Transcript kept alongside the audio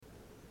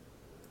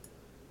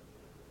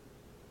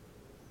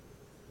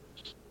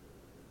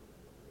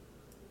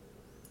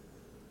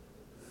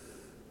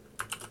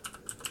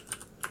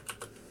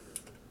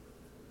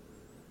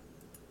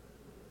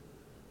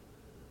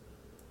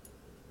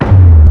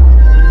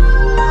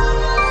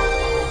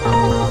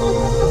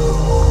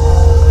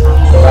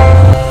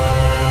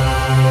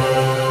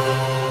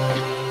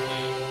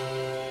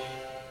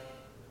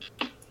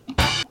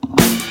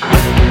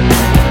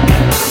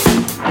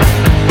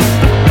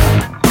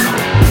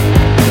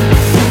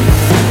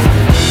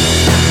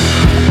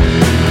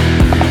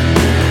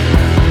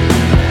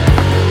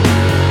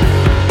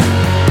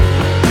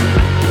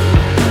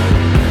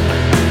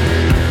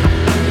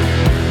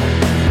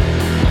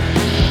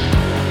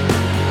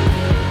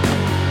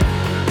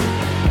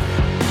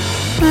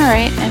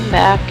Alright, I'm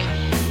back.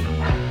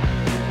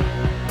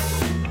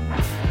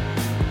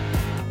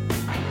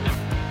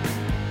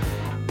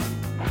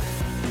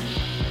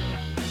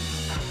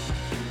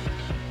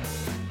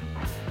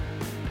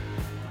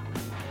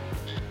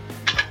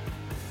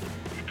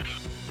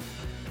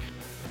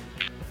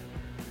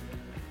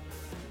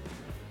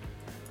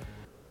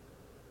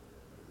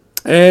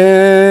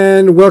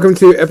 And welcome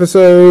to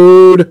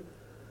episode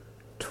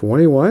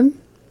 21.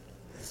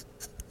 I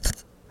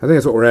think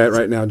that's what we're at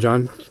right now,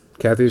 John.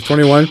 Kathy's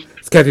 21.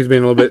 Kathy's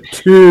being a little bit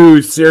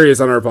too serious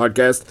on our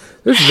podcast.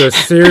 This is a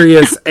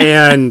serious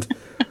and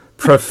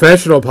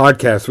professional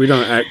podcast. We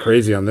don't act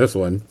crazy on this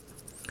one.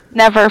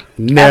 Never,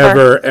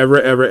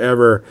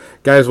 ever.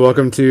 Guys,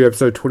 welcome to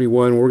episode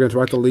 21. We're going to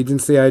talk about the Legion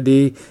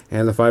CID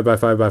and the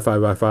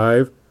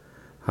 5x5x5x5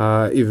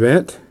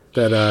 event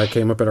that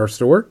came up at our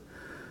store.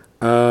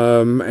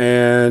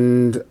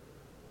 And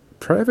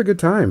try to have a good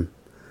time.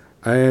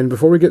 And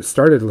before we get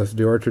started, let's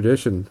do our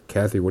tradition.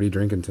 Kathy, what are you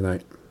drinking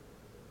tonight?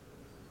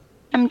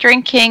 I'm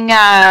drinking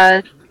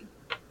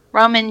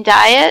rum and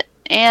diet,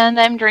 and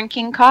I'm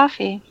drinking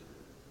coffee.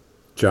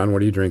 John,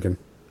 what are you drinking?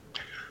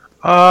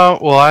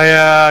 Well,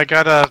 I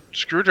got a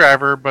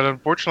screwdriver, but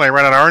unfortunately I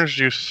ran out of orange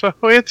juice, so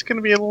it's going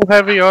to be a little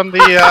heavy on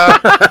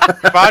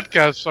the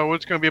vodka, so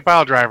it's going to be a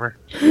pile driver.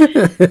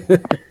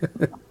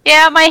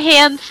 Yeah, my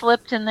hand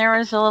slipped, and there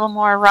was a little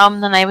more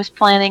rum than I was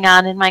planning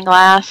on in my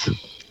glass.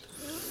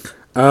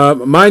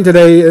 Mine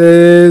today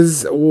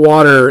is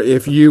water.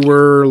 If you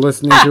were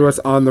listening to us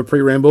on the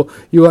pre-ramble,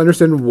 you will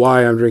understand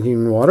why I'm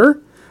drinking water.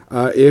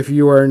 If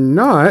you are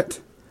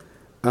not,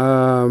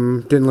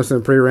 didn't listen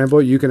to the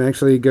pre-ramble, you can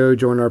actually go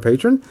join our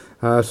Patreon,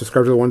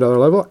 subscribe to the $1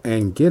 level,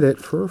 and get it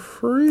for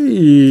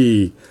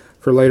free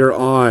for later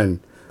on.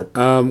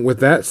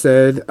 With that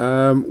said,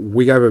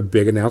 we have a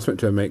big announcement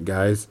to make,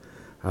 guys.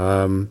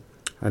 I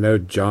know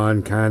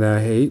John kind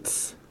of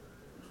hates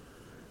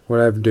what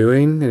I'm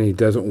doing, and he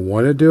doesn't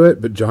want to do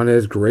it, but John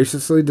has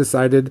graciously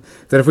decided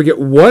that if we get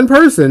one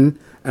person,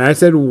 and I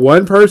said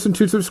one person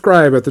to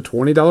subscribe at the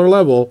 $20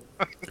 level,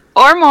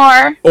 or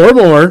more,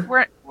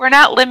 we're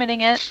not limiting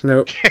it.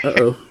 No,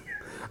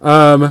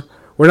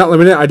 we're not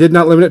limiting it. I did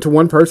not limit it to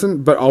one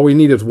person, but all we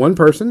need is one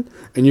person,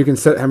 and you can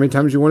set how many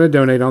times you want to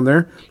donate on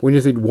there. We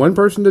just need one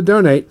person to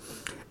donate,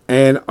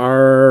 and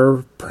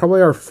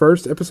probably our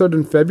first episode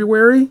in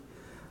February,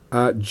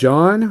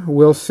 John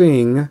will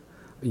sing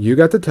 "You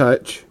Got the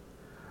Touch"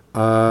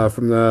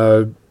 from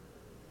the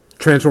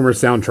Transformers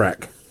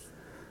soundtrack.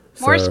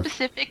 More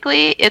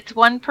specifically, it's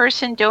one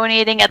person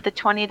donating at the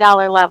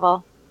 $20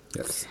 level.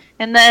 Yes.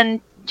 And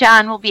then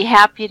John will be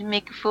happy to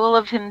make a fool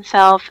of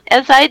himself,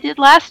 as I did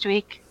last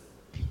week.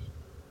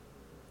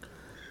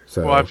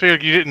 So, well, I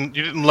figured you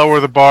didn't lower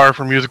the bar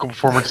for musical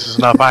performances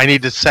enough. I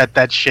need to set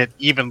that shit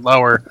even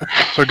lower,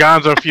 so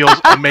Gonzo feels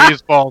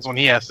amazed balls when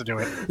he has to do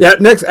it. Yeah,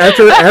 next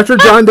after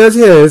John does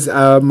his,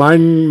 my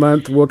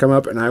month will come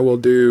up, and I will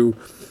do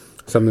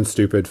something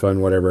stupid, fun,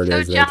 whatever it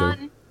is. So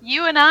John,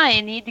 you and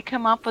I need to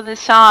come up with a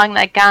song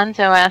that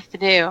Gonzo has to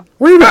do.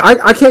 Wait a minute,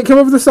 I can't come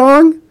up with a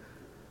song?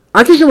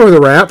 I can come up with a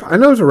rap. I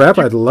know there's a rap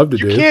I'd love to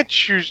do. You can't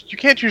choose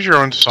your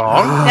own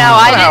song. No,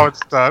 That's not how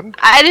it's done.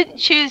 I didn't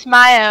choose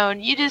my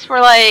own. You just were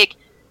like,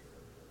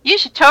 you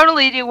should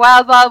totally do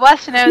Wild Wild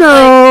West, and I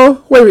was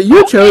like, wait a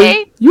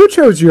minute, you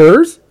chose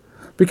yours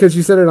because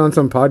you said it on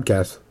some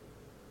podcast.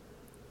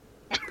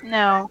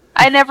 No,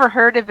 I never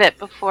heard of it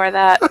before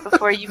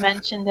you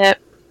mentioned it.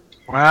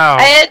 Wow.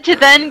 I had to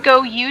then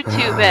go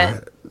YouTube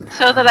it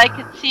so that I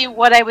could see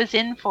what I was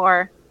in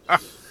for.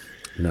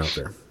 No,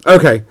 fair.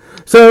 Okay,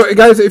 so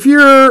guys, if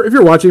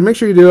you're watching, make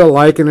sure you do a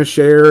like and a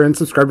share and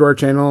subscribe to our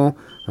channel.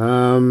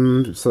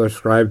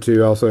 Subscribe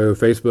to also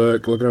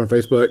Facebook. Look at it on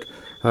Facebook.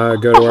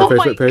 Go to our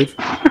Facebook page.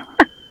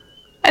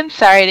 I'm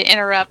sorry to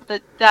interrupt,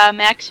 but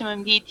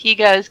Maximum DT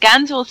goes,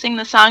 Gonzo will sing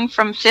the song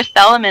from Fifth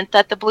Element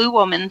that the Blue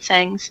Woman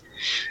sings.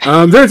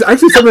 There's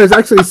actually someone who's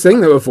actually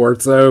sang that before,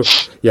 so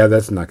yeah,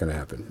 that's not going to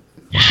happen.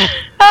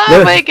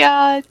 Oh my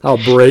god.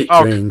 I'll break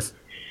things.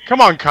 Come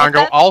on,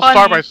 Congo. Well, All Star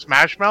funny. by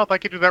Smash Mouth? I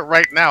could do that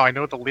right now. I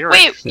know the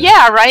lyrics. Wait,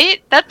 yeah,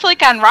 right? That's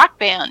like on Rock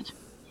Band.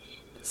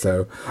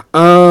 So,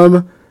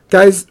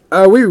 guys,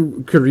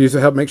 we could use the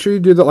help. Make sure you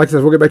do that. Like I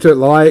said, we'll get back to it.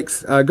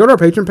 Likes. Go to our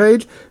Patreon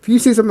page. If you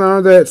see something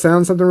on there that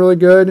sounds something really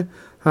good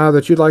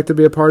that you'd like to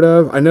be a part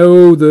of, I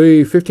know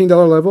the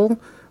 $15 level,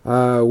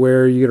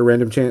 where you get a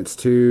random chance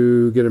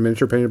to get a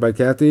miniature painted by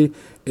Kathy,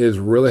 is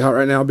really hot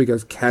right now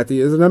because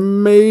Kathy is an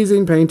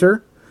amazing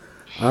painter.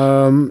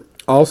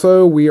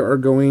 Also, we are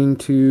going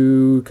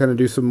to kind of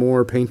do some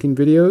more painting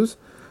videos.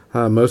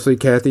 Mostly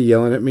Kathy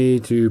yelling at me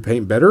to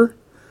paint better.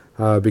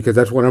 Because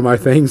that's one of my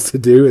things to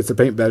do is to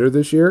paint better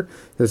this year.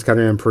 Just kind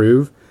of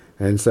improve.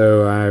 And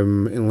so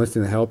I'm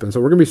enlisting the help. And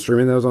so we're going to be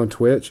streaming those on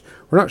Twitch.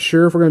 We're not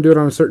sure if we're going to do it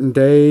on a certain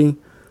day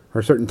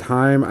or a certain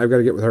time. I've got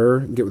to get with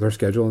her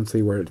schedule and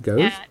see where it goes.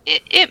 Yeah,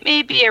 it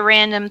may be a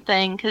random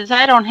thing because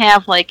I don't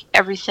have like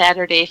every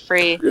Saturday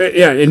free.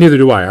 Yeah, and neither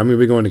do I. I'm going to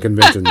be going to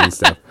conventions and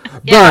stuff.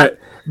 Yeah.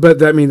 But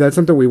that's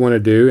something we want to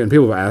do, and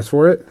people have asked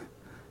for it.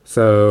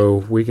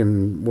 So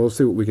we'll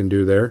see what we can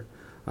do there.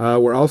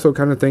 We're also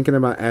kind of thinking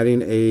about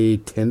adding a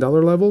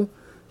 $10 level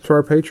to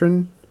our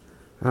patron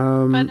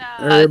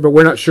area, but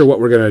we're not sure what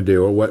we're going to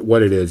do or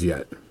what it is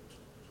yet.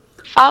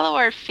 Follow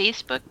our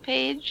Facebook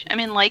page.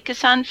 Like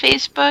us on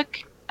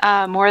Facebook,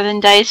 More Than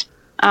Dice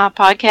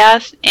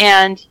podcast,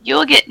 and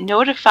you'll get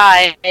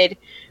notified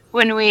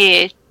when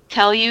we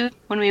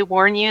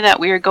warn you that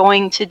we are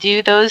going to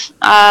do those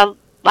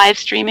live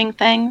streaming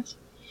things.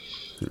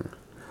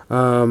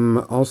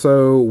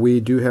 Also, we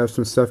do have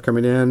some stuff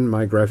coming in.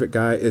 My graphic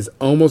guy is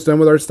almost done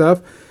with our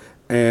stuff,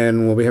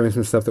 and we'll be having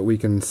some stuff that we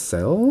can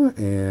sell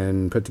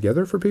and put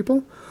together for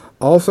people.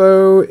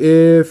 Also,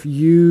 if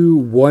you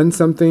won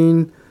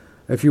something,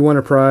 if you won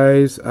a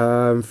prize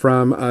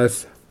from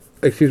us,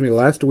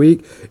 last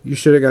week, you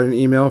should have got an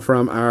email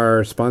from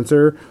our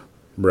sponsor,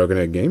 Broken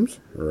Egg Games,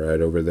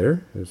 right over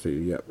there. Let's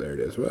see. Yep, there it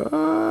is.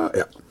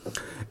 Yeah.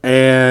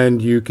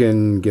 And you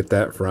can get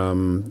that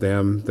from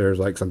them. There's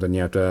like something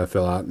you have to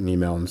fill out and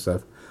email and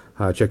stuff.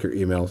 Check your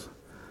emails.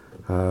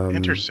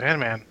 Enter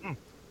Sandman.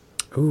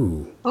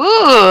 Ooh.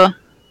 That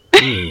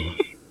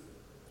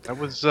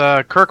was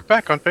Kirk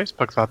Beck on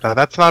Facebook thought that.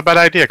 That's not a bad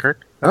idea,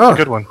 Kirk. That's a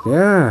good one.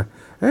 Yeah.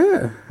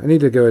 I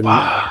need to go and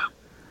I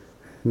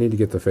need to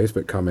get the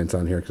Facebook comments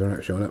on here because they're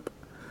not showing up.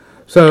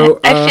 So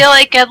I feel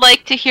like I'd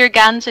like to hear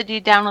Gonzo do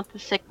Down with the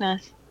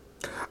Sickness.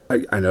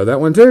 I know that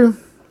one too.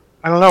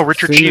 I don't know.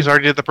 Richard Cheese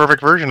already did the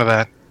perfect version of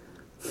that.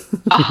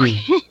 Oh.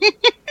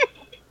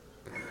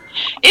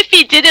 If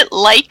he did it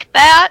like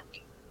that,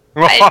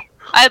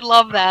 I'd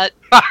love that.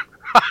 I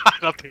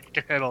don't think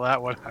I can handle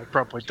that one. I'd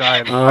probably die.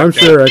 I'm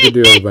sure I could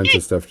do a bunch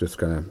of stuff just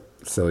kind of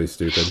silly,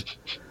 stupid.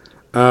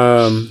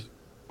 Other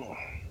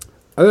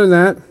than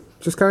that,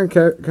 just kind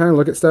of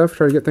look at stuff,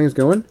 try to get things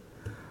going.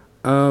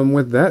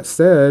 With that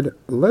said,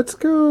 let's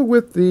go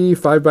with the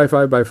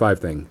 5x5x5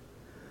 thing.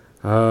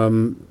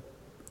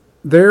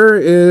 There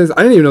is, I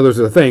didn't even know there was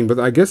a thing, but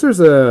I guess there's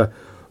a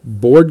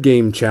board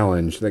game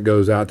challenge that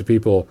goes out to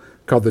people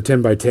called the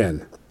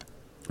 10x10.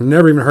 I've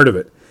never even heard of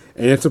it.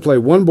 And it's to play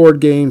one board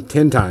game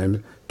 10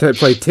 times, to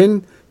play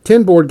 10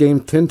 board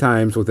games 10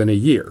 times within a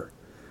year.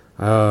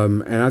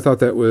 And I thought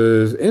that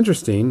was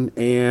interesting.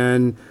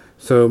 And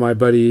so my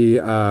buddy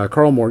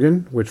Carl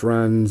Morgan, which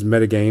runs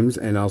Metagames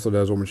and also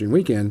does War Machine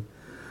Weekend,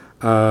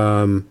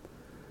 came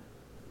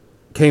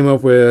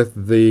up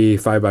with the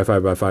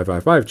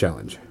 5x5x5x5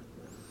 challenge.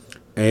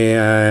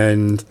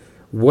 And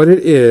what it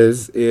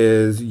is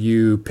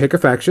you pick a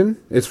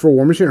faction. It's for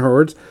War Machine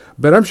Hordes,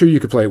 but I'm sure you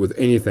could play it with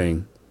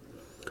anything.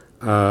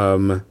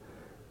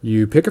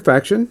 You pick a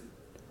faction,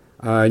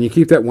 and you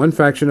keep that one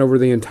faction over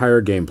the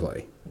entire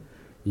gameplay.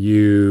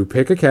 You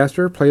pick a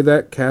caster, play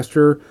that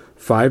caster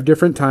 5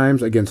 different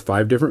times against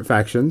 5 different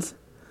factions.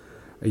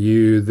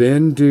 You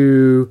then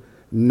do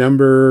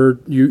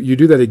you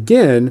do that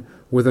again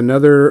with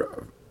another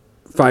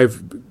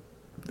 5.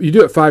 You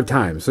do it 5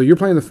 times. So you're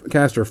playing the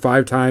caster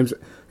 5 times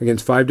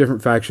against 5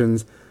 different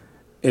factions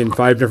in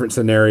 5 different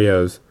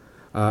scenarios.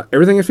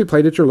 Everything has to be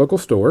played at your local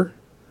store.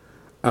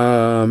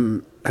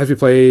 Has to be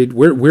played.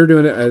 We're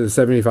doing it at a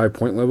 75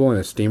 point level and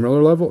a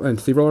steamroller level and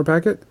steamroller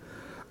packet.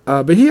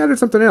 But he added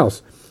something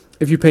else.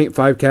 If you paint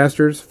 5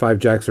 casters, 5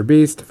 jacks or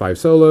beast, 5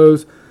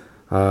 solos,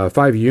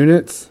 5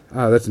 units,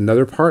 that's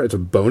another part. It's a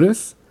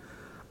bonus.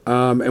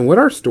 And what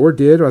our store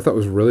did, what I thought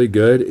was really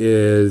good,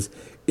 is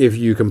if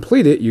you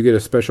complete it, you get a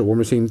special War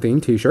Machine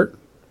themed t-shirt.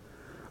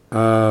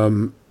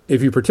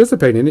 If you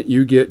participate in it,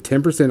 you get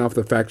 10% off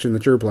the faction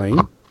that you're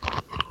playing,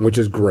 which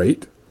is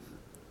great.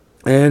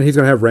 And he's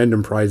going to have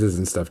random prizes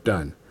and stuff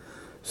done.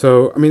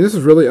 So, this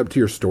is really up to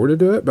your store to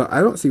do it, but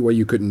I don't see why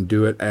you couldn't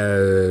do it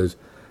as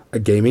a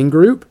gaming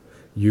group.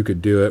 You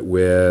could do it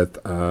with,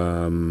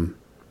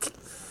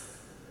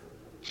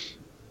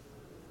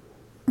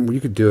 you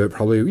could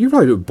probably do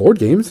it with board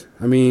games.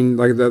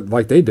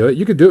 Like they do it.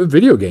 You could do it with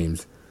video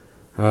games.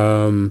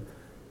 So,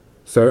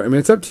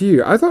 it's up to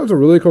you. I thought it was a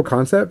really cool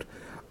concept.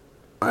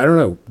 I don't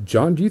know.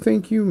 John, do you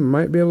think you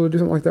might be able to do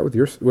something like that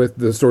with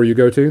the store you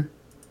go to?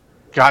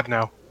 God,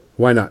 no.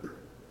 Why not?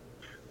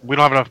 We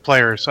don't have enough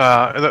players.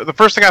 The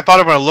first thing I thought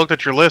of when I looked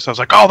at your list, I was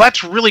like, oh,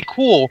 that's really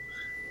cool.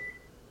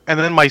 And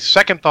then my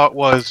second thought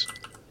was,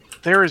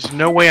 there is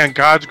no way on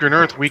God's green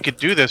earth we could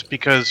do this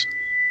because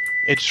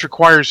it just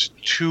requires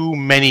too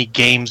many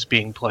games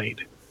being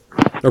played.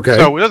 Okay.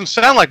 So it doesn't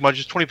sound like much,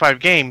 it's 25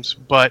 games,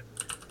 but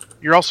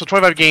you're also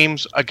 25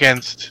 games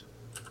against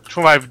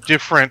 25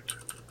 different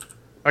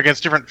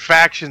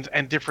factions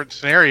and different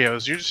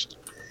scenarios.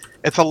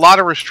 It's a lot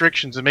of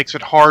restrictions. It makes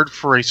it hard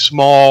for a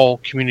small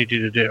community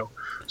to do.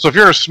 So if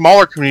you're a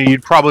smaller community,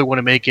 you'd probably want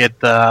to make it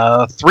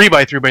the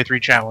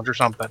 3x3x3 challenge or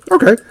something.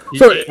 Okay.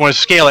 So you want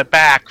to scale it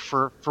back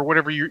for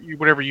whatever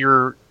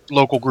your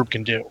local group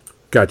can do.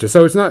 Gotcha.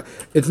 So it's not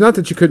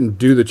that you couldn't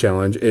do the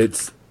challenge.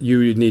 It's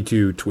you need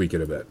to tweak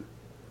it a bit.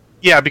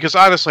 Yeah, because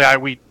honestly,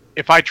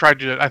 if I tried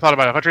to do it, I thought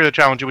about it. If I tried the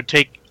challenge, I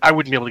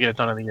wouldn't be able to get it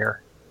done in a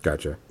year.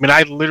 Gotcha.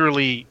 I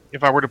literally,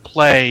 if I were to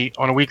play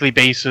on a weekly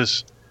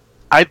basis,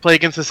 I'd play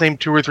against the same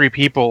 2 or 3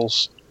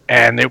 peoples,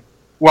 and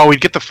while we'd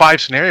get the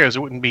 5 scenarios, it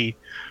wouldn't be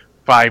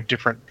 5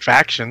 different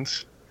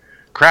factions.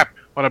 Crap.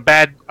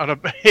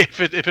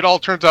 if it all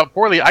turns out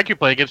poorly, I could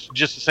play against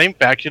just the same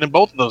faction and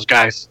both of those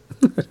guys.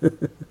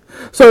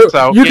 So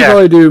you could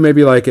probably do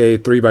maybe like a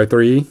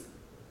 3x3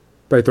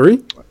 by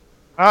 3.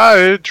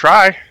 I could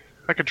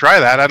try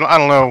that. I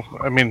don't know.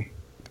 I mean,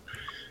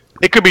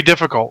 it could be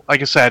difficult.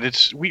 Like I said,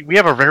 we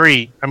have a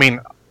very. I mean,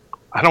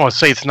 I don't want to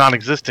say it's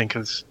non-existent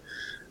because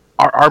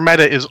our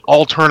meta is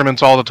all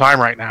tournaments all the time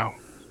right now.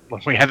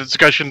 We had a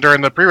discussion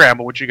during the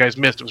pre-ramble, which you guys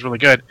missed. It was really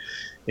good.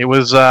 It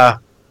was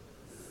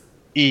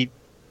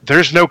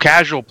there's no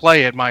casual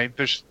play at my.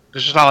 There's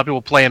just not a lot of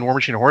people playing War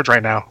Machine Hordes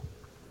right now.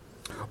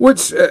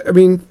 Which I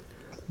mean,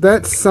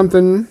 that's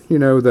something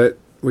that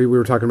we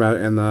were talking about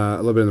in a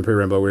little bit in the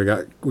pre-ramble. We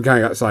kind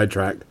of got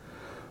sidetracked,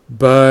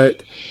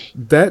 but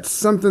that's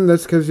something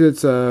that's because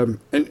it's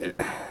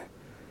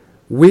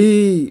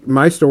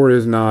my store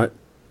is not.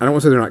 I don't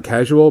want to say they're not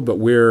casual, but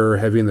we're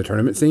heavy in the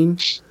tournament scene.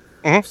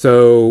 Mm-hmm.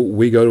 So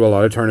we go to a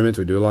lot of tournaments.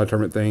 We do a lot of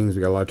tournament things.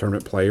 We got a lot of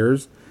tournament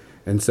players,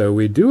 and so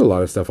we do a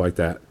lot of stuff like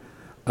that.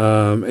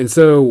 And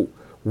so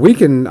I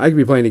could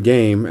be playing a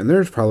game, and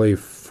there's probably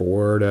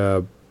 4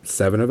 to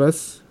 7 of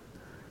us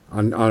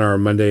on our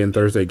Monday and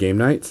Thursday game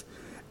nights.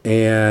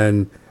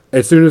 And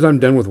as soon as I'm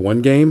done with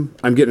one game,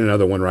 I'm getting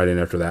another one right in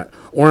after that.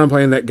 Or I'm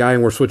playing that guy,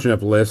 and we're switching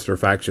up lists or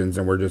factions,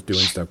 and we're just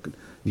doing stuff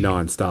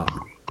nonstop.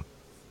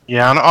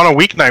 Yeah, on a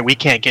weeknight, we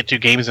can't get 2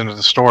 games into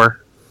the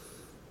store.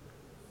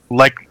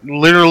 Like,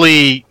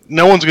 literally,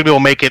 no one's going to be able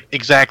to make it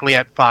exactly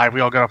at 5.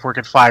 We all got off work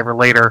at 5 or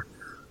later.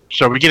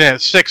 So we get in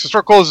at 6. The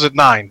store closes at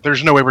 9.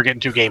 There's no way we're getting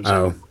 2 games in.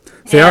 Oh.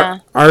 See,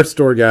 our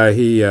store guy,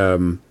 he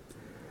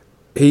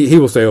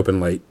will stay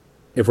open late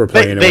if we're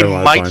playing. They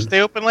might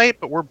stay open late,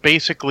 but we're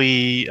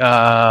basically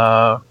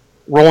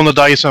rolling the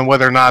dice on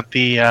whether or not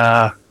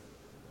the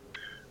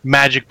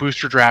Magic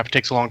Booster Draft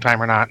takes a long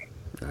time or not.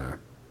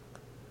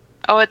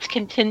 Oh, it's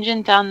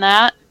contingent on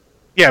that?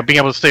 Yeah, being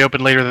able to stay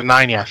open later than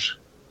 9, yes.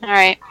 All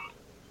right.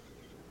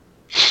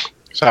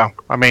 So,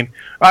 I mean,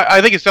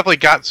 I think it's definitely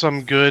got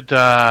some good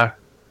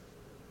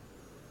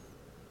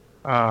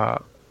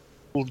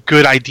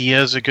good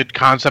ideas, a good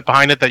concept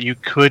behind it that you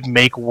could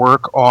make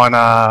work on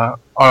a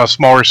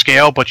smaller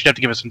scale, but you'd have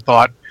to give it some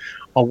thought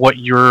on what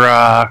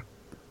your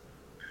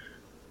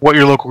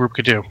local group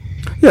could do.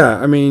 Yeah,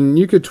 I mean,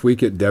 you could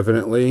tweak it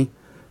definitely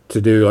to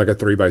do like a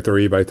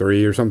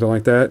 3x3x3 or something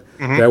like that.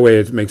 Mm-hmm. That way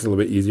it makes it a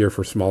little bit easier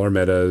for smaller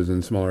metas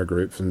and smaller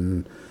groups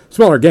and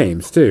smaller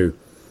games too.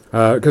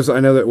 Because I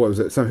know that, what was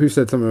it? Who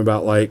said something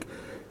about like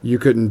you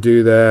couldn't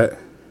do that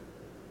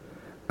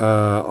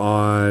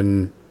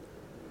on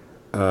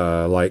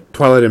like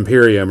Twilight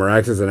Imperium or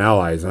Axis and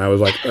Allies, and I was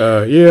like,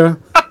 yeah,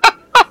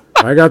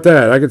 I got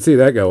that. I could see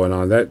that going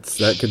on.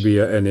 That could be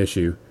an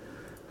issue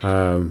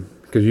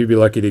because you'd be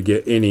lucky to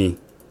get any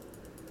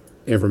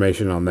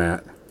information on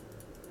that.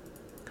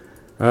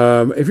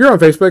 If you're on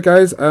Facebook,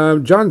 guys,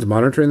 John's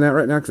monitoring that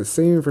right now because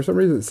for some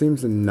reason it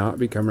seems to not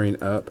be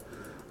coming up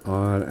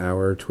on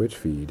our Twitch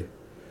feed.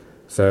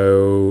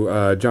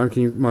 So, John,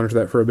 can you monitor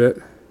that for a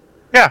bit?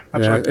 Yeah,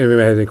 absolutely. If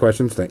anybody has any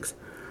questions, thanks.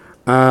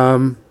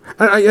 And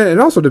it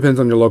also depends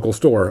on your local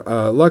store.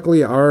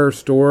 Luckily, our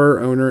store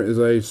owner is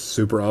a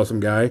super awesome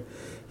guy.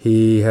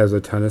 He has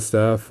a ton of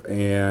stuff,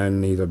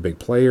 and he's a big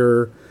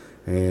player,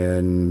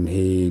 and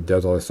he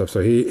does all this stuff.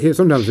 So he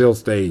sometimes he'll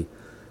stay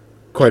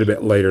quite a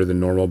bit later than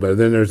normal, but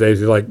then there's days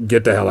he's like,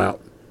 get the hell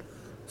out.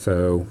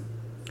 So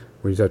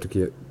we just have to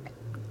get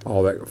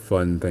all that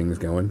fun things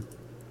going.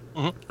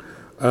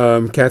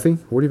 Mm-hmm. Kathy,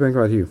 what do you think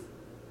about you?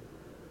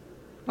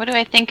 What do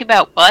I think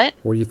about what?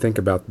 What do you think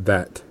about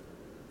that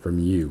from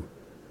you?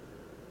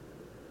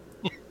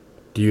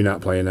 Do you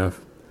not play enough?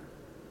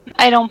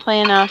 I don't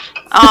play enough.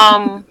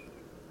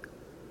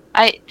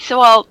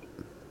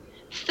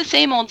 It's the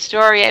same old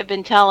story I've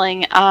been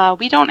telling.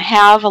 We don't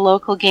have a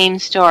local game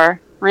store,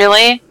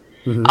 really.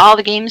 Mm-hmm. All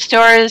the game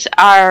stores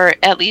are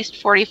at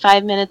least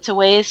 45 minutes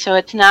away, so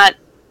it's not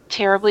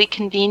terribly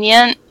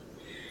convenient.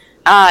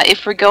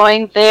 If we're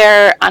going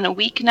there on a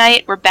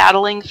weeknight, we're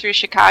battling through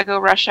Chicago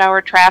rush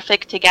hour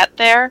traffic to get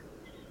there.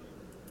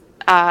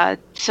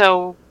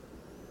 So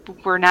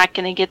we're not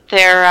going to get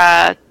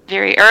there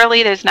very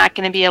early. There's not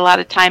going to be a lot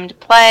of time to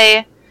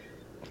play.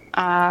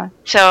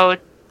 So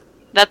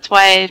that's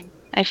why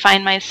I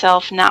find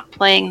myself not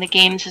playing the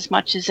games as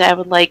much as I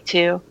would like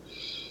to.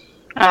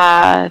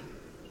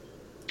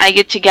 I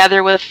get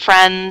together with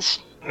friends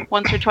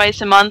once or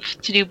twice a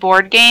month to do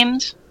board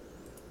games.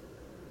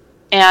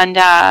 And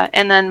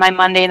then my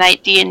Monday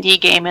night D&D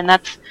game, and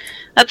that's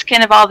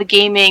kind of all the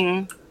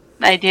gaming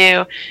I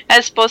do. I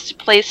was supposed to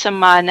play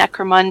some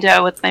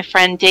Necromunda with my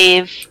friend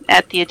Dave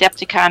at the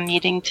Adepticon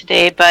meeting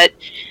today, but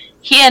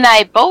he and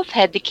I both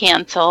had to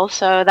cancel,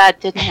 so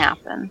that didn't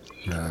happen.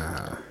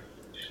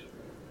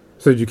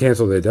 So did you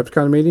cancel the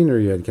Adepticon meeting, or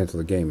you had to cancel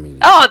the game meeting?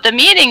 Oh, the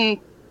meeting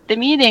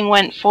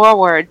went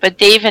forward, but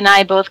Dave and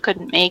I both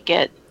couldn't make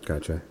it.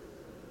 Gotcha.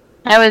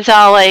 I was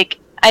all like,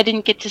 I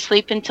didn't get to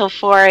sleep until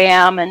 4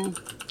 a.m. and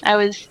I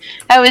was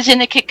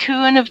in a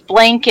cocoon of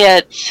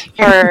blankets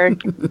for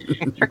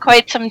for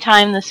quite some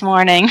time this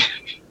morning.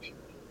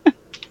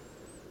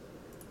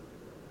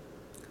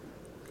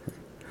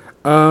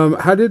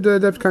 How did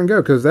Adepticon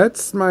go? Because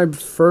that's my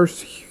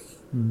first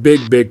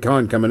big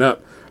con coming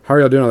up. How are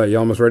y'all doing on that? You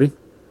almost ready?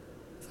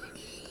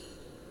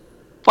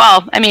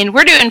 Well, I mean,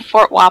 we're doing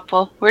Fort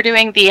Wapple. We're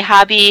doing the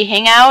Hobby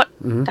Hangout,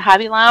 the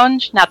Hobby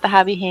Lounge, not the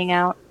Hobby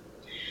Hangout.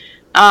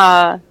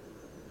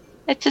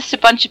 It's just a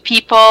bunch of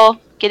people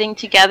getting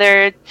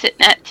together,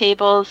 sitting at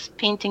tables,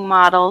 painting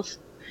models.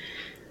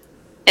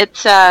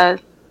 It's a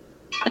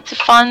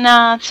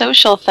fun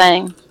social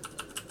thing.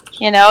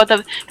 You know,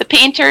 the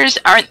painters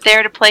aren't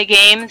there to play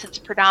games. It's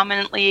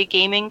predominantly a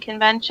gaming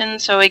convention,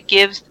 so it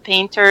gives the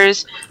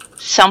painters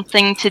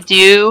something to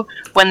do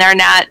when they're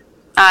not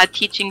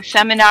teaching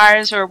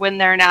seminars, or when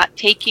they're not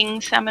taking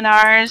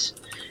seminars,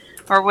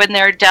 or when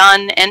they're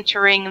done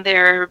entering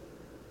their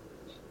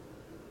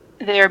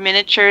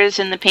miniatures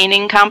in the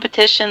painting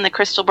competition, the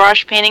crystal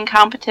brush painting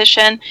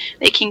competition.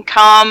 They can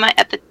come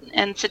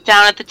and sit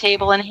down at the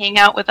table and hang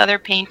out with other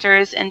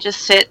painters and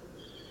just sit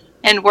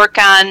and work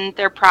on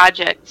their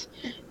projects.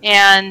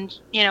 And,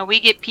 you know, we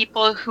get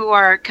people who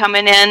are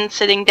coming in,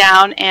 sitting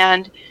down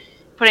and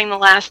putting the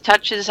last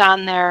touches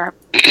on their,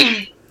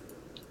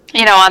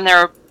 you know, on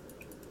their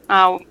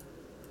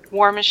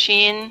War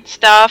Machine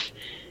stuff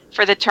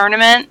for the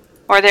tournament,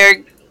 or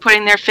they're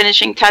putting their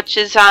finishing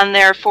touches on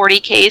their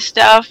 40K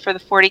stuff for the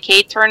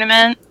 40K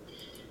tournament.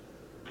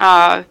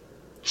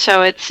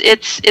 So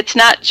it's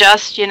not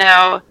just, you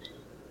know,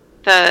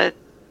 the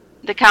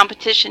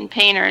competition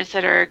painters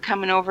that are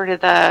coming over to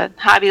the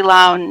Hobby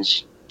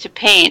Lounge to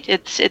paint.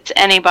 It's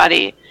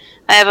anybody.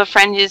 I have a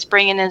friend who's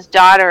bringing his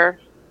daughter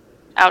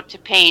out to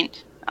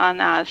paint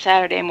on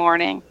Saturday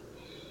morning.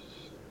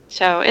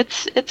 So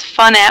it's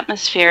fun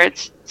atmosphere.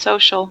 It's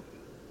social.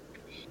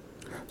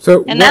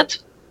 So and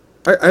that's.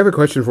 I have a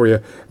question for you.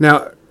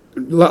 Now,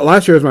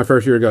 last year was my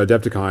first year to go to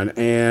Adepticon,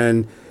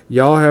 and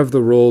y'all have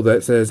the rule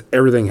that says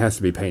everything has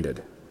to be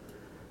painted.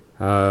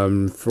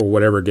 For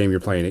whatever game you're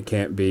playing, it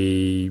can't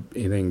be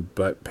anything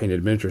but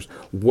painted miniatures.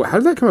 How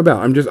did that come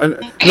about? I know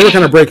we're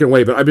kind of breaking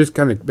away, but I've just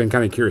been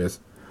kind of curious.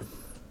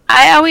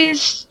 I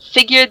always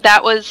figured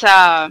that was,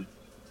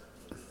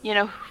 you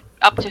know,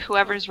 up to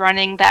whoever's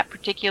running that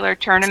particular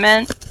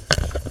tournament,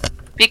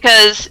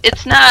 because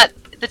it's not,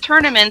 the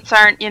tournaments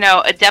aren't, you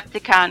know,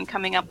 Adepticon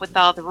coming up with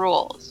all the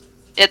rules.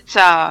 It's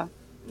you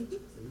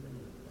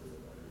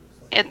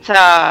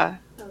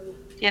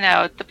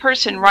know, the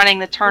person running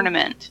the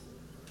tournament.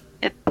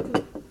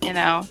 You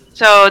know,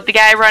 so the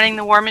guy running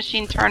the War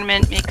Machine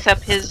tournament makes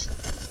up his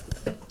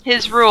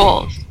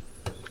rules.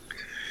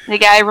 The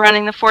guy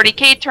running the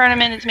 40K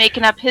tournament is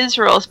making up his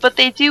rules, but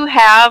they do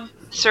have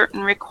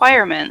certain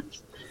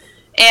requirements.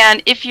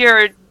 And if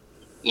you're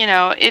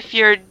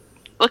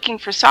looking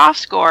for soft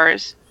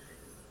scores,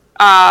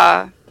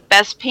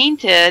 best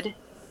painted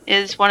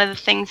is one of the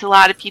things a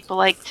lot of people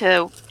like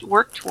to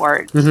work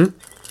towards. Mm-hmm.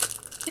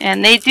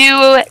 And they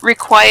do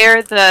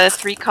require the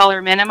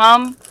 3-color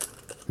minimum.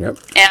 Yep.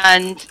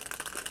 And,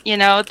 you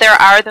know, there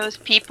are those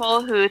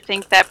people who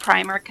think that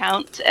primer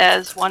counts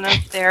as one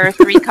of their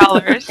 3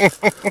 colors.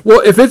 Well,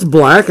 if it's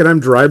black and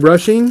I'm dry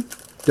brushing,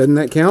 doesn't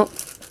that count?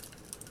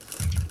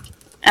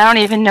 I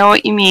don't even know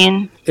what you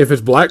mean. If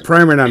it's black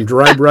primer and I'm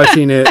dry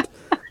brushing it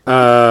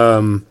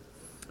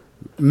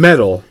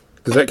metal,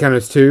 does that count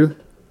as 2?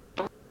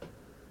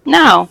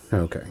 No.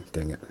 Okay,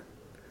 dang it.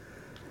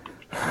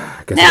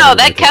 No,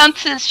 that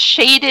counts as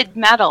shaded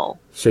metal.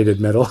 Shaded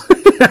metal?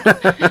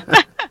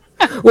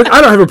 Which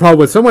I don't have a problem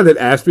with. Someone that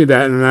asked me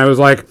that, and I was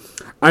like,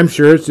 I'm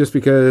sure it's just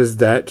because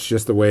that's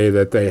just the way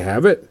that they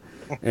have it.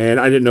 And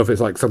I didn't know if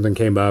it's like something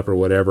came up or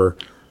whatever.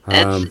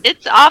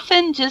 It's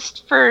often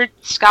just for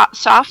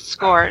soft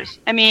scores.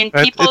 I mean,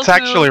 people It's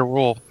actually a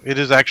rule. It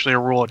is actually a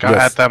rule.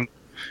 At them.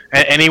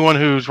 Anyone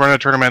who's running a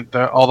tournament,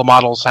 all the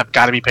models have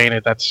got to be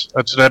painted. That's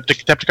an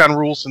Adepticon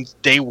rule since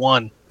day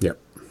one. Yep.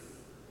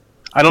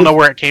 I don't know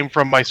where it came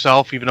from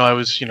myself, even though I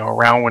was, you know,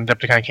 around when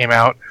Adepticon came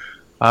out.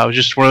 It was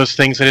just one of those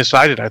things they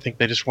decided. I think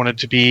they just wanted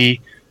to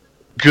be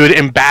good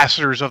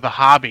ambassadors of the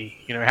hobby.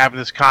 You know, having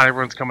this con,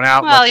 everyone's coming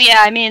out. Well, yeah,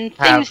 I mean,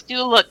 things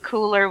do look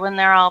cooler when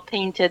they're all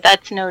painted.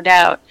 That's no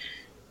doubt.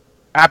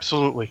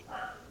 Absolutely.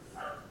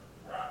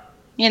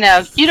 You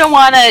know, you don't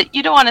want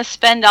to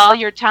spend all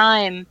your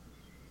time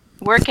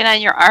working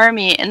on your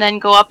army and then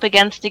go up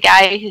against a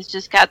guy who's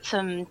just got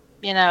some,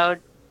 you know,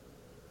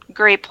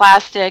 gray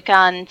plastic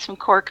on some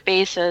cork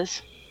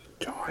bases.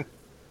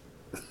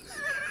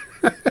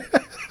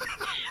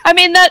 I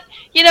mean, that's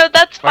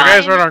fine. My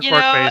guys run on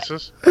cork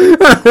bases.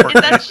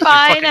 That's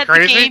fine at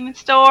the game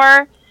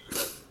store.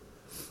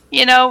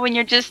 You know, when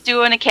you're just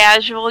doing a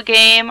casual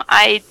game,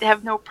 I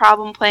have no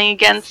problem playing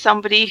against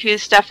somebody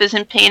whose stuff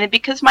isn't painted,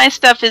 because my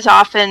stuff is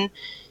often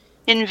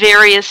in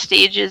various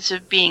stages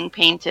of being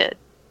painted.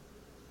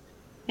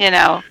 You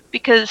know,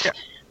 because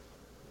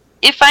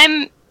if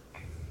I'm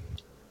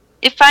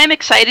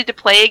excited to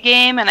play a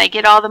game and I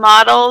get all the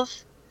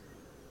models,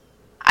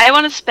 I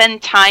want to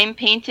spend time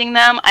painting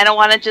them. I don't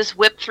want to just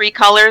whip 3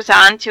 colors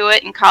onto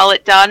it and call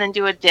it done and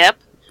do a dip.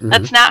 Mm-hmm.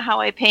 That's not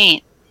how I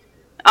paint.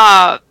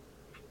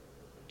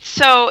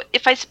 So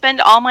if I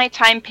spend all my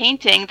time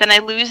painting, then I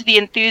lose the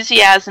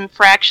enthusiasm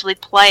for actually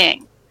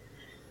playing.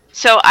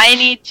 So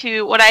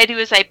what I do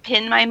is I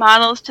pin my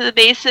models to the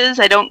bases.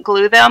 I don't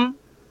glue them.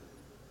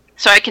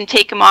 So I can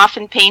take them off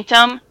and paint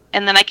them,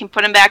 and then I can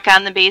put them back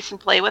on the base and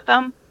play with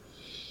them.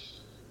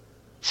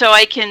 So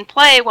I can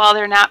play while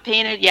they're not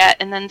painted yet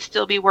and then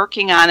still be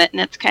working on it,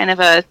 and it's kind of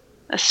a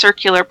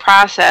circular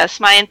process.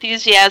 My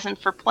enthusiasm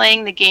for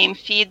playing the game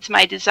feeds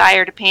my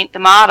desire to paint the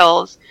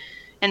models,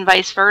 and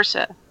vice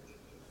versa.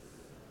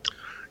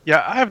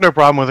 Yeah, I have no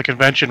problem with a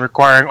convention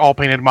requiring all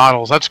painted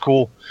models. That's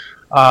cool.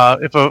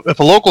 If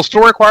a local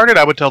store required it,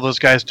 I would tell those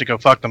guys to go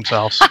fuck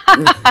themselves.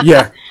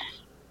 Yeah,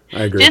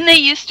 I agree. Didn't they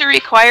used to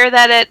require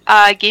that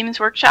at Games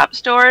Workshop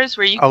stores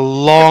where you A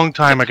long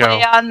time ago.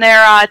 play on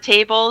their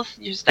tables?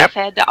 Your stuff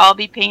had to all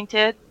be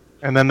painted.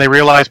 And then they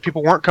realized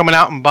people weren't coming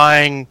out and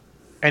buying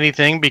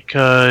anything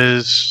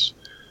because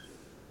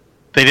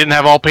they didn't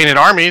have all painted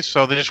armies,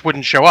 so they just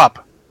wouldn't show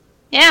up.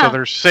 Yeah. So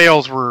their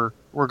sales were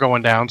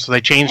going down, so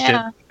they changed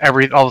Yeah.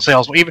 it. All the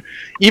sales,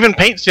 even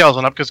paint sales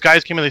went up because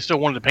guys came in, they still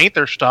wanted to paint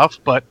their stuff,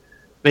 but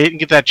they didn't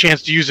get that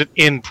chance to use it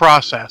in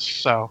process.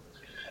 So,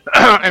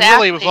 and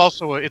really, it was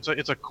also it's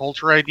a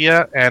culture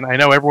idea, and I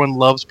know everyone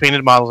loves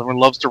painted models.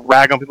 Everyone loves to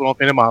rag on people who don't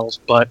painted models,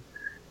 but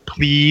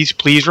please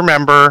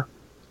remember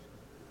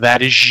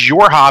that is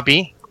your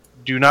hobby.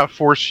 Do not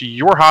force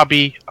your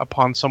hobby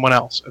upon someone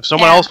else. If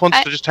someone else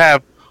wants to just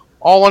have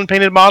all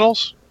unpainted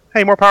models,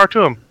 hey, more power to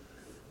them.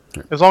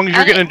 As long as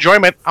you're getting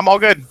enjoyment, I'm all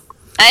good.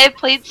 I have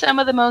played some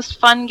of the most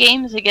fun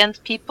games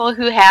against people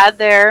who had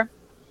their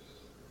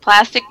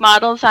plastic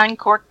models on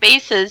cork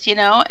bases, and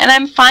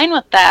I'm fine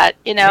with that,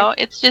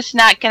 It's just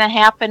not going to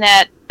happen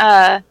at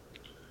a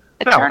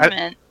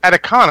tournament. At a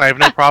con, I have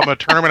no problem. A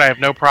tournament, I have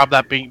no problem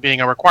that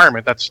being a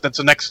requirement. That's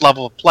the next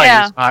level of play.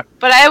 Yeah, it's not...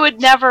 But I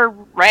would never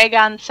rag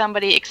on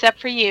somebody, except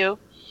for you,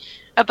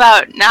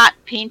 about not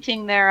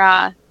painting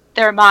their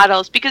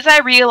models, because I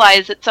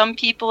realize that some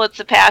people, it's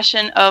the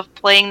passion of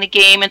playing the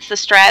game, it's the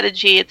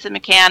strategy, it's the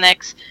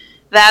mechanics.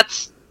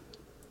 That's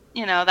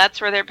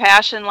where their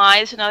passion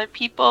lies, and other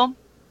people,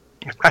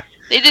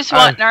 they just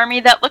want an army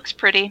that looks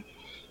pretty.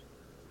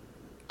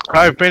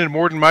 I've painted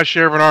more than my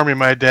share of an army in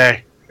my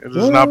day. It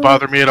does not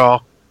bother me at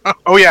all.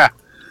 Oh yeah,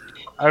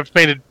 I've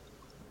painted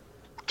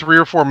 3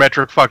 or 4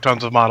 metric fuck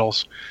tons of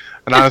models,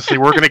 and honestly,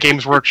 working at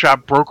Games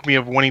Workshop broke me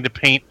of wanting to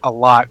paint a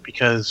lot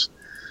because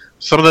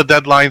some of the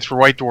deadlines for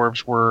White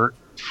Dwarves were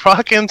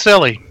fucking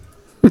silly.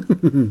 I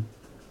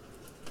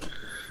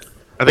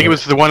think it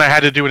was the one I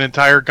had to do an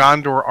entire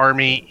Gondor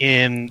army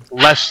in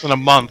less than a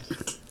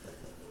month.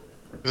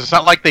 It's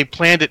not like they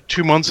planned it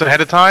 2 months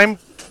ahead of time.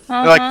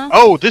 They're like,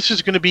 oh, this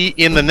is going to be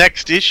in the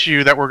next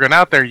issue that we're going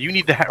out there. You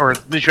need to or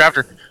the issue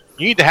after.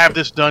 You need to have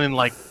this done in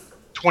like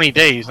 20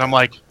 days. And I'm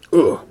like,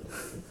 ugh.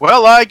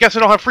 Well, I guess I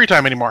don't have free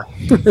time anymore.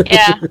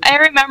 Yeah, I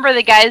remember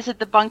the guys at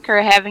the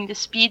bunker having to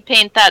speed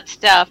paint that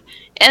stuff.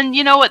 And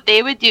you know what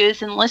they would do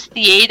is enlist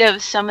the aid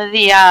of some of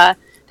the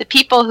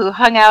people who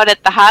hung out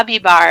at the hobby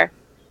bar,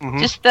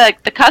 just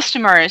the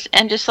customers,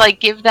 and just like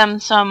give them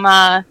some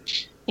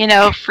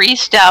free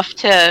stuff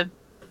to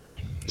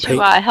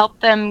help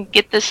them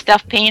get this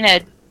stuff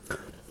painted.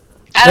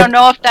 I don't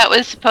know if that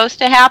was supposed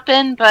to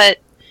happen, but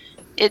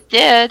it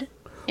did.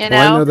 I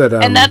know that,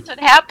 and that's what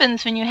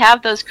happens when you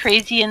have those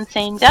crazy,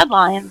 insane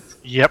deadlines.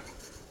 Yep.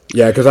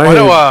 Yeah, because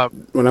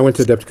when I went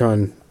to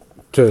Adepticon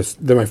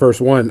my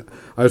first one,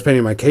 I was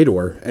painting my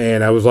Khador,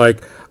 and I was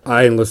like,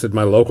 I enlisted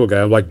my local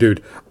guy. I'm like,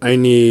 dude, I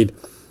need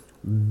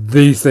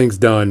these things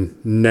done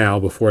now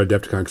before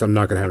Adepticon because I'm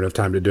not going to have enough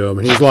time to do them.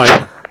 And he's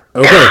like,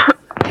 okay.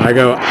 I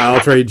go, I'll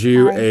trade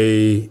you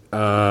a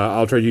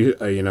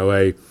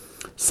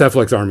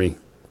Cephalix army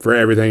for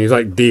everything. He's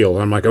like, deal.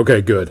 And I'm like, okay,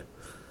 good.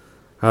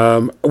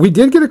 We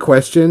did get a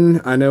question,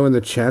 I know in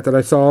the chat that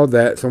I saw,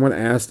 that someone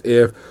asked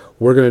if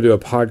we're going to do a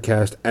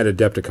podcast at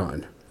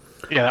Adepticon.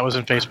 Yeah, that was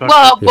in Facebook.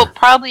 Well, we'll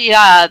probably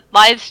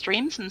live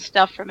stream some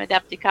stuff from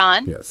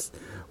Adepticon. Yes.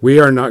 We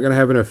are not going to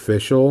have an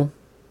official,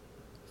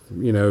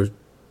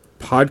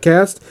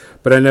 podcast,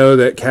 but I know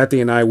that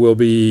Kathy and I will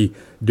be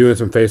doing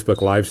some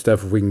Facebook Live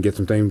stuff if we can get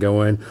some things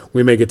going.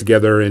 We may get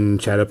together and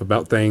chat up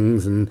about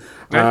things, and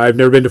I've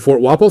never been to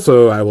Fort Wapple,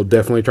 so I will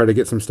definitely try to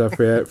get some stuff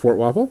at Fort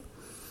Wapple.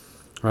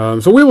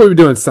 So we will be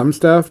doing some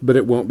stuff, but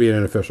it won't be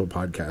an official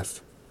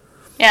podcast.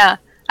 Yeah,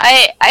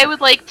 I would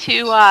like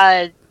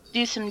to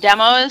do some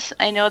demos.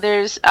 I know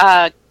there's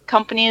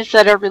companies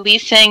that are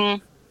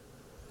releasing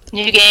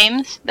new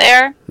games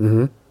there.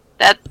 Mm-hmm.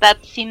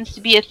 That seems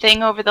to be a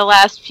thing over the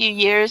last few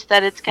years,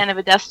 that it's kind of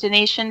a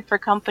destination for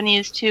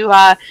companies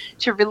to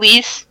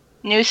release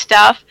new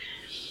stuff,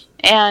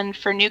 and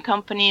for new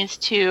companies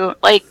to,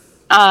 like,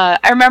 I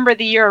remember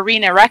the year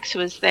Arena Rex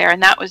was there,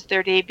 and that was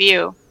their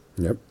debut.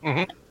 Yep.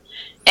 Mm-hmm.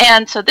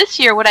 And so this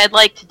year what I'd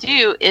like to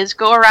do is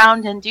go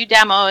around and do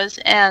demos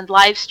and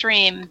live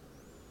stream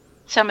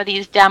some of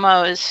these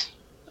demos,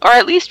 or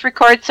at least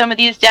record some of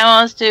these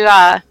demos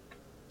to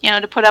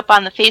put up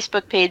on the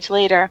Facebook page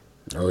later.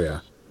 Oh,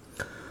 yeah.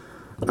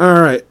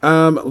 All right,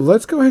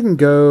 let's go ahead and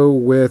go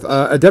with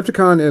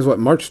Adepticon is what,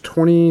 March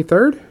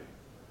 23rd?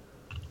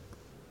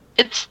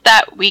 It's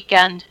that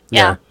weekend.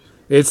 Yeah.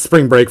 It's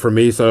spring break for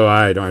me, so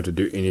I don't have to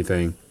do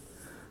anything.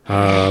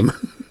 I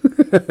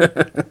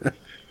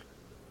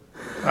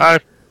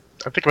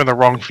think I'm in the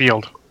wrong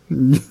field.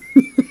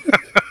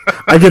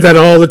 I get that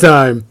all the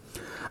time.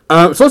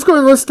 So let's go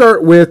and let's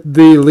start with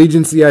the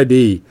Legion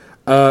CID.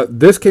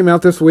 This came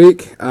out this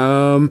week,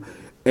 and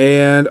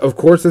of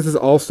course this is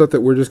all stuff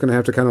that we're just going to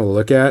have to kind of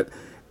look at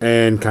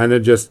and kind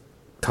of just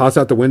toss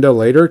out the window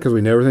later because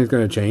we know everything's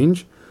going to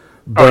change.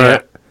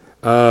 But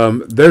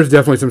there's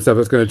definitely some stuff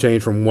that's going to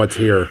change from what's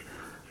here.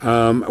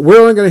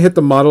 We're only going to hit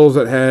the models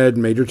that had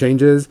major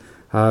changes.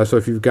 So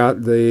if you've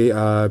got the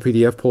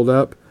PDF pulled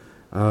up,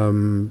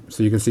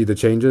 so you can see the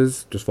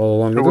changes, just follow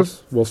along with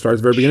us. We'll start at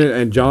the very beginning.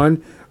 And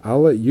John,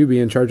 I'll let you be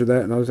in charge of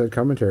that, and I'll just add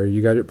commentary.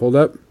 You got it pulled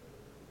up?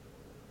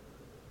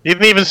 You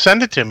didn't even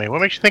send it to me.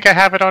 What makes you think I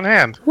have it on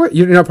hand? What?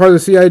 You're not part of the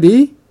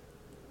CID?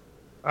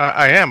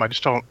 I am. I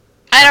just don't.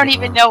 I don't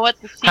even know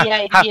what the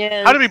CID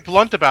is. How to be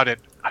blunt about it?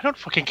 I don't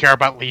fucking care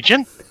about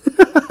Legion.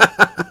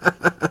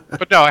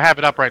 But no, I have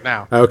it up right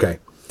now. Okay.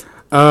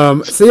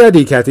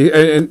 CID, Kathy,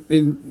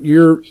 and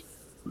you're,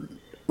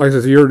 like I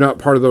said, you're not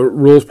part of the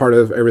rules part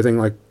of everything.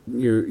 Like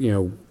you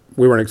know,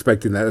 we weren't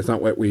expecting that. That's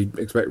not what we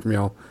expect from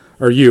y'all,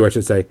 or you, I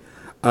should say.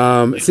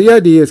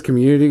 CID is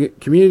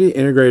community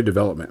integrated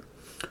development.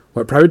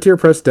 What Privateer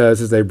Press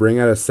does is they bring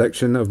out a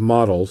section of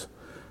models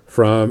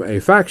from a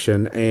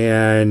faction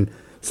and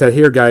said,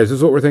 here, guys, this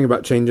is what we're thinking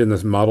about changing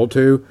this model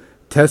to.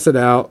 Test it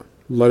out.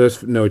 Let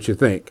us know what you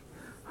think.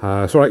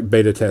 Sort of like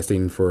beta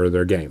testing for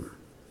their game.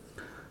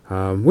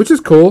 Which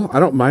is cool. I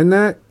don't mind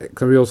that.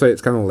 Some people say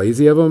it's kind of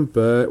lazy of them,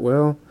 but,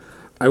 well,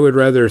 I would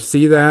rather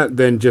see that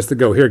than just to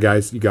go, here,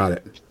 guys, you got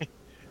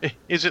it.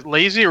 Is it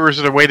lazy, or is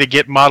it a way to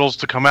get models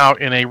to come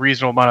out in a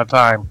reasonable amount of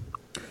time?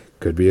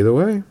 Could be either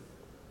way.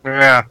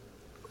 Yeah.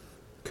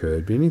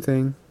 Could be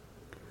anything.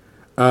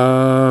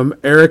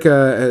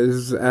 Erica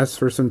has asked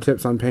for some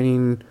tips on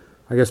painting,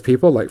 I guess,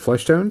 people like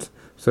flesh tones.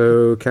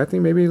 So, Kathy,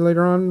 maybe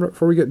later on,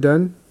 before we get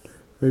done,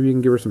 maybe you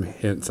can give her some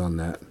hints on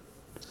that.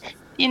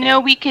 You know,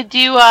 we could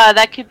do,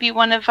 that could be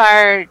one of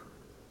our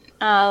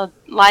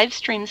live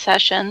stream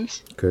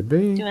sessions. Could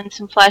be. Doing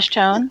some flesh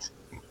tones.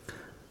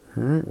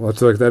 All right, well,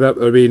 let's look that up.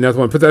 It'll be another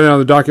one. Put that on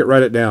the docket,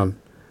 write it down.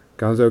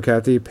 Gonzo,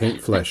 Kathy,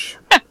 paint flesh.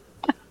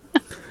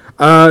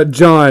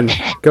 John,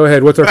 go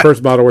ahead. What's our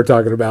first model we're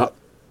talking about?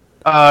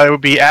 It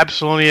would be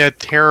Absolunia,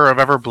 Terror of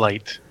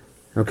Everblight.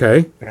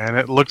 Okay. And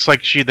it looks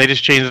like they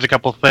just changed a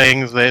couple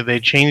things. They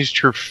changed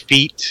her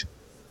feet,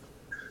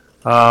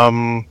 which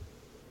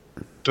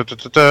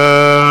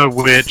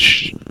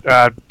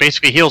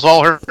basically heals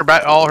all her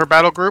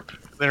battle group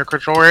in her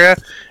control area,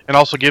 and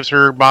also gives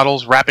her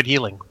models rapid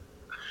healing.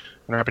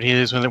 And rapid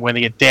healing is when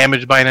they get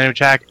damaged by an enemy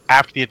attack.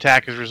 After the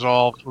attack is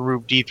resolved,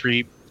 remove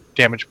D3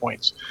 damage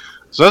points.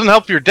 So it doesn't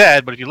help if you're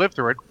dead, but if you live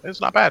through it,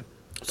 it's not bad.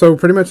 So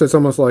pretty much it's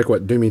almost like,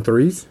 what, Doomy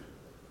 3s?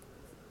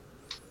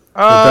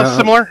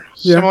 Similar.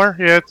 Yeah. Similar.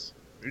 Yeah,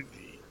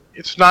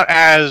 it's not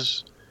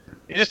as...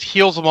 It just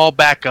heals them all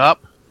back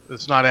up.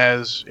 It's not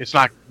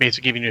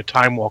basically giving you a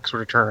time walk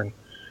sort of turn.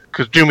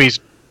 Because Doomy's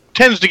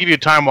tends to give you a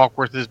time walk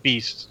worth his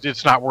beast.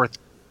 It's not worth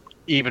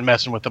even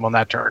messing with them on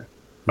that turn.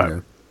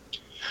 But,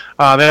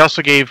 they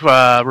also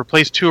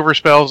replaced 2 of her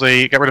spells.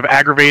 They got rid of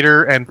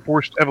Aggravator and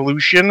Forced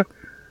Evolution.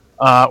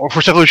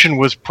 Forced Evolution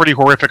was pretty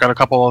horrific on a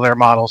couple of their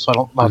models, so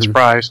I'm not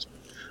surprised.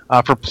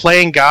 For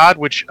Playing God,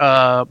 which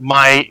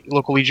my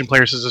local Legion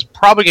player says is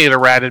probably going to get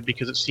errated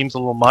because it seems a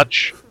little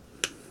much.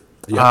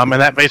 Yeah. And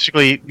that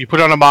basically, you put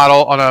on a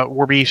model on a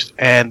War Beast,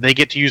 and they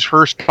get to use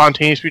her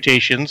spontaneous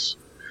mutations,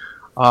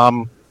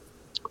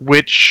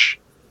 which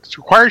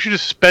requires you to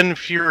spend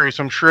Fury,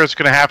 so I'm sure it's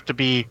going to have to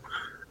be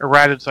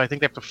errated, so I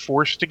think they have to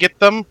force to get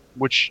them,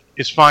 which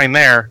is fine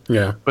there.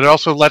 Yeah. But it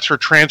also lets her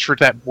transfer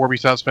to that War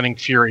Beast without spending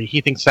Fury.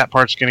 He thinks that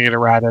part's going to get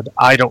errated.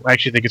 I don't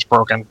actually think it's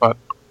broken, but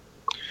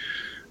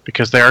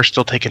because they are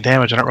still taking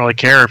damage, I don't really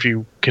care if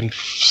you can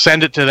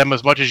send it to them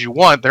as much as you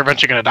want. They're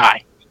eventually going to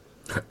die.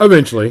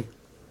 Eventually.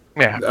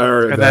 Yeah.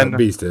 Or the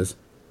beast is.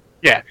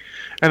 Yeah.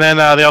 And then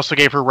they also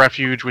gave her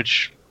Refuge,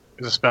 which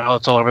is a spell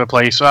that's all over the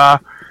place.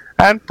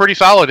 And pretty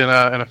solid in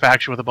a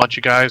faction with a bunch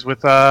of guys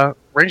with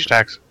range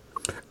attacks.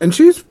 And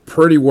she's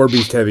pretty War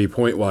Beast heavy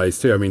point-wise,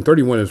 too. I mean,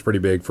 31 is pretty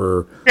big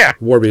for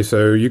War Beast,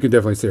 so you can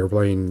definitely see her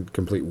playing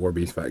complete War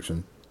Beast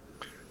faction.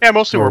 Yeah,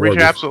 mostly War Beast,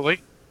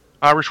 absolutely.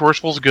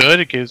 Resourceful's good.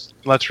 It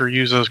lets her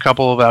use those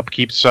couple of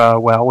upkeeps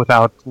well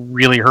without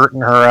really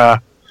hurting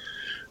her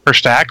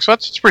stack. So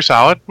it's pretty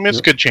solid. I mean,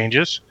 it's good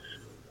changes.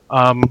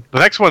 The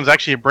next one's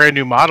actually a brand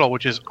new model,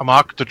 which is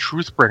Amok the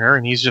Truthbringer,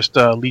 and he's just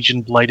a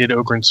Legion Blighted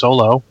Ogryn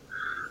Solo.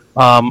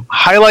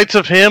 Highlights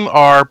of him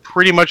are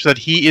pretty much that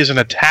he is an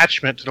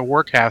attachment to the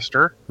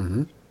Warcaster.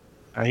 Mm-hmm.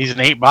 He's an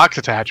 8-box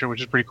attachment,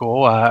 which is pretty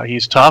cool.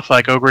 He's tough,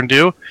 like Ogryn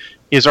do.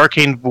 He has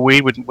Arcane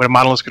Void when a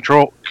model's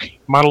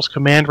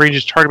command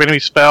ranges target enemy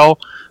spell.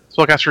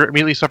 Spellcaster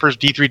immediately suffers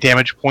D3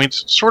 damage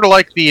points, sort of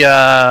like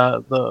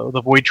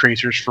the Void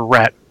Tracers for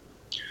Ret.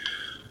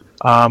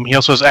 He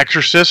also has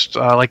Exorcist,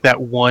 like that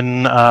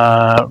one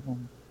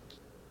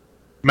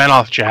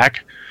Menoth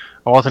Jack.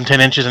 all within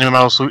 10 inches, enemy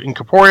models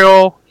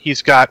incorporeal.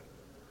 He's got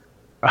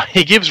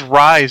he gives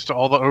rise to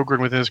all the Ogryn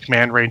within his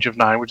command range of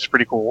 9, which is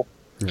pretty cool.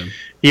 Yeah.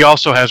 He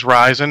also has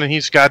rise, and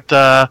he's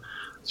got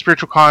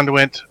Spiritual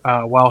Conduit.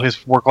 While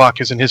his Warlock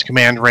is in his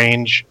command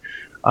range,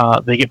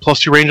 they get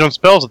 +2 range on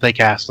spells that they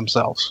cast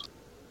themselves.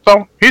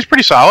 So he's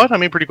pretty solid. I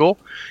mean, pretty cool.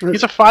 Right.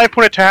 He's a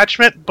 5-point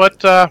attachment,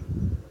 but no,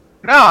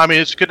 I mean,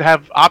 it's good to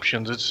have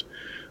options. It's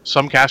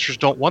some casters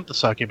don't want the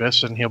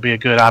Succubus, and he'll be a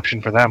good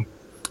option for them.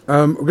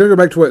 We're going to go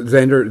back to what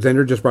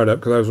Xander just brought up,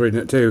 because I was reading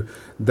it too,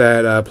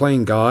 that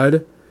playing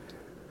God,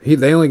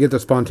 they only get the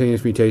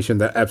spontaneous mutation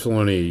that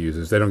Epsilonia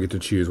uses. They don't get to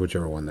choose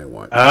whichever one they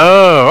want.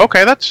 Oh,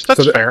 okay, that's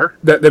So fair.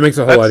 That makes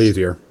it a whole lot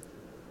easier.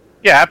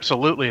 Yeah,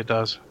 absolutely it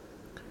does.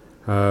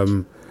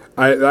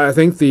 I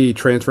think the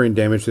transferring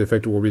damage to the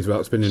effective war beast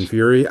without spending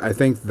Fury, I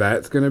think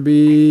that's going to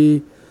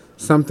be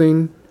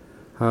something.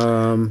 I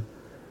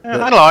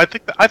don't know.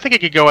 I think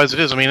it could go as it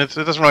is. I mean, it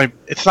doesn't really.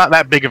 It's not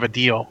that big of a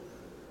deal.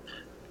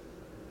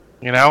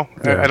 You know,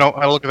 Yeah. I don't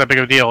look at that big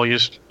of a deal. You're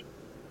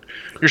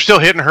still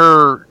hitting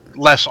her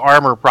less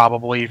armor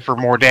probably for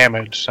more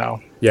damage. So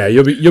Yeah,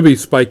 you'll be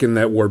spiking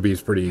that war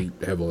beast pretty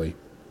heavily.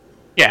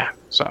 yeah.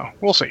 So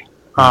we'll see.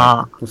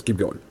 Let's keep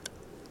going.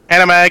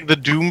 Animag the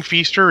Doom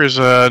Feaster is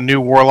a new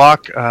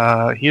Warlock.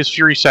 He is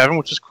Fury 7,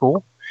 which is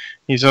cool.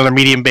 He's another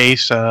medium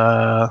base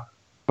Ogryn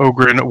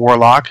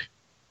Warlock.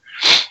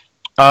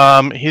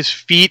 His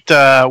feat,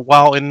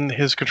 while in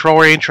his control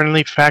range,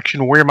 friendly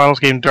faction warrior models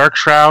gain Dark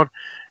Shroud,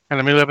 and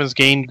the melee weapons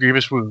gain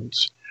Grievous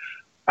Wounds.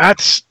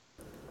 That's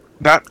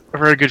not a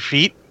very good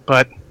feat,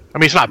 but I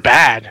mean it's not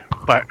bad,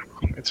 but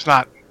it's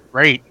not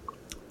great.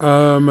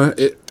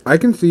 I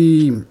can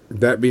see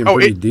that being Oh,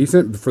 pretty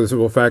decent for the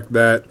simple fact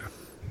that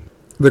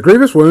the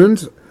Grievous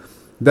Wounds,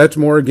 that's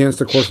more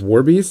against, of course,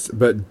 war beasts,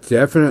 but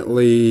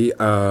definitely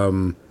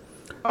the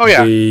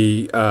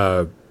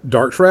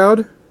Dark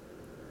Shroud.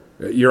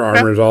 Your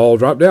armor is all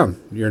dropped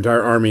down. Your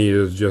entire army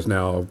is just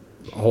now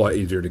a whole lot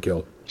easier to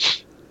kill.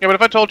 Yeah, but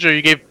if I told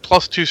you gave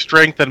 +2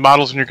 strength and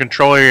models in your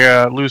control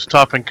area lose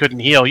tough and couldn't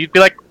heal, you'd be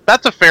like,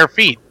 that's a fair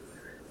feat.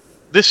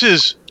 This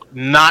is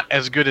not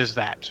as good as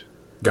that.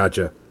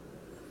 Gotcha.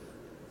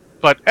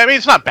 But I mean,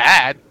 it's not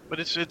bad. But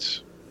it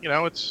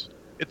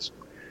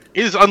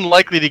is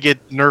unlikely to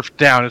get nerfed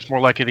down. It's more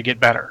likely to get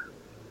better.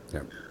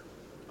 Yep.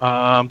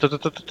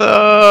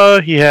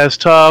 He has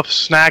tough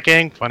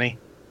snacking. Funny.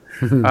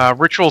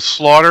 Ritual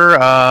Slaughter.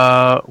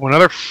 When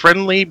another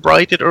friendly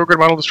blighted Ogryn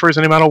model destroys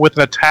any model with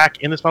an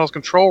attack in this model's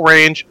control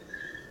range,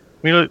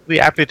 immediately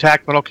after the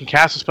attack, model can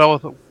cast a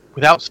spell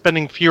without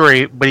spending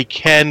Fury, but he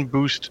can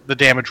boost the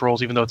damage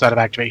rolls even though it's out of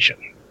activation.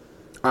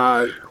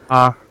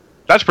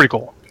 That's pretty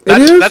cool.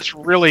 That's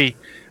really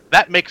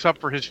that makes up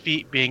for his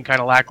feat being kind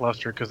of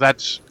lackluster because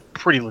that's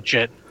pretty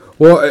legit.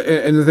 Well,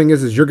 and the thing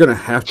is you're going to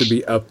have to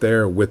be up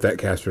there with that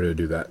caster to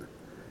do that.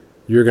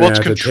 You're going to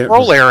have to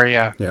control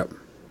area. Yep.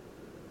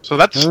 So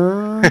that's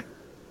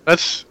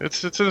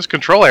it's in his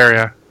control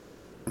area.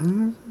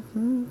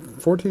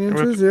 14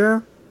 inches,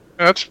 yeah.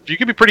 You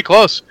could be pretty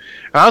close.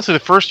 And honestly, the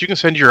first you can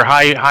send your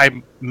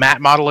high mat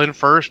model in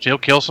first. He'll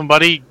kill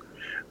somebody.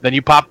 Then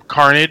you pop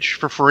Carnage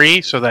for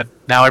free, so that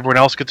now everyone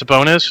else gets a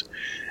bonus.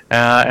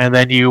 And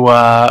then you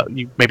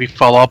maybe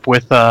follow up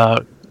with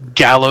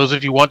Gallows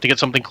if you want to get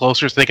something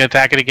closer, so they can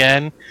attack it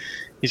again.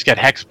 He's got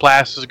Hex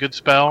Blast is a good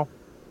spell.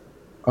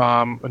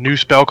 A new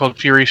spell called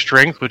Fury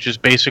Strength, which is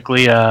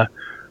basically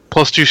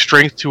 +2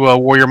 strength to a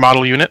warrior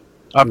model unit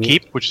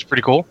upkeep, which is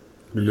pretty cool.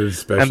 It is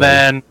special.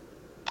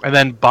 And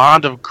then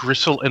Bond of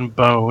Gristle and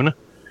Bone,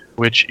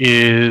 which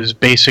is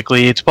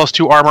basically it's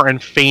 +2 armor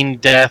and feign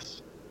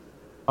death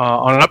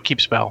on an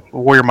upkeep spell, a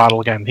warrior model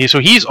again.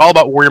 He's all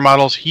about warrior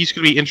models. He's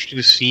going to be interesting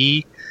to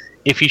see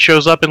if he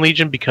shows up in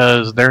Legion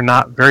because they're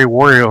not very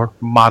warrior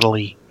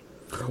model-y.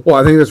 Well,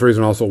 I think that's the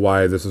reason also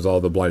why this is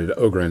all the Blighted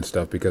Ogryn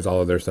stuff, because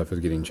all of their stuff is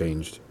getting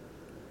changed.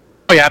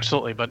 Oh yeah,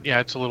 absolutely. But yeah,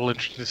 it's a little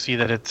interesting to see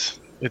that it's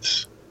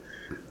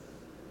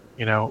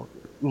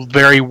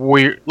very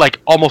warrior, like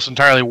almost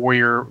entirely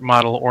warrior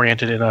model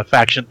oriented in a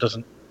faction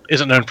that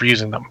isn't known for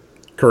using them.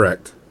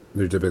 Correct.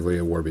 They're typically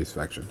a war beast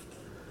faction.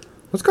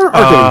 Let's go to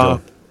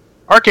Archangel.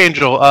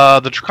 Archangel,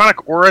 the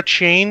Draconic Aura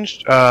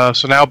changed,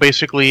 so now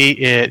basically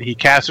he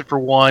casts it for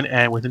 1,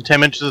 and within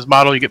 10 inches of his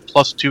model, you get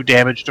 +2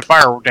 damage to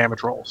fire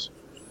damage rolls.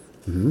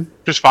 Mm-hmm.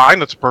 Just fine,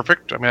 that's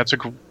perfect. I mean, it's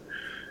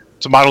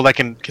a model that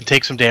can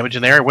take some damage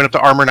in there. It went up to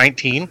Armor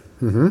 19,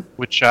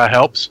 which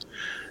helps.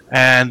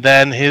 And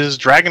then his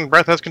Dragon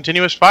Breath has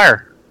continuous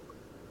fire.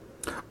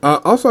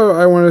 Also,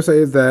 I want to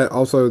say that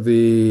also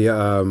the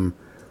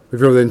if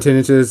you're within 10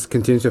 inches,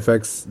 continuous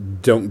effects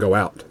don't go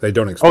out. They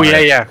don't expire. Oh,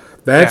 yeah.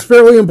 That's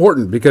fairly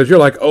important because you're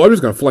like, oh, I'm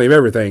just going to flame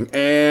everything,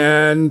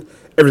 and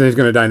everything's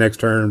going to die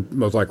next turn,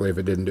 most likely if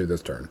it didn't do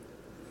this turn.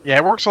 Yeah,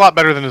 it works a lot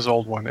better than his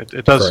old one. It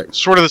does Correct.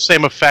 Sort of the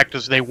same effect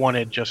as they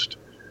wanted, just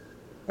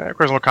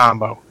Charisma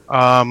combo.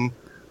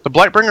 The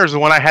Blightbringer is the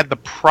one I had the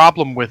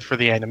problem with for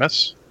the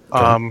Animus.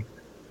 Okay.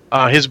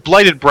 His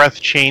Blighted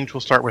Breath change, we'll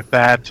start with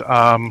that.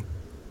 I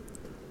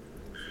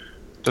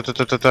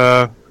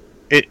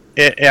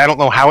don't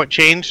know how it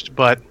changed,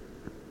 but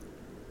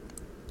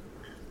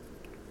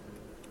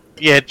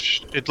yeah,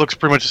 it looks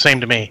pretty much the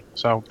same to me.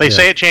 So they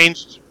say it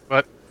changed,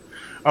 but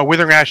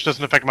Withering Ash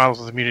doesn't affect models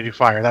with immunity to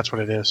fire. That's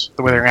what it is.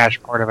 The Withering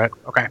Ash part of it.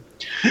 Okay.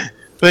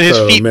 But his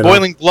feet,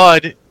 Boiling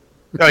Blood.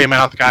 Oh, yeah,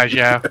 Mouth guys,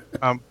 yeah.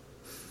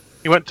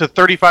 He went to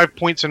 35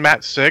 points in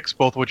Mat 6,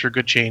 both of which are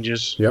good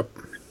changes. Yep.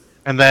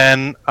 And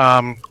then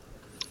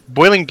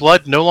Boiling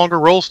Blood no longer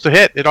rolls to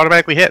hit. It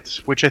automatically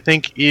hits, which I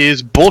think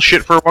is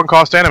bullshit for a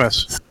one-cost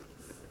Animus.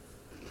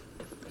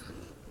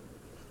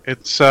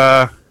 It's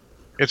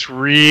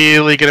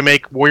really going to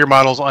make warrior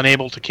models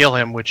unable to kill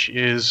him, which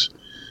is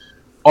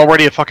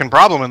already a fucking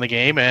problem in the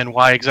game, and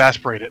why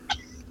exasperate it?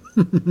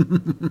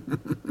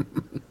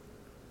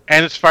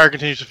 And its fire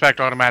continues effect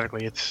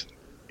automatically.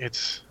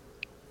 It's.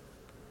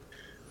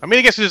 I mean,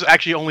 I guess it is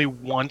actually only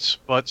once,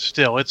 but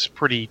still, it's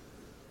pretty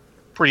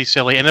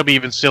silly, and it'll be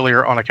even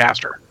sillier on a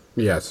caster.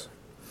 Yes.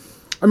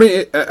 I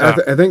mean,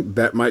 I think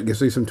that might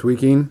see some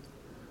tweaking.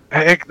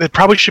 It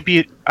probably should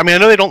be. I mean, I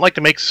know they don't like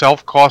to make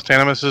self-cost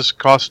Animuses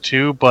cost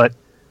 2, but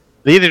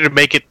they either to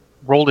make it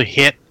roll to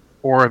hit,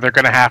 or they're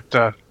going to have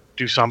to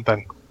do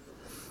something.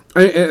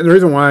 And the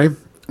reason why,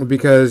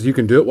 because you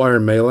can do it while you're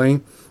in melee,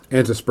 and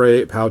it's a spray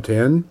 8 POW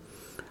 10.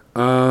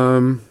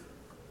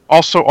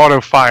 Also auto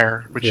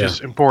fire, which is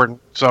important.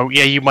 So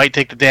yeah, you might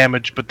take the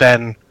damage, but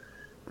then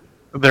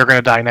they're going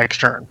to die next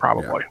turn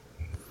probably.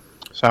 Yeah.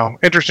 So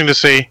interesting to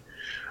see.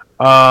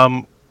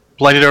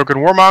 Blighted Ogre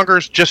and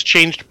Warmongers just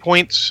changed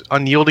points.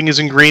 Unyielding is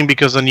in green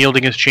because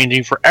Unyielding is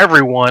changing for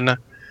everyone.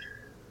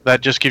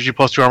 That just gives you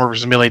 +2 armor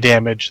versus melee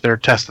damage. They're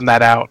testing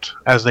that out,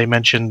 as they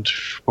mentioned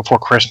before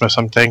Christmas,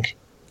 I think.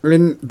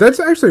 And that's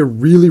actually a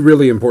really,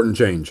 really important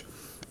change.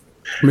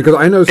 Because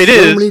I know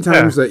many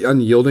times that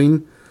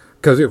Unyielding,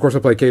 because of course I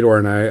play Khador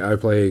and I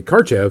play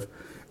Karchev,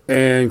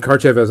 and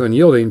Karchev has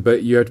Unyielding,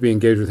 but you have to be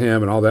engaged with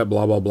him and all that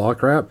blah, blah, blah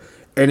crap.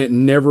 And it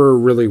never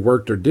really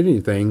worked or did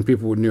anything.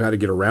 People knew how to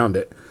get around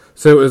it.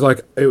 So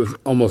it was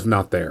almost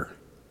not there.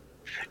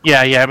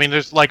 Yeah. I mean,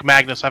 there's like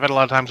Magnus. I've had a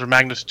lot of times where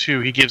Magnus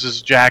 2, he gives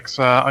his Jax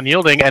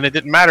Unyielding, and it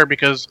didn't matter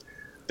because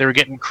they were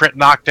getting crit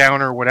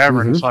knockdown or whatever.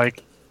 Mm-hmm. And it's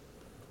like,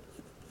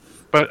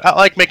 but I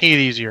like making it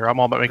easier. I'm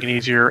all about making it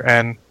easier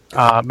and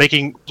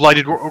making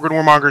Blighted Ogre and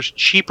Warmongers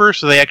cheaper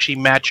so they actually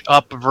match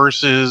up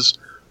versus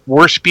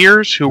War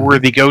Spears, who were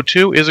the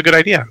go-to, is a good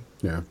idea.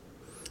 Yeah.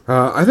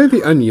 I think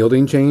the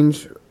Unyielding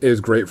change is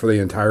great for the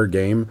entire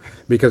game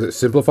because it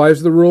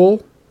simplifies the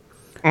rule.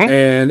 Mm-hmm.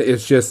 And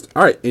it's just,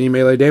 all right, any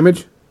melee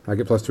damage, I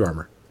get +2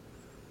 armor.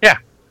 Yeah.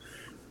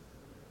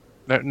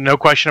 No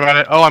question about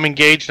it. Oh, I'm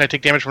engaged and I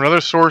take damage from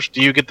another source.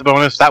 Do you get the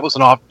bonus? That was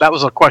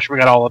a question we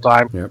got all the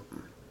time. Yep.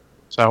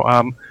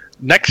 So,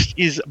 next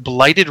is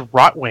Blighted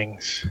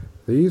Rotwings.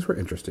 These were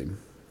interesting.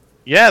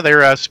 Yeah,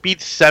 they're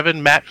speed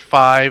 7, mat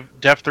 5,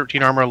 def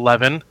 13, armor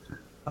 11.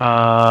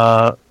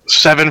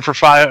 7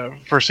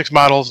 for 6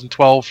 models and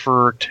 12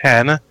 for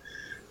 10. They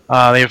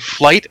have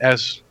flight,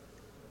 as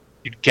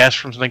you'd guess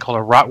from something called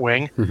a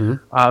Rotwing.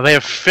 Mm-hmm. They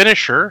have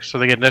finisher, so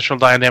they get additional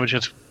die and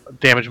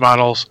damage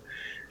models.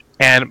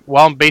 And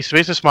while in base to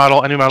base this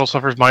model, any model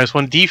suffers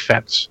 -1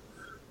 defense.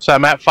 So that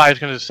mat 5 is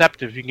kind of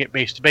deceptive. You can get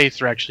base to base,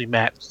 they're actually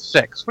mat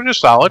 6, which is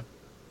solid.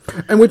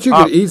 And which you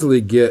could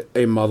easily get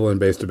a model in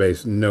base to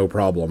base, no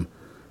problem.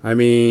 I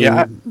mean,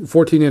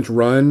 14-inch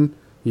run,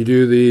 you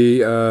do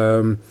the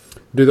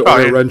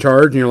auto run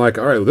charge, and you're like,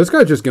 all right, well, this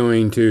guy's just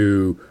going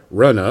to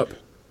run up,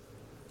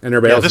 and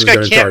everybody else is going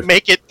to charge. This guy can't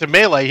make it to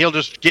melee. He'll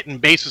just get in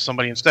base with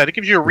somebody instead. It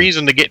gives you a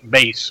reason to get in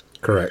base.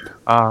 Correct.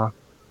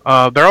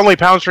 They're only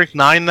pound strength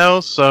 9 though,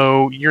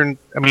 so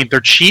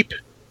they're cheap.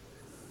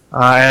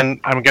 And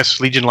I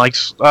guess Legion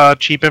likes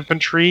cheap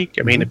infantry.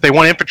 I mean, if they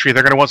want infantry,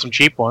 they're going to want some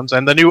cheap ones.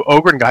 And the new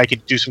Ogren guy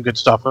could do some good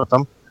stuff with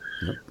them.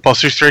 Yep.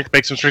 +3 strength,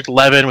 make some strength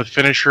 11 with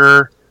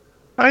finisher.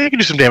 You can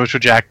do some damage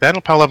with Jack then.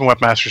 Power 11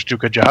 Webmasters do a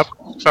good job.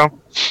 So,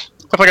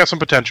 definitely got some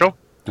potential.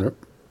 Yep.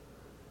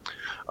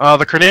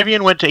 The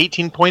Carnavian went to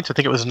 18 points. I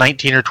think it was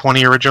 19 or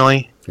 20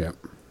 originally. Yep.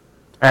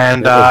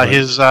 And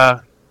his...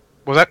 what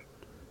was that?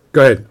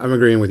 Go ahead. I'm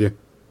agreeing with you.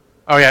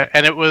 Oh, yeah.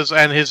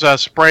 And his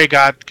spray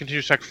got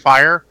continuous attack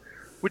fire,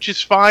 which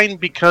is fine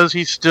because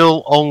he's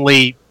still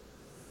only,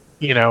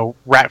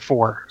 Rat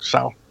 4.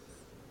 So,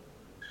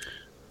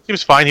 he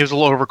was fine. He was a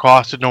little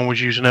overcosted. No one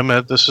was using him.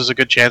 This is a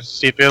good chance to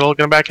see if it'll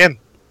get him back in.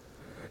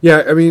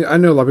 Yeah, I mean, I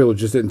know a lot of people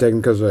just didn't take him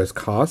because of his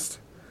cost.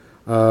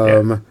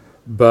 But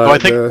I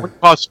think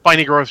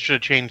Spiny Growth should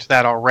have changed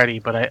that already,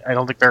 but I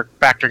don't think they're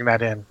factoring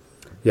that in.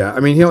 Yeah, I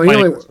mean, he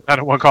only not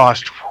at one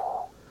cost.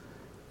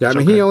 Yeah, I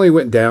mean, he only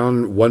went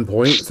down 1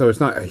 point, so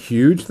it's not a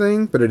huge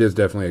thing, but it is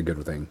definitely a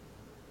good thing.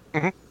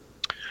 Mm-hmm.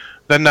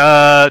 Then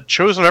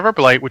Chosen of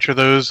Everblight, which are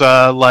those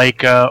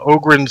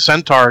Ogren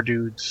Centaur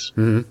dudes.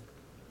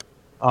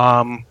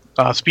 Mm-hmm.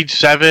 Speed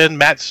 7,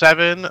 mat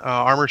 7,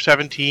 armor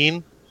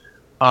 17.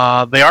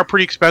 They are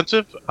pretty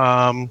expensive.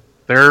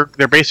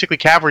 They're basically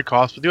cavalry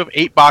costs, but they do have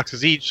 8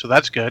 boxes each, so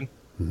that's good.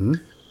 Mm-hmm.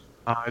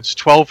 It's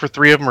 12 for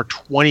 3 of them, or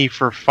 20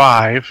 for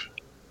 5.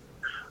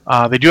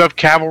 They do have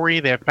cavalry,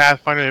 they have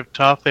Pathfinder, they have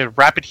tough, they have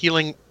rapid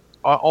healing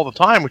all the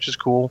time, which is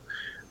cool.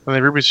 And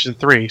they have Reposition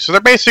 3. So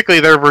they're basically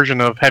their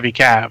version of heavy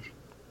cav.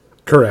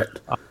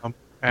 Correct. And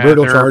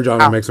Brutal they're charge on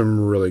POW. him makes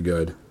him really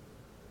good.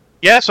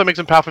 Yeah, so it makes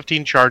them POW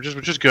 15 charges,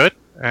 which is good.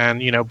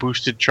 And,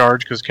 boosted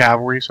charge because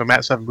cavalry, so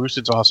Mat 7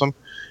 boosted's awesome.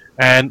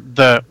 And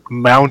the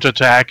mount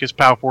attack is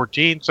POW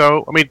 14,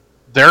 so, I mean,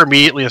 they're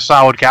immediately a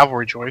solid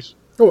cavalry choice.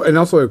 Oh, and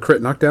also a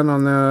crit knockdown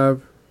on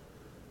the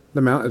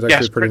mount is actually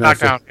Yes, pretty crit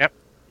nice. knockdown.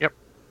 Yep.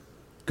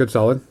 Good,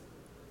 solid.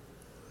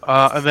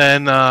 And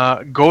then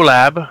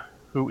Golab,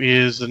 who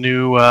is the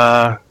new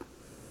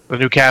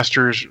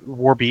caster's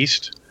War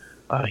Beast.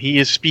 He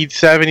is speed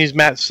 7, he's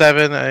mat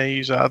 7,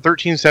 he's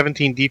 13,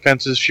 17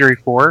 defenses, Fury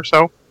 4,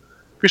 so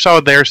pretty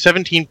solid there.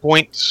 17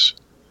 points,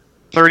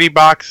 30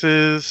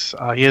 boxes.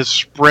 He has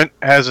sprint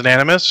as an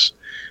Animus.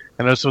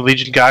 I know some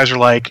Legion guys are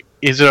like,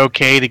 is it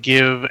okay to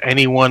give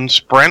anyone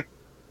sprint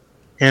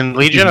in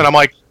Legion? And I'm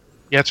like,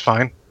 yeah, it's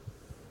fine.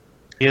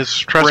 He has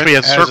trust me,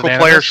 as circle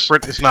player,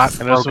 sprint is not.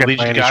 And those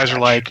Legion guys are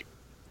like,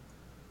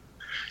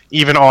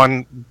 even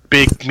on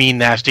big, mean,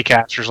 nasty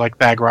casters like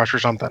Thagrosh or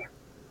something.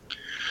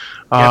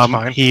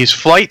 He's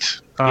flight.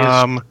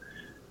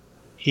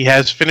 He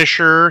has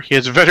finisher. He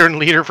has veteran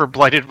leader for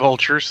Blighted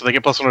Vultures, so they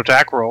get +1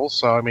 attack rolls.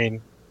 So I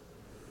mean,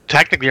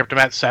 technically up to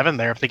mat 7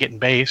 there if they get in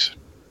base.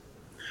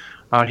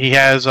 He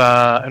has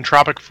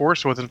entropic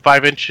force, so within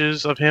 5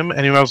 inches of him,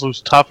 anyone else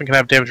lose tough and can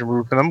have damage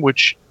removed from them,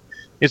 which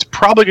is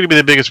probably going to be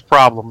the biggest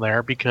problem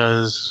there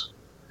because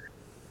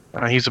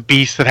he's a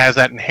beast that has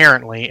that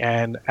inherently,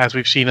 and as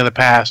we've seen in the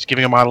past,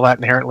 giving a model that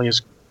inherently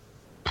is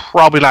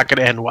probably not going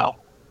to end well.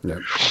 Yeah.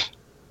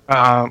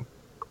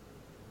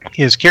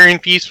 He has Carrion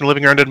Feast. When a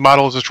living or undead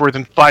model is destroyed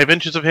within 5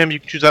 inches of him, you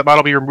can choose that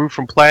model to be removed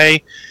from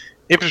play.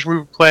 If it's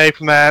removed from play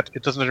from that,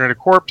 it doesn't generate a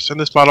corpse, and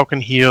this model can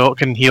heal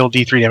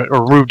D3 damage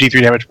or remove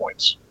D3 damage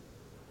points.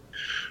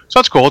 So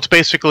that's cool. It's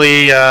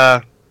basically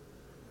a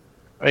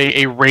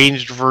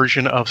ranged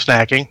version of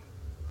snacking.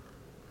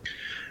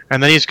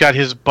 And then he's got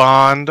his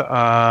bond. And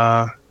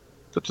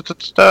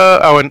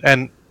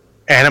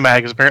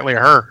Animag is apparently a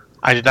her.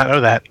 I did not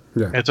know that.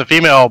 Yeah. It's a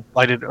female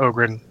Blighted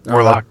Ogren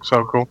Warlock.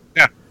 So cool.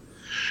 Yeah.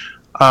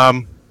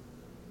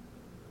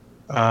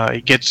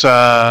 He gets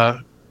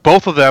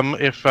both of them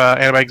if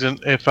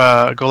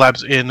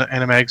Golab's in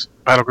Animag's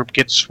battle group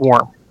gets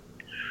Swarm,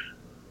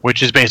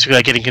 which is basically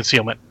like getting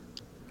concealment.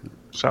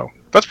 So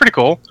that's pretty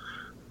cool.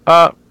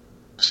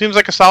 Seems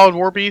like a solid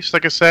war beast.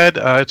 Like I said,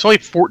 it's only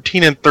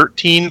 14 and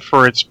 13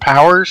 for its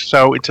powers,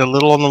 so it's a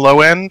little on the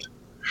low end.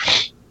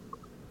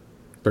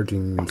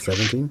 13,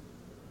 17?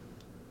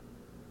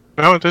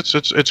 No,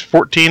 it's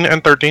 14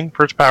 and 13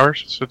 for its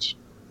powers. It's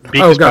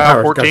Beak's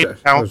powers. 14. Gotcha.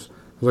 I was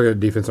looking at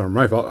defense on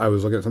my fault. I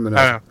was looking at something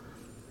else.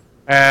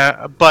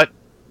 But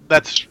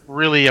that's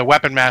really a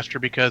weapon master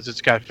because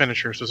it's got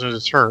finisher, so as soon as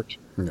it's hurt.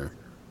 Yeah.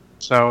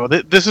 So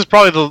this is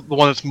probably the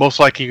one that's most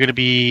likely going to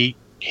be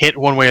hit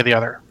one way or the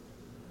other.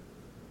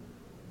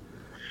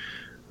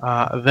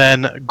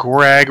 Then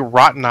Gorag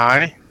Rotten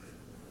Eye,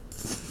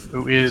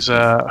 who is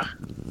a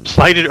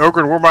Blighted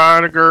Ogre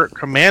Warmonger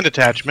Command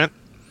Attachment.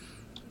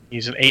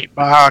 He's an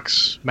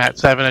 8-box, mat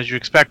 7 as you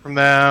expect from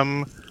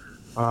them.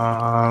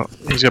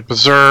 He's got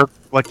Berserk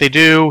like they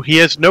do. He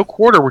has no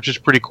quarter, which is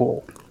pretty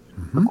cool.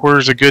 Mm-hmm. Quarter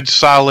is a good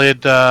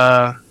solid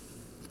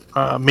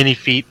mini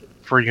feat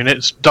for a unit.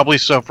 It's doubly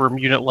so for a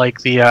unit like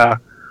the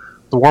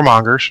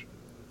Warmongers.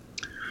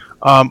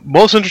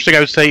 Most interesting, I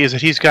would say, is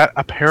that he's got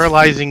a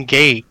paralyzing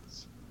gaze.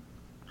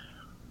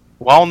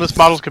 While in this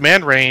model's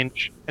command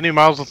range, any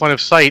models with line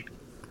of sight,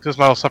 this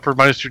model suffered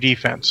 -2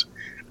 defense.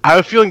 I have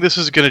a feeling this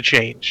is going to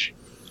change.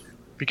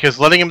 Because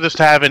letting him just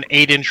have an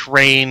 8-inch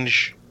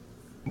range,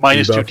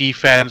 -2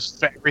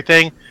 defense,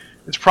 everything,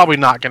 it's probably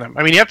not going to...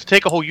 I mean, you have to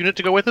take a whole unit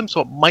to go with him,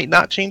 so it might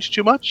not change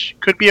too much.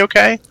 Could be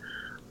okay.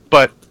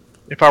 But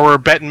if I were a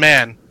betting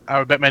man, I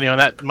would bet money on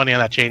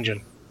that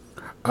changing.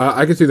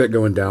 I could see that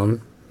going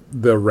down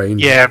the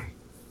range. Yeah,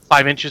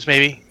 5 inches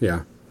maybe.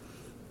 Yeah.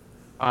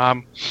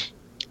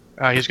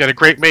 He's got a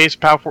great mace,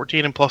 POW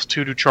 14, and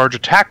 +2 to charge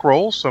attack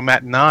rolls, so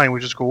mat 9,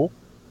 which is cool.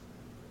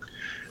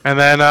 And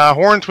then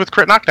horns with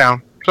crit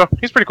knockdown, so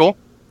he's pretty cool.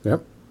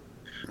 Yep.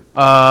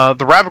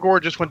 The Ravagore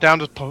just went down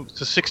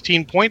to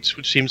 16 points,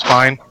 which seems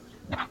fine.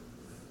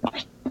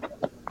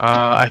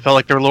 I felt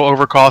like they were a little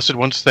overcosted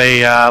once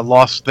they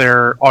lost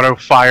their auto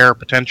fire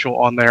potential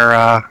on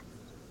their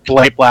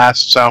Blight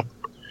Blast, so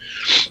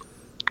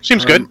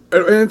seems good.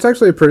 And it's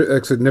actually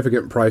a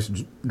significant price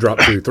drop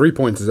too. 3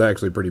 points is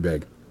actually pretty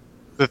big.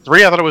 The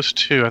 3, I thought it was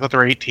 2. I thought they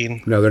were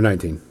 18. No, they're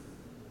 19.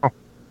 Oh.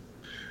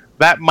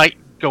 That might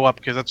go up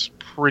because that's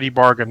pretty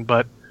bargain,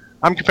 but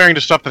I'm comparing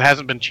to stuff that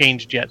hasn't been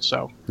changed yet,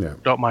 so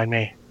don't mind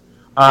me.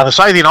 The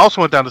Scythian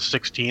also went down to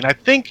 16. I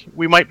think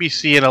we might be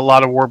seeing a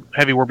lot of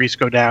heavy war beasts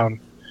go down.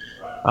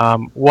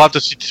 We'll have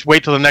to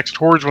wait till the next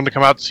Hordes one to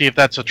come out to see if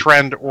that's a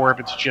trend or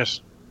if it's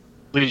just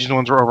Legion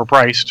ones are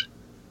overpriced.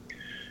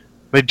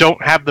 They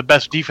don't have the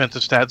best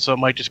defensive stats, so it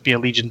might just be a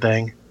Legion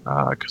thing.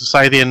 Because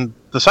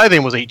the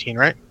Scythian was 18,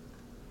 right?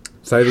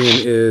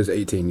 Scythian is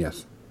 18,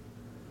 yes.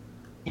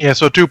 Yeah,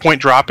 so a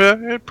 2-point drop,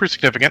 pretty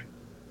significant.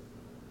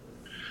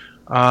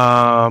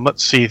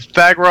 Let's see,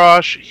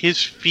 Thagrosh, his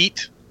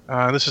feat,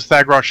 this is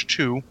Thagrosh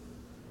 2.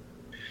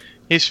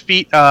 His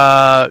feat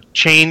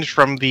changed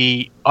from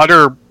the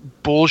utter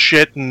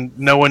bullshit and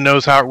no one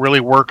knows how it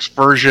really works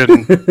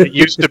version it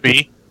used to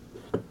be,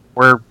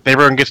 where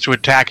everyone gets to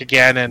attack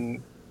again, and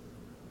it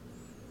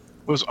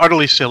was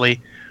utterly silly.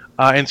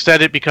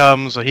 Instead, it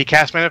becomes he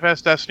casts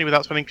Manifest Destiny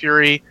without spending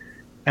Fury,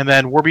 and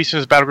then Warbeast and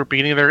his battle group,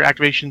 beginning of their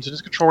activations in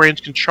his control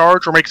range, can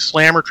charge or make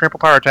slam or trample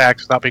power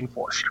attacks without being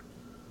forced.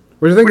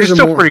 Which I think is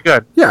still pretty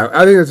good. Yeah,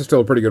 I think that's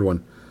still a pretty good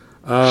one.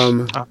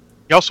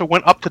 He also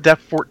went up to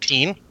Depth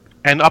 14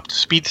 and up to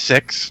Speed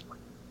 6.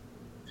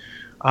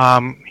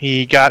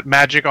 He got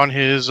magic on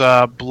his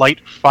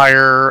Blight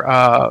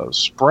Fire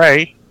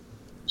spray.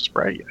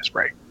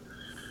 Spray.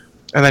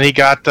 And then he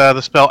got the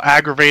spell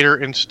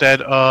Aggravator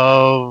instead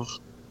of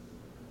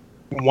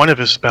one of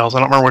his spells. I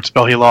don't remember what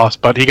spell he lost,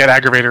 but he got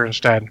Aggravator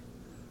instead.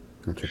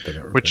 I'll check that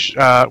out.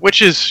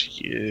 Which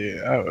is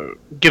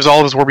gives all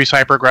of his Warbeast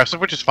hyper aggressive,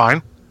 which is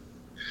fine.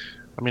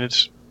 I mean,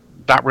 it's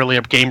not really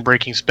a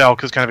game-breaking spell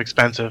because it's kind of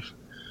expensive.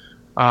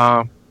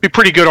 Be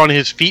pretty good on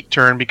his feet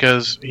turn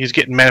because he's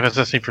getting Manifest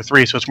Destiny for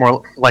 3, so it's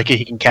more likely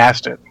he can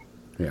cast it.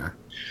 Yeah.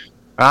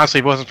 Honestly,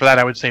 if it wasn't for that,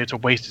 I would say it's a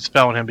wasted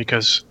spell on him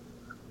because,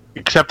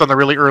 except on the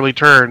really early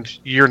turns,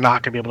 you're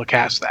not going to be able to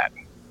cast that.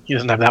 He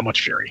doesn't have that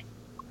much Fury.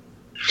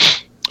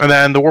 And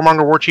then the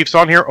Warmonger Warchief's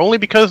on here only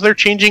because they're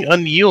changing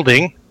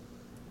Unyielding.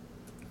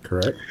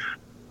 Correct.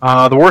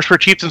 The Warspear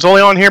Chieftain's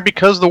only on here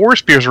because the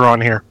Warspears are on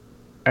here.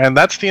 And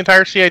that's the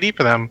entire CID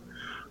for them.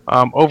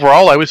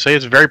 Overall, I would say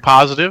it's very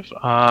positive.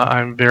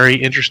 I'm very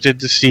interested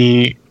to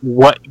see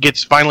what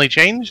gets finally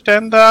changed,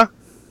 and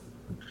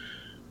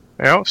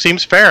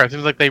seems fair. It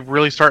seems like they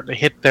really start to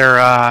hit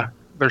their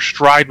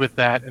stride with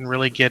that, and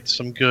really get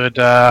some good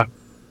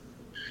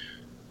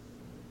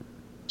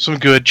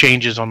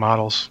changes on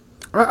models.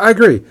 I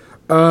agree.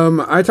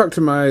 I talked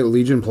to my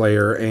Legion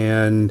player,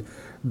 and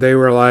they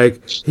were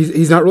like,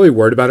 he's not really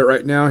worried about it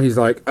right now. He's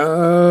like, it's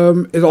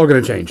all going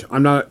to change.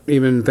 I'm not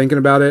even thinking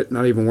about it,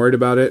 not even worried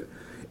about it.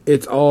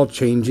 It's all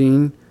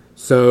changing,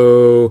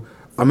 so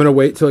I'm going to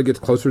wait till it gets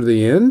closer to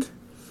the end.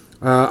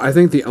 I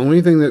think the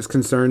only thing that's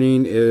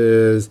concerning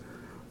is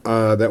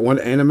that one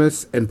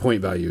Animus and point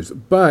values.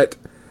 But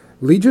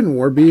Legion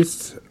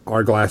Warbeasts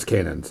are glass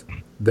cannons.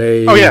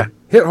 They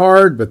hit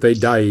hard, but they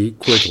die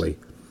quickly.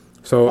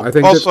 So I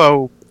think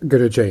also that's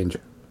going to change.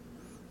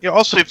 Yeah.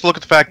 Also, if you look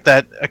at the fact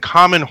that a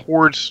common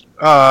Horde's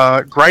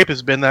gripe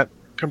has been that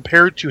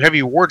compared to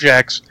heavy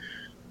Warjacks,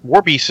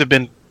 Warbeasts have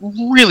been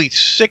really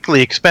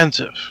sickly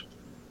expensive.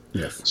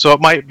 Yes. So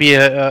it might be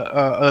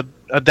a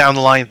down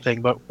the line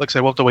thing, but like I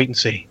said, we'll have to wait and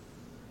see.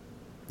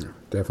 Yeah,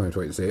 definitely have to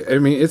wait and see. I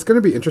mean, it's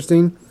going to be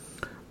interesting.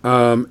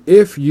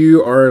 If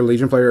you are a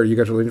Legion player or you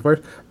guys are Legion players,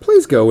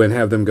 please go and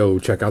have them go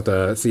check out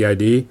the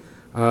CID.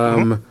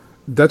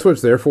 That's what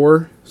it's there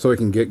for, so it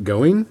can get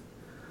going,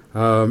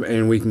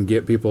 and we can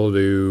get people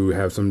to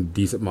have some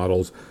decent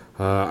models.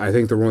 I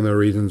think one of the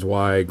reasons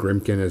why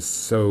Grimkin is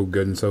so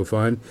good and so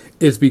fun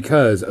is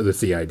because of the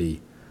CID.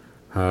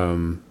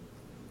 And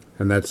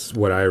that's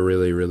what I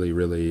really, really,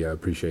 really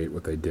appreciate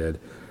what they did.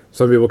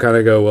 Some people kind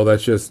of go, well,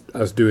 that's just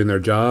us doing their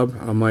job.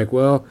 I'm like,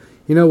 well,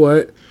 you know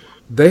what?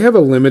 They have a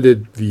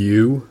limited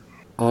view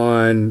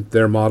on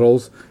their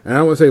models. And I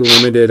don't want to say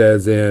limited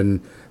as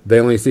in they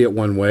only see it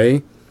one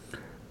way.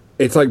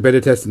 It's like beta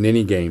testing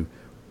any game.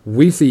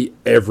 We see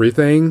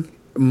everything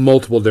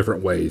multiple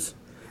different ways.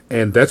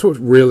 And that's what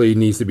really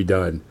needs to be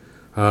done.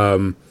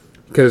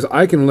 Because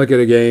I can look at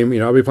a game,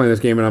 I'll be playing this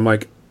game and I'm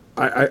like,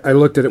 I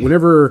looked at it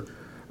whenever,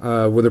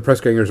 when the press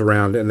gangers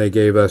around and they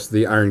gave us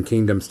the Iron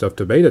Kingdom stuff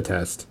to beta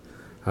test,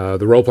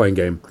 the role-playing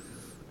game.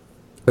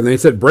 And they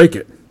said, break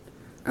it.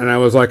 And I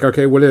was like,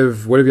 okay, what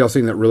have y'all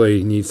seen that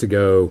really needs to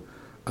go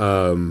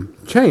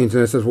change?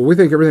 And it says, well, we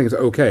think everything's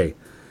okay.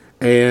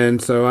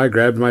 And so I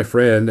grabbed my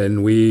friend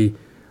and we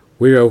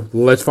go,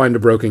 let's find a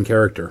broken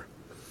character.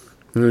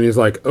 And then he's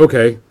like,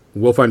 okay,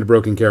 we'll find a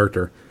broken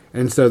character.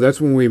 And so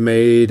that's when we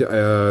made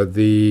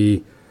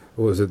the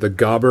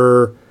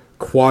Gobber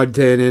quad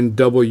cannon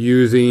double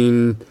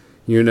using,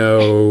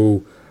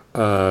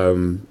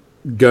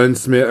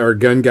 gunsmith or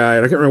gun guy.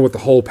 I can't remember what the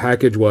whole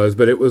package was,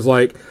 but it was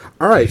like,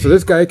 all right, so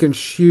this guy can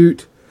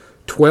shoot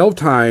 12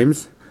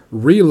 times,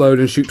 reload,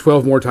 and shoot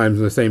 12 more times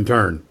in the same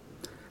turn.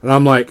 And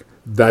I'm like,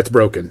 that's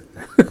broken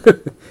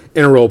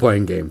in a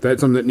role-playing game.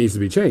 That's something that needs to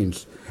be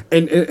changed.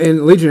 And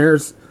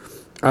Legionnaires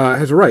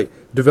has a right.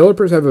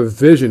 Developers have a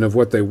vision of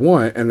what they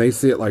want, and they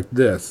see it like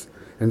this.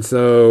 And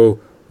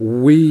so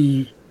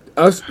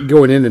us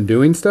going in and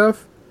doing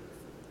stuff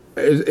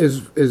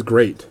is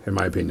great, in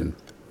my opinion.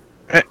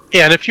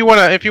 Yeah, and if you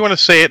want to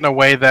say it in a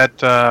way that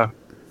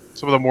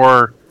some of the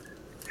more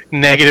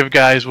negative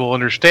guys will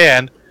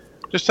understand,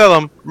 just tell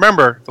them,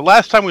 remember, the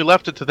last time we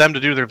left it to them to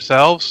do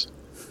themselves,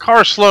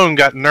 Kara Sloan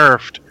got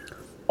nerfed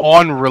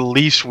on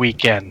release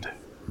weekend.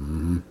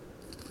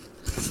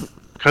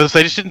 Because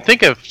they just didn't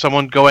think of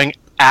someone going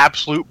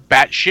absolute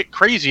batshit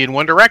crazy in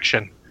one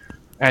direction.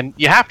 And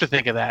you have to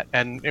think of that.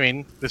 And, I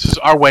mean, this is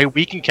our way.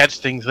 We can catch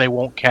things they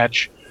won't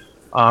catch.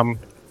 And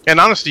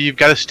honestly, you've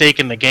got a stake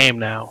in the game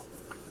now.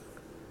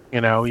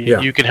 You know, Yeah.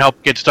 you can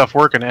help get stuff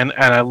working, and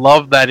I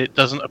love that it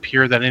doesn't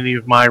appear that any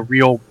of my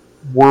real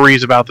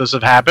worries about this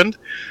have happened.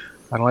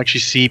 I don't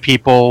actually see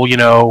people, you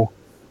know,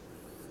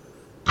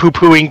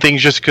 poo-pooing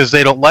things just because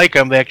they don't like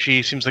them. They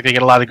actually seems like they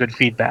get a lot of good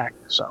feedback,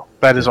 so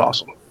that is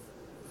awesome.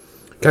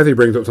 Kathy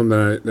brings up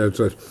something that's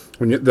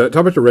talk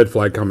about your red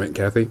flag comment,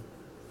 Kathy.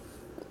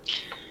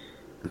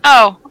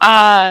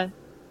 Oh,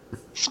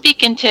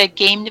 speaking to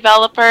game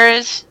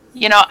developers,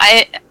 you know,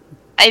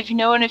 I've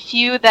known a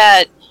few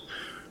that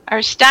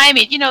are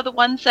stymied. You know, the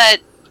ones that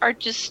are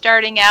just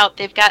starting out.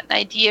 They've got an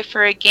idea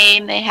for a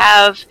game. They've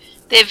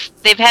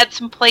had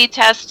some play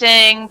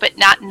testing, but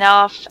not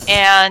enough.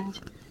 And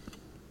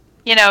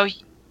you know,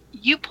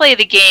 you play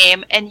the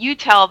game and you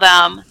tell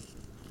them,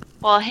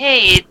 well,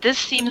 hey, this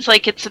seems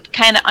like it's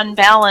kind of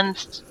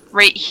unbalanced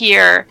right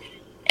here.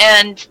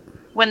 And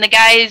when the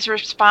guy's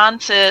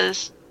response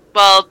is,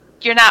 well,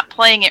 you're not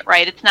playing it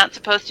right. It's not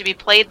supposed to be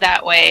played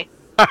that way.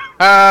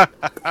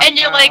 And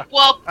you're like,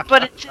 well,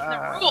 but it's in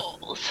the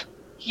rules.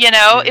 You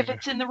know, if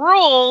it's in the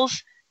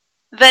rules,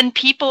 then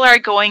people are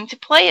going to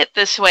play it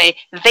this way.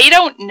 They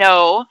don't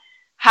know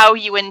how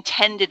you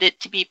intended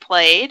it to be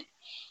played.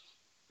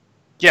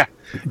 Yeah.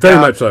 Very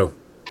much so.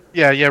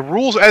 Yeah.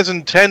 Rules as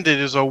intended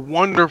is a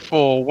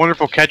wonderful,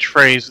 wonderful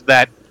catchphrase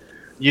that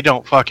you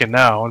don't fucking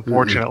know,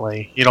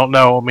 unfortunately. Mm-hmm. You don't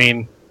know. I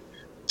mean,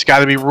 it's got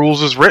to be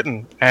rules as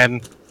written,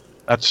 and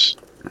it's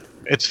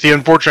the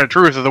unfortunate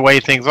truth of the way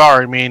things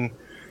are. I mean,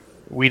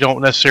 we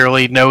don't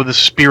necessarily know the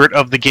spirit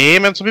of the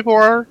game, and some people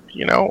are,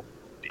 you know,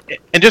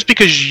 and just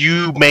because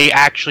you may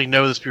actually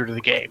know the spirit of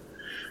the game,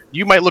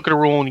 you might look at a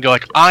rule and go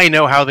like, I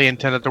know how they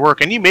intend it to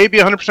work, and you may be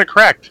 100%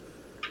 correct.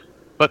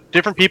 But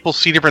different people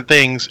see different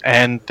things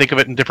and think of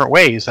it in different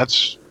ways.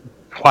 That's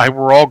why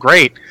we're all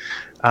great.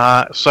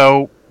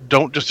 So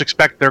don't just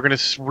expect they're going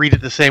to read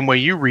it the same way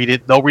you read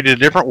it. They'll read it a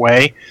different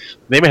way.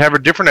 They may have a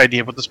different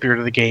idea of what the spirit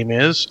of the game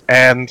is,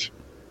 and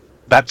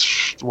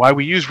that's why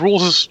we use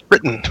rules as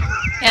written.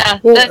 Yeah,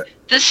 well,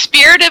 the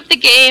spirit of the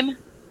game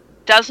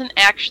doesn't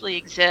actually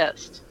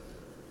exist.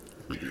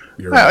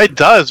 Right. It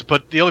does,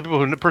 but the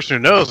only person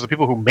who knows is the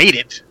people who made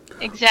it.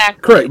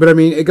 Exactly. Correct, but I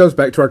mean, it goes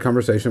back to our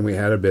conversation we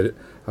had a bit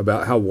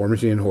about how War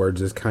Machine Hordes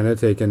has kind of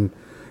taken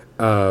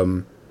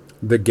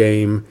the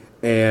game,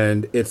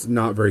 and it's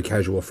not very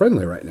casual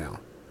friendly right now.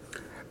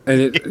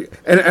 And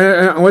and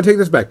I want to take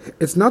this back.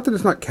 It's not that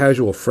it's not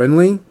casual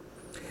friendly.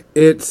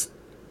 It's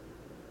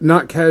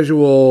not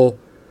casual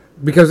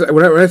because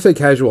when I say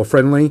casual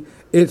friendly,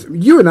 it's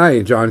you and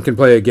I, John, can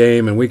play a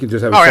game and we can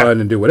just have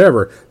fun and do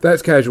whatever.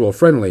 That's casual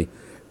friendly.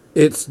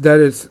 It's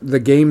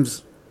the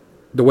game's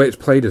the way it's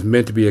played is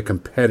meant to be a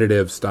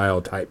competitive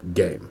style type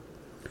game.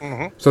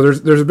 Mm-hmm. So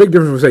there's a big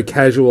difference between say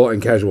casual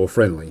and casual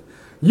friendly.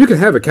 You can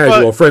have a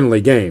casual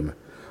friendly game,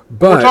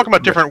 but we're talking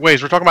about different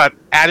ways. We're talking about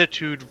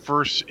attitude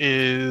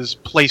versus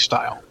play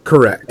style.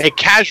 Correct. A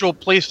casual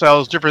play style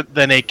is different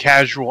than a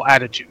casual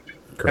attitude.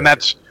 Correct. And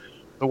that's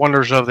the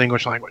wonders of the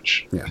English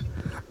language. Yeah.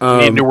 You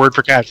need a new word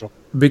for casual.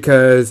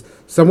 Because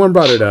someone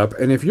brought it up,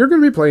 and if you're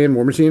going to be playing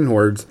War Machine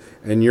Hordes,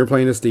 and you're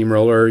playing a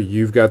steamroller,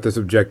 you've got this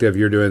objective,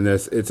 you're doing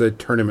this, it's a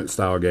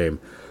tournament-style game.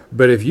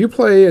 But if you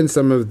play in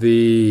some of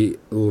the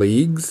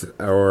leagues,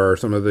 or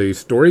some of the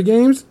story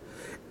games,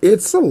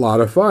 it's a lot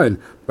of fun.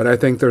 But I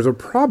think there's a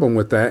problem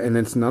with that, and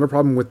it's not a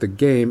problem with the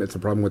game, it's a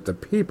problem with the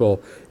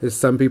people, is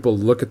some people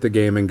look at the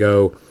game and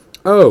go,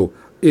 oh,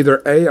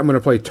 either A, I'm going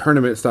to play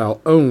tournament-style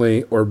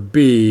only, or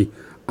B,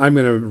 I'm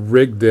going to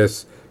rig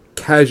this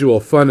casual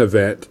fun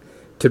event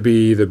to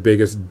be the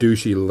biggest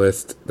douchey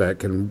list that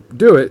can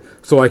do it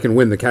so I can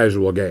win the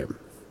casual game.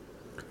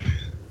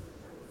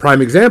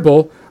 Prime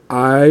example,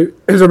 as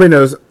everybody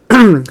knows,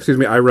 excuse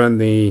me, I run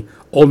the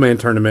Old Man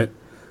Tournament,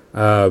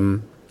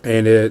 and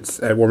it's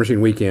at War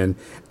Machine Weekend,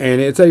 and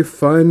it's a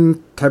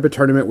fun type of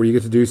tournament where you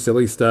get to do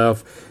silly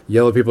stuff,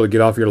 yell at people to get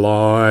off your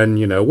lawn,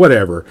 you know,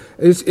 whatever.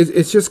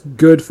 It's just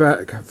good,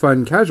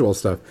 fun, casual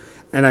stuff.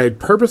 And I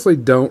purposely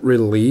don't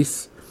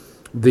release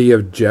the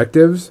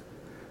objectives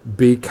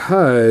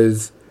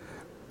because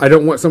I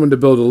don't want someone to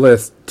build a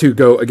list to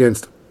go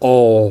against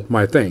all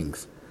my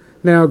things.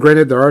 Now,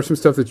 granted, there are some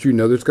stuff that you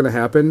know that's going to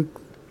happen,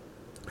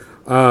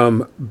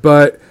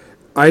 but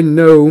I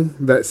know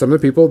that some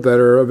of the people that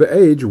are of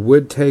age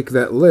would take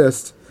that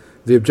list,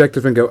 the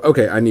objective, and go,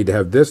 okay, I need to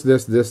have this,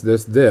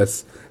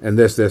 and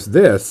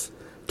this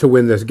to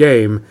win this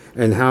game,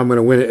 and how I'm going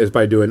to win it is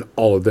by doing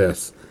all of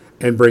this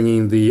and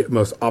bringing the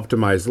most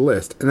optimized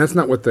list. And that's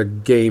not what the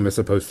game is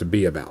supposed to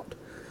be about.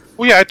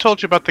 Well, yeah, I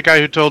told you about the guy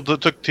who took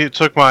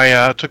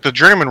the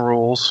Journeyman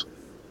rules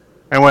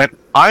and went,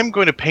 I'm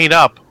going to paint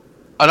up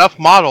enough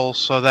models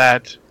so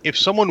that if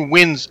someone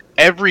wins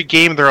every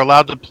game they're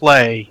allowed to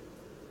play,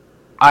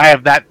 I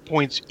have that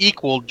points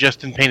equal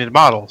just in painted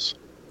models.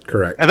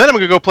 Correct. And then I'm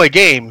going to go play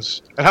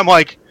games, and I'm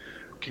like,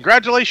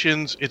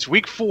 congratulations, it's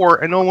week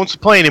 4 and no one wants to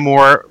play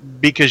anymore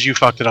because you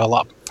fucked it all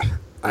up.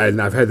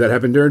 And I've had that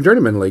happen during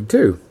Journeyman League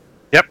too.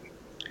 Yep.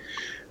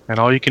 And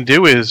all you can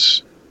do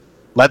is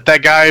let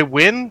that guy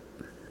win,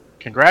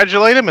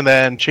 congratulate him, and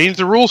then change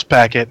the rules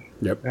packet.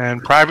 Yep.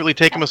 And privately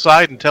take him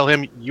aside and tell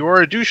him,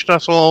 "You're a douche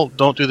nuzzle.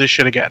 Don't do this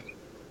shit again."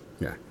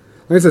 Yeah.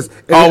 Like I says,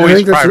 Always I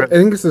think private. I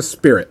think it's the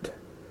spirit.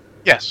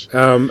 Yes.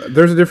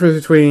 There's a difference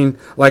between,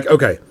 like,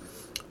 okay,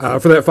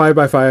 for that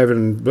 5x5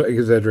 and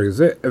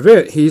Exedric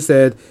event, he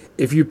said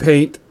if you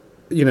paint,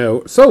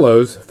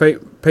 solos,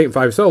 paint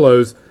 5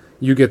 solos,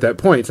 you get that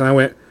points. And I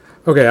went,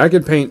 okay, I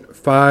could paint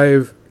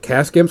 5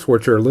 cast imps,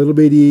 which are little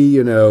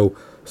bitty,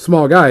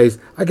 small guys.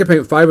 I could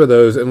paint 5 of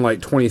those in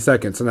like 20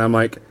 seconds. And I'm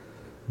like,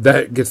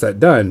 that gets that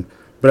done.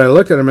 But I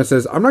looked at him and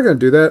says, I'm not going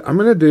to do that. I'm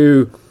going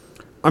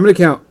to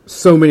count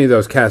so many of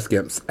those cast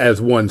imps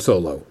as one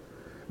solo.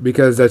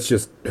 Because that's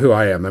just who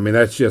I am. I mean,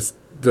 that's just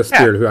the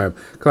spirit of who I am.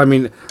 'Cause, I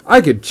mean, I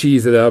could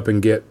cheese it up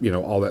and get,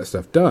 all that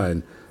stuff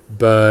done.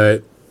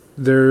 But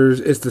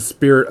it's the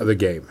spirit of the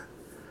game.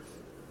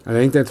 And I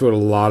think that's what a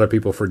lot of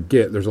people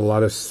forget. There's a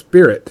lot of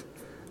spirit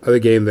of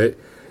the game that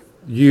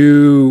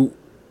you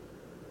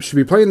should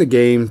be playing the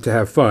game to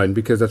have fun,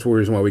 because that's the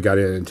reason why we got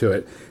into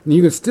it. And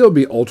you can still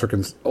be ultra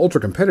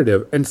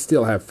competitive and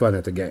still have fun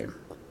at the game.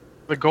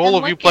 The goal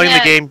of you playing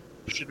the game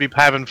should be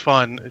having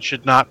fun. It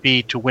should not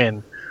be to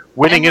win.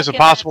 Winning is a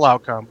possible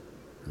outcome.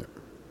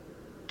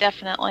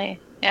 Definitely,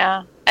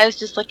 yeah. I was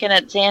just looking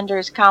at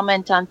Xander's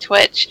comment on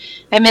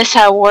Twitch. I miss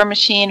how War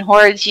Machine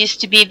Hordes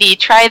used to be the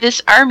try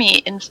this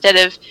army instead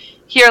of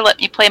here, let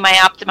me play my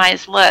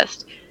optimized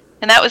list.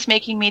 And that was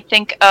making me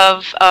think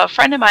of a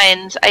friend of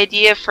mine's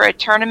idea for a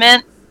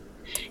tournament.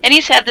 And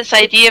he's had this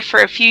idea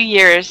for a few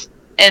years,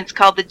 and it's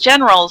called the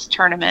Generals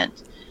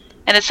Tournament.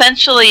 And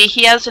essentially,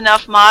 he has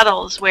enough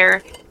models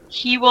where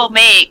he will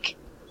make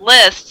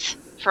lists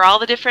for all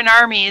the different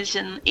armies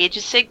in Age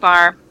of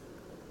Sigmar,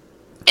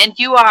 and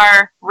you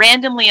are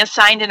randomly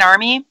assigned an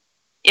army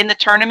in the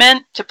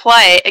tournament to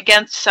play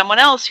against someone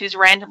else who's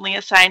randomly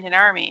assigned an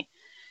army.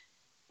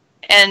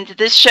 And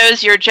this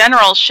shows your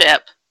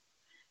generalship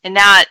and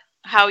not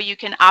how you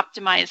can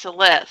optimize a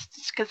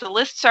list. Because the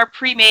lists are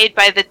pre-made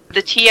by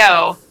the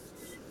TO,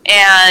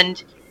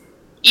 and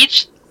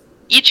each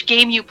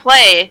game you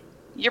play,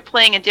 you're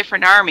playing a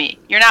different army.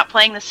 You're not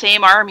playing the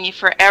same army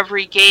for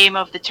every game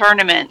of the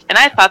tournament. And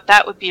I thought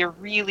that would be a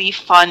really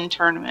fun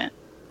tournament.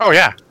 Oh,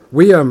 yeah.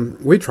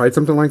 We tried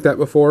something like that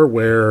before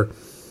where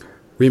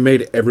we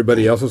made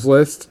everybody else's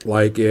list.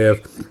 Like,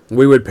 if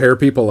we would pair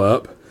people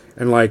up,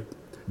 and like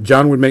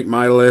John would make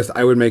my list,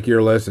 I would make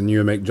your list, and you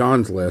would make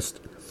John's list.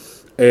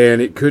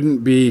 And it couldn't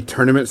be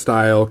tournament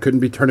style, couldn't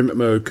be tournament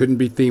mode, couldn't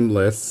be themed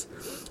lists,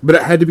 but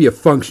it had to be a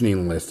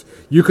functioning list.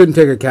 You couldn't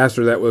take a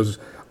caster that was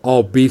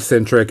all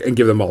beast-centric and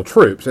give them all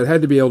troops. It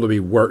had to be able to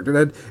be worked.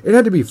 It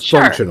had to be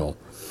functional.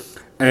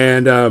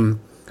 And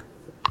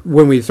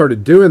when we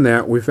started doing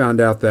that, we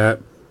found out that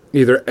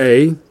either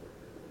A,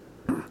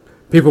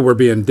 people were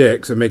being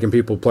dicks and making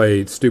people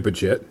play stupid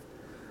shit,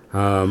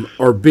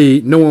 or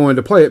B, no one wanted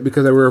to play it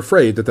because they were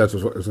afraid that that's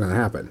what was going to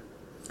happen.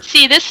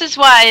 See, this is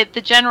why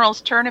the Generals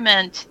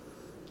Tournament,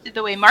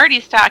 the way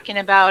Marty's talking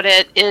about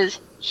it, is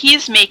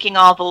he's making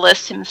all the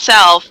lists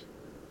himself,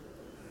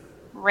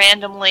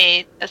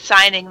 randomly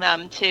assigning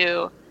them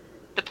to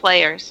the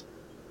players.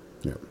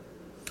 Yeah.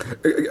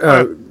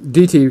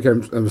 DT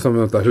comes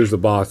someone with the Who's the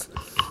Boss.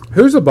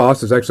 Who's the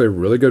Boss is actually a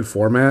really good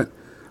format.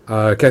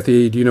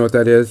 Kathy, do you know what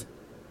that is?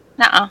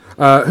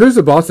 Nuh-uh. Who's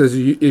the Boss is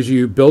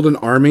you build an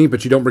army,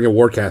 but you don't bring a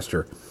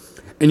warcaster.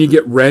 And you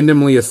get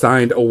randomly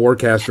assigned a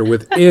warcaster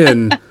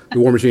within the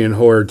War Machine and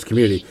Hordes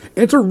community.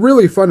 And it's a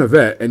really fun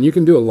event, and you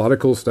can do a lot of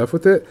cool stuff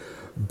with it.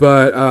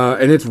 But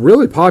and it's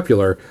really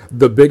popular.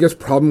 The biggest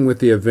problem with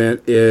the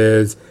event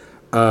is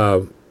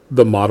the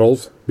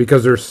models,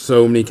 because there's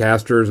so many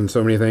casters and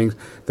so many things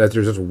that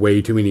there's just way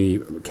too many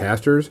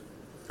casters.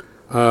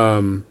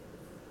 And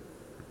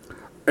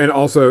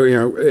also,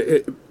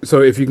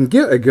 so if you can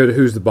get a good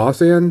Who's the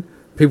Boss in,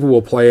 people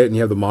will play it, and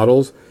you have the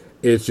models.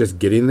 It's just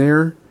getting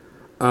there.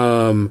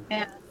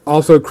 Yeah.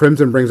 Also,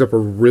 Crimson brings up a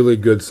really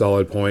good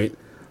solid point.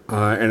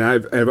 And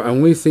I've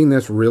only seen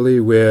this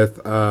really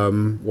with War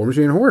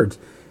Machine and Hordes,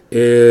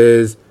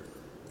 is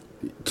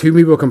two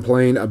people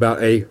complain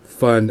about a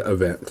fun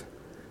event.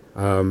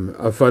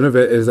 A fun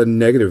event is a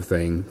negative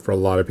thing for a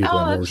lot of people. Oh,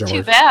 in War that's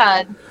Machine too Hordes.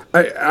 bad.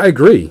 I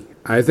agree.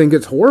 I think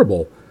it's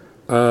horrible,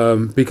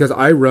 because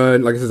I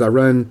run, like I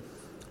said,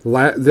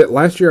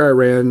 last year I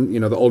ran,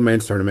 the Old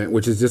Man's Tournament,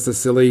 which is just a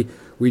silly,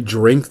 we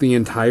drink the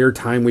entire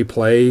time we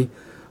play.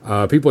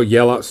 People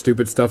yell out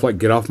stupid stuff like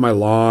 "get off my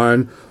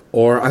lawn,"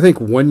 or I think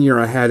one year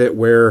I had it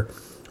where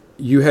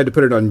you had to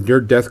put it on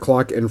your death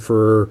clock, and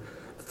for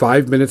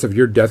 5 minutes of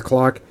your death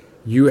clock,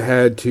 you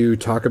had to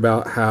talk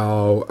about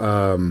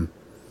how,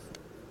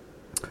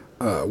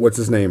 what's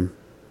his name?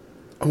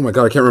 Oh my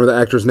god, I can't remember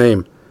the actor's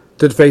name.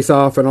 Did Face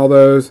Off and all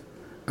those.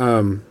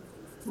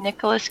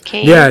 Nicolas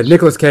Cage. Yeah,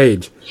 Nicolas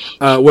Cage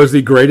was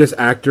the greatest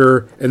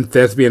actor and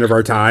thespian of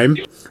our time,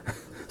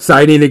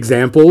 citing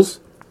examples.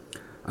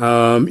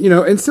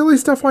 And silly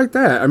stuff like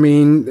that. I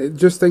mean,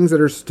 just things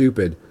that are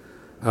stupid.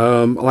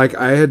 Like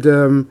I had,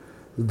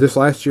 this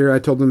last year, I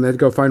told them they had to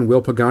go find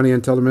Will Pagani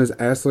and tell him his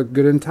ass looked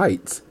good in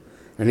tights.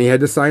 And he had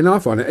to sign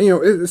off on it.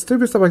 It's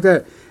stupid stuff like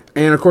that.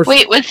 And of course,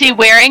 Wait, was he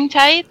wearing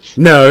tights?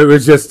 no, it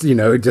was just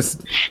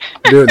just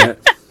doing that.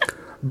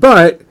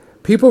 But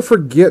people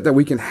forget that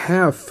we can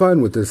have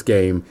fun with this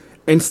game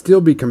and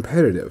still be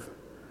competitive.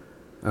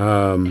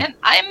 And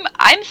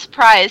I'm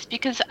surprised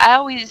because I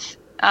always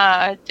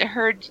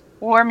heard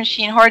War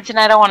Machine Hordes, and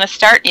I don't want to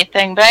start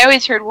anything, but I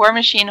always heard War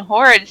Machine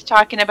Hordes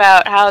talking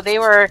about how they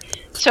were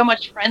so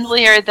much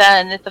friendlier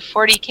than the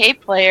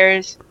 40K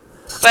players.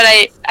 But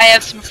I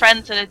have some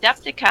friends at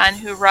Adepticon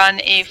who run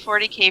a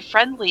 40K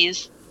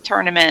friendlies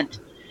tournament,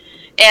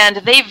 and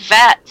they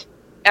vet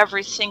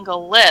every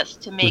single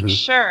list to make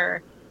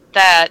sure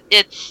that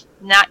it's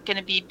not going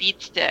to be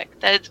beat stick,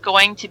 that it's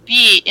going to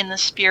be in the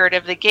spirit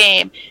of the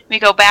game. We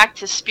go back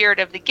to spirit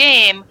of the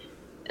game.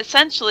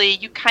 Essentially,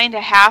 you kind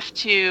of have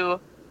to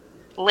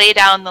lay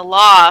down the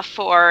law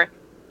for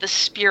the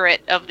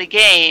spirit of the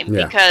game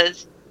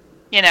because,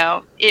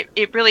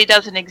 it really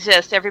doesn't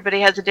exist. Everybody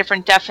has a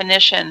different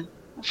definition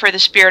for the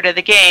spirit of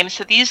the game.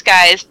 So these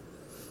guys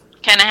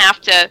kind of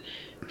have to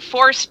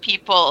force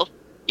people,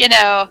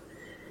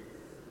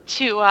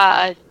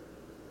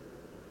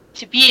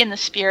 to be in the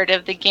spirit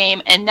of the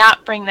game and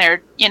not bring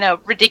their,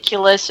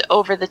 ridiculous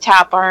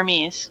over-the-top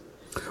armies.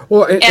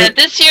 Well, and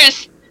this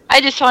year's,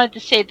 I just wanted to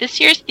say, this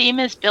year's theme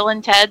is Bill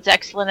and Ted's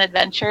Excellent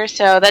Adventure,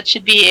 so that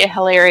should be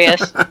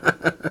hilarious.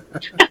 But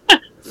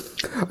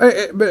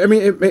I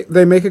mean,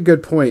 they make a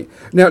good point.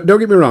 Now, don't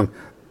get me wrong.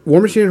 War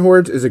Machine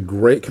Hordes is a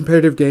great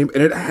competitive game,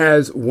 and it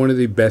has one of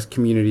the best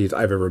communities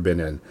I've ever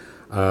been in.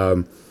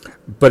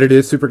 But it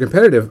is super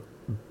competitive.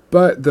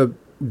 But the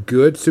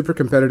good super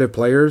competitive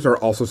players are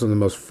also some of the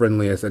most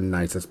friendliest and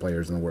nicest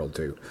players in the world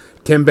too.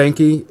 Tim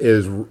Banky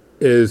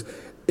is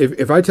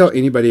if I tell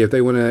anybody if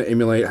they want to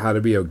emulate how to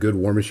be a good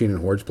War Machine and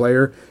Hordes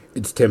player,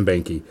 it's Tim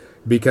Banky,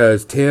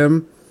 because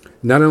Tim,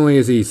 not only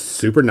is he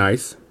super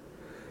nice,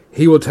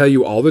 he will tell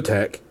you all the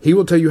tech, he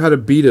will tell you how to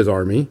beat his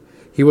army,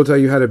 he will tell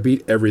you how to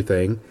beat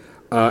everything,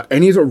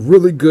 and he's a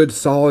really good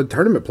solid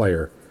tournament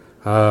player.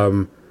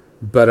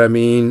 But I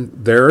mean,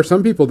 there are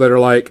some people that are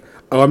like,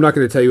 oh, I'm not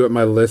going to tell you what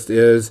my list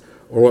is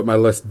or what my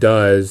list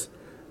does,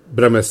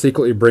 but I'm going to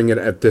secretly bring it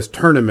at this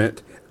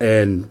tournament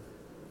and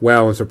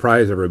wow and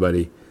surprise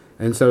everybody.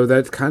 And so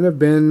that's kind of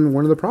been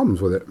one of the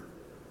problems with it.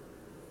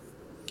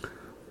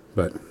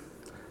 But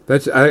I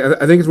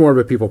think it's more of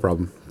a people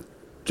problem.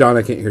 John,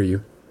 I can't hear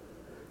you.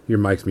 Your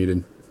mic's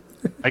muted.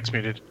 Mic's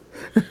muted.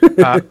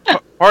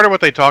 Part of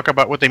what they talk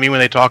about, what they mean when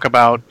they talk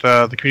about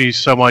the community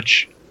so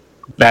much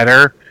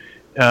better,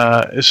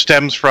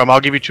 stems from,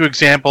 I'll give you two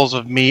examples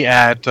of me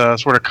at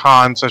sort of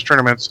cons as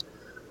tournaments.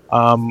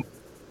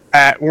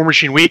 At War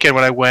Machine Weekend,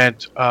 when I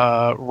went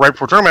right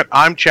before tournament,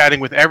 I'm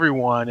chatting with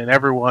everyone, and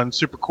everyone's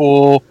super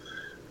cool.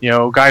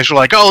 Guys are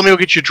like, "Oh, let me go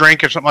get you a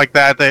drink" or something like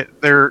that.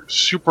 They're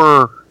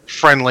super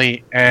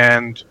friendly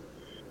and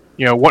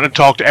want to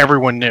talk to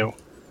everyone new.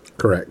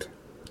 Correct.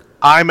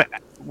 I'm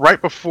right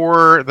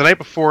before the night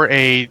before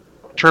a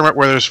tournament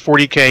where there's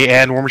 40K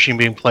and War Machine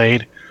being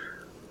played.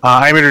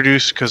 I'm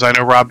introduced because I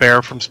know Rob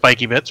Bear from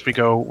Spiky Bits. We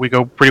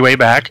go pretty way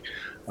back.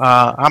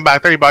 I'm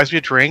back there. He buys me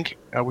a drink,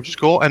 which is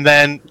cool. And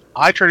then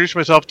I introduce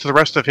myself to the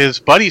rest of his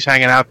buddies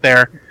hanging out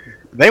there.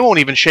 They won't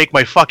even shake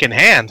my fucking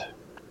hand.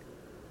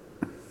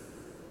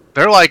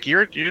 They're like,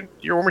 "You're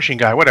War Machine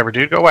guy. Whatever,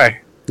 dude. Go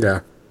away."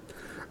 Yeah.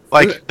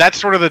 Like, that's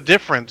sort of the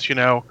difference,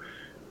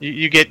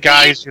 You get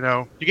guys,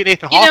 you get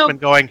Nathan Hoffman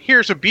going,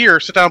 "Here's a beer.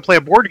 Sit down and play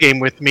a board game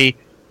with me."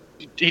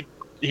 He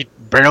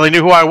barely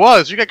knew who I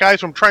was. You got guys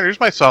who I'm trying to introduce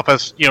myself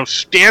as,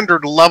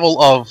 standard level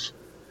of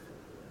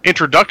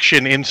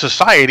introduction in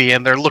society,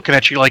 and they're looking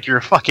at you like you're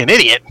a fucking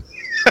idiot.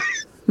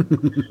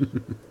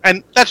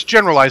 And that's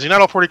generalizing.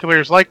 Not all 40K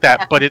players like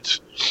that, but it's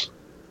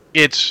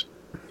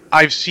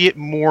I see it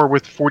more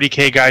with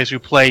 40K guys who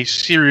play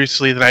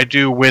seriously than I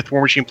do with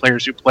War Machine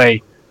players who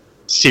play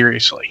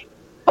seriously.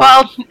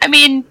 Well, I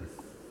mean,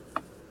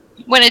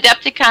 when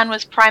Adepticon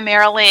was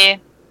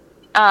primarily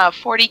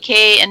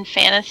 40K and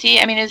fantasy,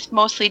 I mean, it's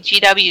mostly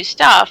GW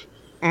stuff.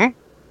 Mm-hmm.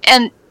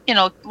 And,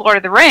 Lord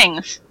of the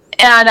Rings.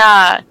 And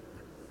I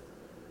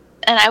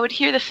would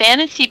hear the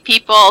fantasy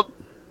people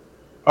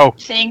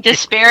saying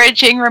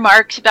disparaging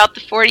remarks about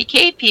the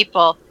 40K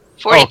people.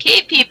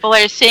 40K people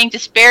are saying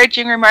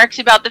disparaging remarks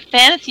about the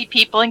fantasy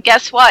people, and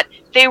guess what?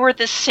 They were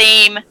the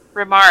same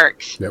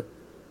remarks. Yep.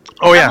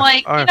 Oh, yeah. I'm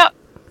like,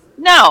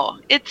 no,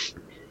 it's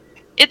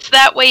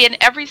that way in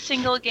every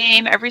single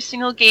game. Every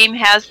single game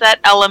has that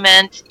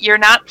element. You're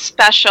not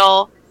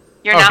special.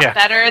 You're not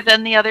better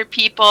than the other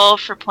people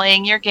for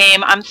playing your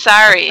game. I'm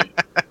sorry.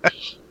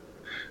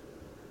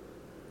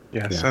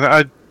 Yes.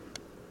 Yeah.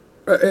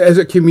 And as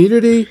a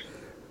community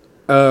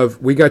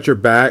of We Got Your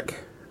Back,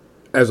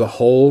 as a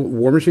whole,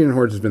 War Machine and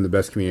Hordes has been the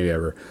best community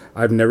ever.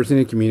 I've never seen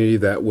a community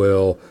that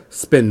will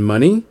spend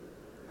money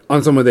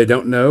on someone they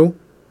don't know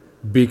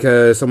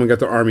because someone got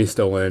their army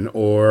stolen,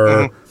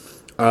 or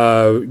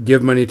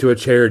give money to a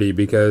charity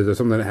because of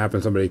something that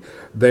happened to somebody.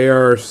 They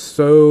are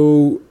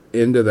so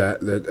into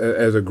that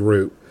as a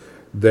group.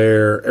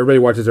 Everybody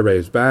watches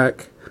everybody's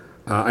back.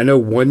 I know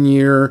one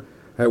year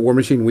at War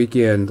Machine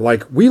Weekend,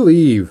 we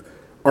leave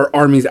our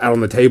armies out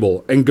on the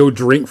table and go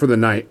drink for the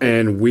night,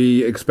 and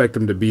we expect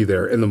them to be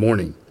there in the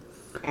morning.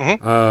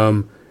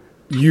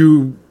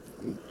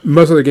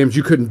 Most of the games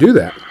you couldn't do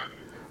that.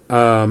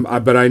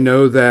 But I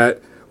know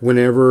that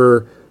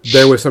whenever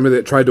there was somebody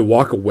that tried to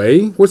walk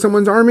away with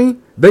someone's army,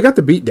 they got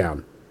the beat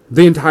down.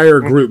 The entire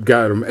group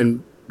got him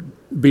and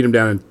beat him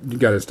down and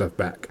got his stuff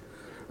back.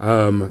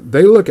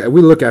 We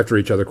look after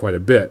each other quite a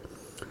bit.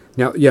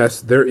 Now,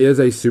 yes, there is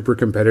a super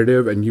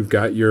competitive, and you've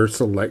got your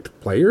select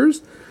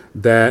players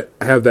that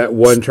have that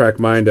one-track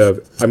mind of,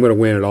 I'm going to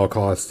win at all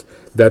costs.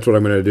 That's what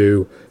I'm going to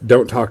do.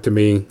 Don't talk to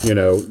me,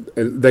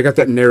 And they got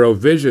that narrow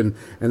vision,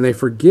 and they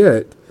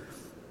forget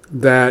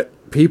that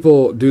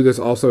people do this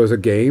also as a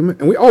game,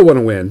 and we all want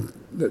to win.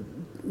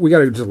 We got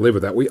to just live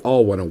with that. We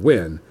all want to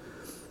win.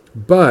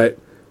 But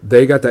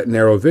they got that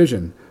narrow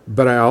vision.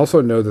 But I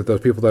also know that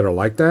those people that are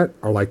like that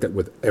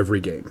with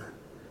every game,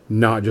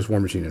 not just War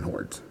Machine and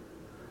Hordes.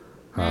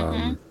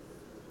 And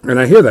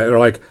I hear that. They're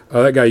like,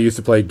 oh, that guy used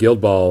to play Guild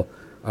Ball,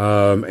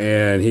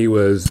 and he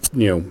was,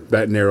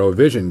 that narrow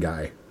vision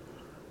guy.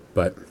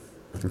 But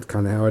that's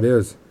kind of how it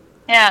is.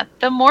 Yeah,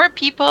 the more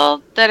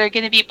people that are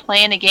going to be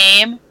playing a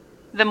game,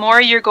 the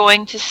more you're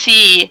going to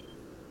see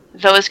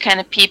those kind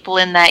of people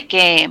in that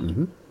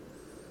game.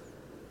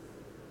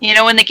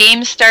 When the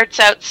game starts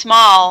out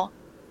small,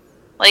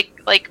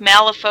 like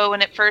Malifaux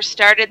when it first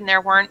started, and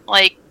there weren't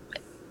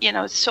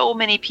so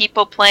many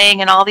people playing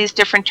in all these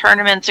different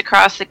tournaments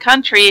across the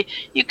country,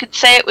 you could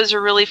say it was a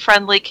really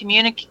friendly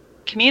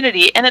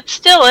community, and it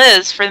still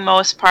is for the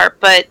most part,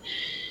 but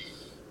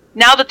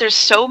now that there's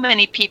so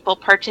many people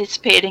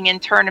participating in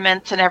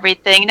tournaments and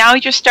everything, now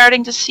you're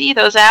starting to see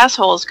those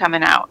assholes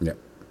coming out. Yeah.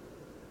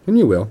 And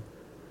you will.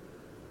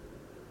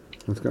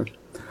 Let's go.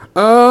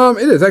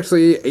 It is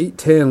actually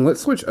 8:10.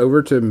 Let's switch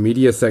over to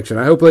media section.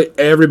 I hope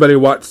everybody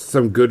watched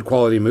some good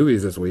quality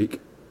movies this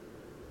week.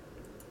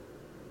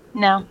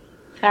 No.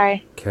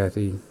 Sorry.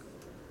 Kathy.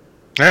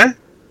 Eh?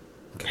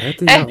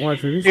 Kathy not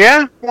watch movies?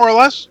 Yeah, more or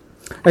less.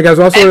 Hey guys,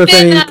 also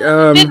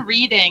I've been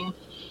reading.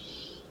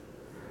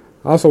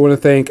 I also want to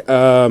thank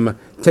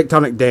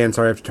Tectonic Dan.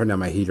 Sorry, I have to turn down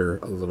my heater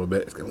a little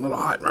bit. It's getting a little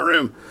hot in my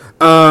room.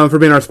 For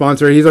being our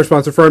sponsor. He's our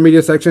sponsor for our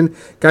media section.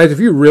 Guys, if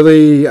you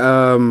really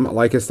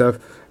like his stuff,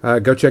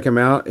 go check him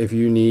out if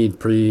you need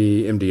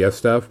pre-MDF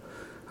stuff.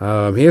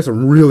 He has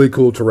some really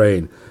cool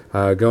terrain.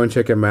 Go and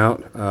check him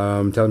out.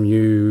 Tell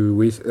him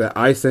we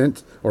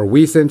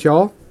sent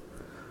y'all.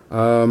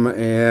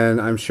 And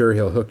I'm sure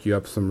he'll hook you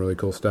up with some really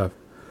cool stuff.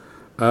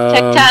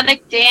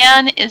 Tectonic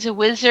Dan is a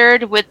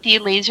wizard with the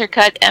laser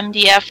cut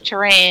MDF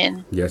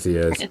terrain. Yes, he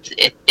is.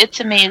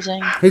 It's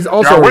amazing. He's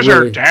also a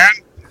wizard, Dan.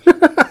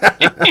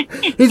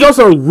 He's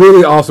also a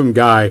really awesome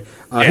guy.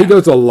 He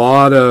goes to a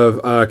lot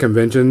of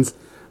conventions,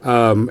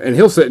 and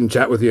he'll sit and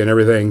chat with you and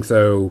everything.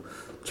 So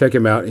check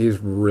him out. He's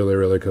really,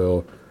 really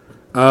cool.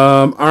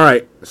 All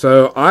right.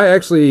 So I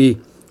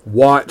actually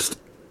watched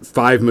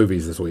 5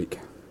 movies this week.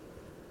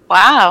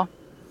 Wow.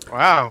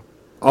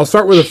 I'll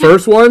start with the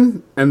first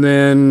one, and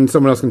then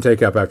someone else can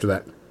take up after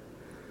that.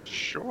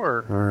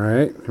 Sure. All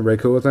right. Everybody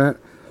cool with that?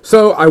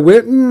 So I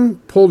went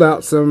and pulled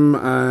out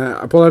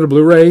I pulled out a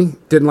Blu-ray.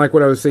 Didn't like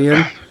what I was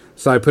seeing,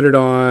 so I put it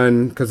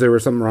on because there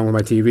was something wrong with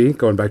my TV.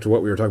 Going back to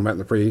what we were talking about in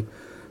the beginning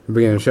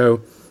of the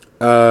show.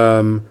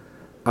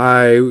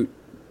 I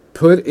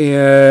put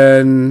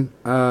in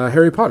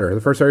Harry Potter,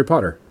 the first Harry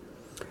Potter,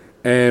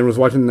 and was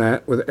watching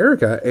that with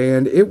Erica,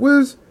 and it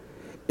was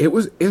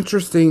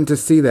interesting to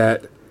see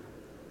that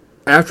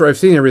after I've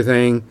seen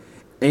everything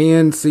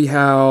and see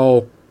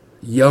how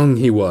young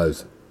he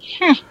was.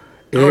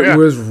 It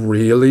was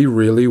really,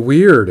 really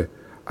weird.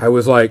 I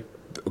was like,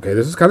 okay,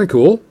 this is kind of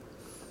cool.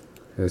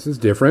 This is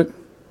different.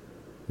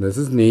 This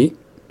is neat.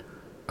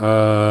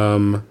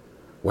 Wow.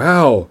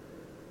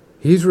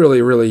 He's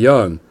really, really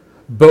young.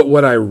 But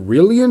what I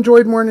really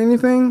enjoyed more than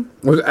anything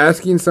was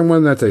asking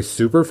someone that's a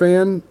super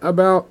fan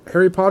about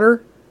Harry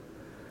Potter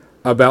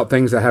about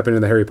things that happen in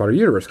the Harry Potter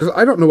universe. Because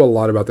I don't know a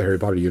lot about the Harry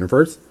Potter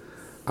universe.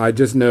 I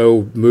just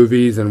know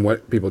movies and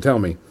what people tell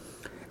me.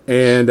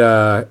 And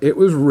it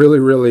was really,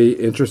 really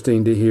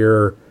interesting to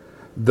hear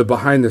the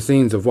behind the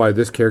scenes of why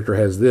this character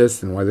has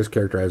this and why this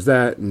character has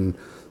that, and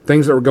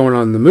things that were going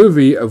on in the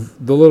movie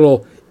of the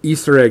little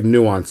Easter egg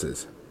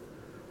nuances.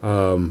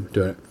 Doing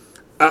it.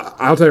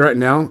 I'll tell you right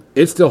now,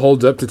 it still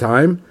holds up to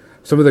time.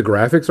 Some of the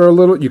graphics are a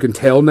little, you can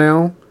tell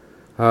now.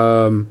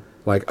 You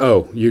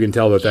can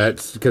tell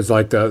that's because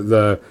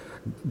the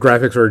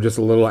graphics are just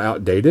a little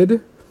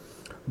outdated.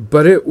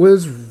 But it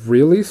was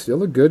really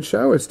still a good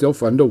show. It's still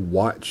fun to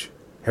watch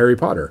Harry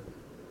Potter.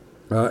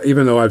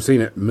 Even though I've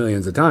seen it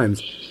millions of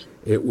times,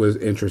 it was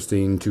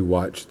interesting to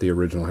watch the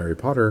original Harry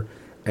Potter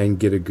and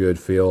get a good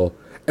feel.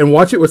 And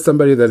watch it with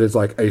somebody that is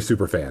like a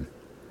super fan,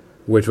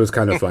 which was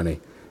kind of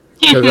funny.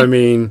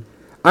 Because,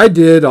 I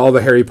did all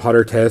the Harry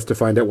Potter tests to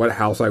find out what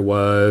house I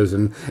was.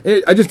 And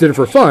I just did it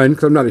for fun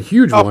because I'm not a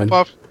huge one.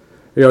 Hufflepuff.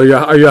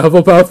 Are you a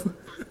Hufflepuff?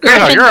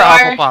 No, you're a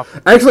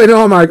Hufflepuff. Actually,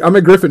 no, I'm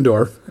a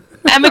Gryffindor.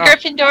 I'm a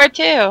Gryffindor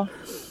too.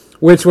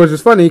 Which was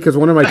just funny because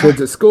one of my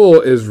kids at school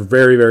is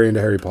very, very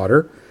into Harry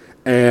Potter.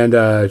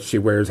 and she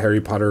wears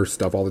Harry Potter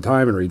stuff all the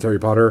time and reads Harry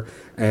Potter.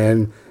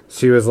 And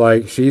she was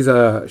like, she's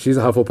a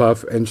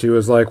Hufflepuff, and she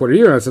was like, "What are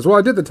you?" And I says, "Well,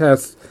 I did the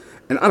test,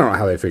 and I don't know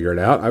how they figure it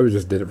out. I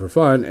just did it for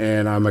fun,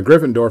 and I'm a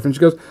Gryffindor." And she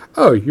goes,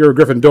 "Oh, you're a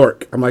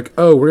Gryffindor." I'm like,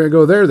 "Oh, we're gonna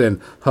go there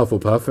then,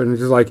 Hufflepuff." And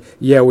she's like,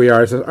 "Yeah, we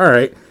are." I says, "All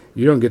right,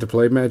 you don't get to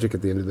play Magic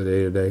at the end of the day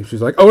today."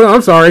 She's like, "Oh no,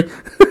 I'm sorry,"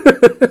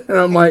 and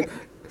I'm like,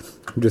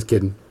 "I'm just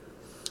kidding."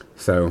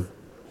 So,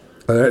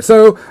 Harry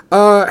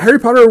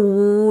Potter,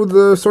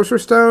 the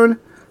Sorcerer's Stone,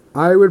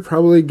 I would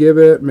probably give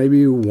it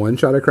maybe one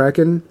shot of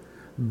Kraken.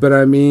 But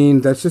I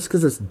mean, that's just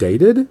because it's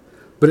dated,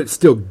 but it's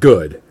still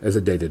good as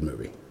a dated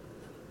movie.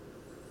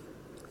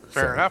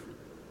 Fair enough.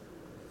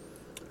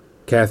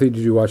 Kathy, did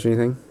you watch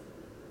anything?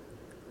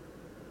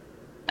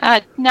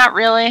 Not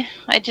really.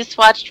 I just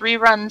watched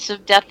reruns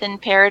of Death in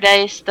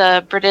Paradise,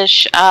 the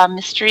British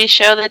mystery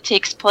show that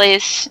takes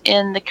place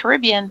in the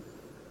Caribbean.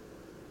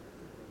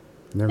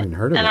 Never even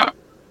heard of it.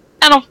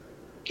 I don't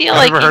feel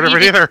I've like never heard of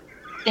it either.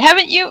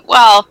 Haven't you?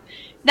 Well,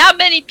 not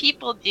many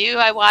people do.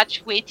 I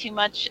watch way too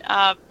much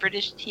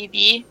British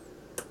TV,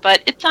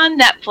 but it's on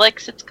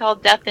Netflix. It's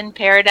called Death in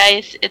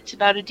Paradise. It's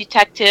about a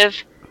detective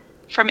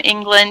from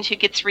England who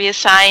gets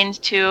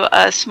reassigned to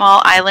a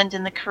small island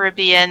in the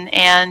Caribbean,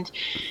 and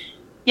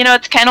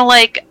it's kind of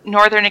like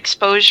Northern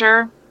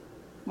Exposure,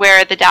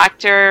 where the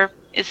doctor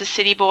is a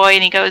city boy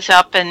and he goes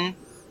up and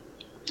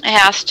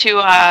has to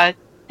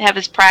have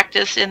his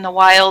practice in the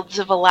wilds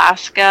of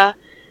Alaska.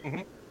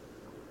 Mhm.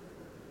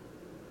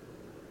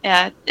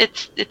 Yeah,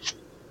 it's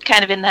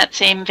kind of in that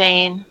same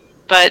vein,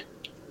 but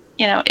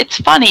it's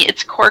funny,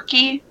 it's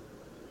quirky,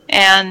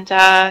 and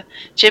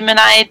Jim and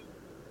I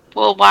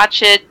will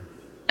watch it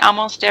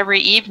almost every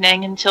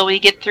evening until we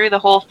get through the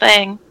whole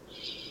thing.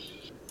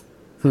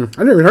 I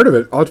never even heard of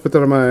it. I'll have to put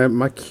that on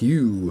my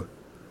queue.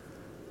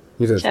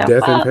 You said So,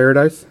 Death in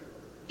Paradise?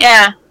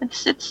 Yeah,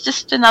 it's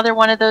just another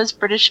one of those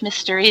British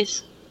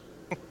mysteries.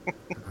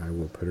 I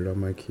will put it on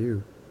my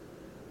queue.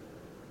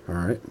 All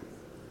right.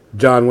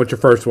 John, what's your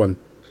first one?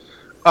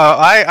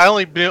 I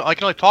can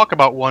only talk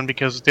about one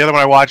because the other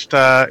one I watched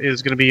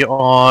is going to be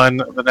on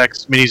the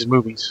next minis and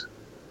movies,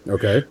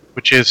 Okay.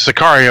 which is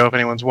Sicario, if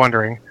anyone's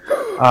wondering.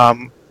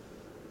 I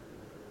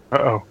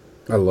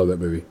love that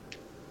movie.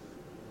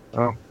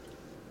 Oh,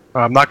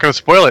 I'm not going to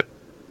spoil it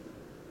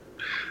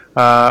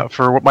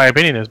for what my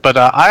opinion is, but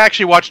I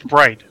actually watched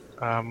Bright.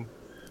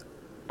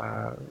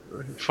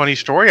 Funny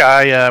story.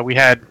 We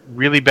had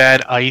really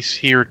bad ice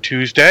here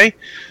Tuesday.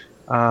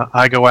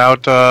 I go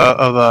out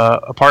of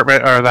the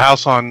apartment or the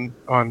house on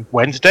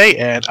Wednesday,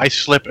 and I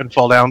slip and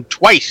fall down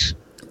twice.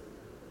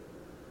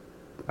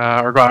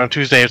 Or go out on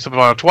Tuesday and slip and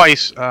fall down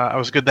twice. I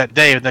was good that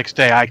day. The next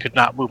day, I could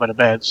not move out of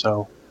bed,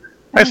 so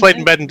I just laid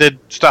in bed and did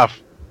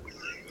stuff.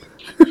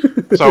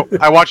 So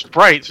I watched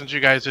Bright since you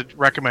guys had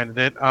recommended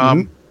it.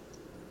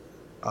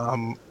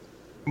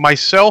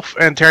 Myself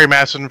and Terry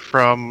Masson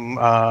from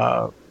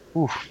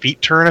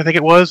Feet Turn, I think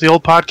it was, the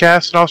old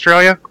podcast in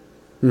Australia.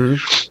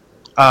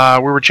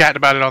 Mm-hmm. We were chatting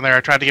about it on there.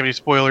 I tried to give any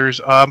spoilers.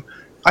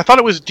 I thought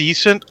it was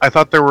decent. I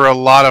thought there were a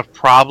lot of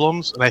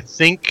problems, and I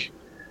think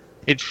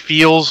it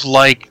feels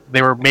like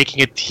they were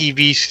making a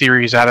TV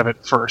series out of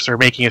it first. They're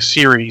making a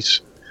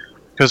series.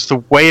 Because the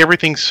way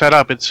everything's set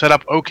up, it's set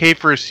up okay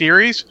for a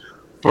series,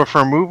 but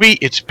for a movie,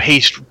 it's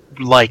paced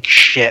like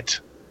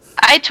shit.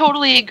 I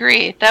totally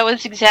agree. That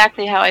was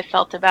exactly how I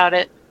felt about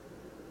it.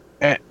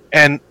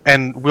 And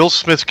Will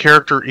Smith's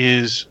character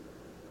is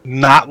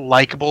not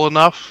likable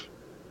enough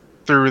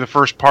through the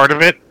first part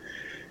of it.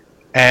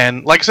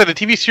 And like I said, a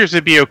TV series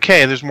would be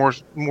okay. There's more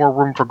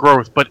room for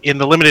growth. But in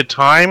the limited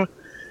time,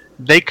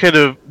 they could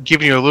have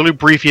given you a little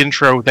brief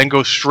intro, then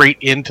go straight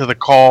into the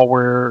call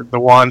where the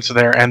wand's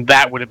there, and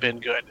that would have been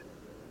good.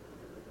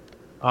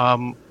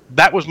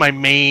 That was my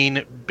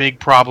main big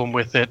problem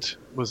with it,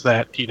 was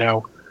that,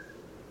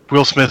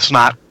 Will Smith's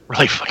not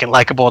really fucking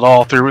likable at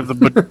all through the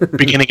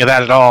beginning of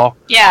that at all.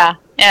 Yeah.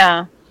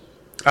 Yeah.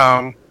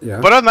 But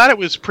other than that, it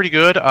was pretty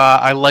good.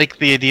 I like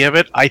the idea of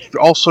it. I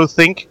also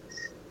think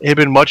it'd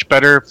been much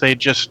better if they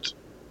just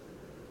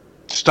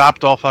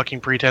stopped all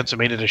fucking pretense and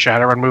made it a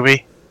Shadowrun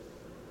movie.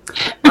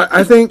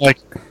 I think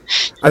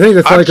that's I'm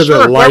probably because sure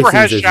of the whoever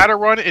has license.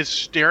 Shadowrun is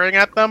staring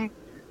at them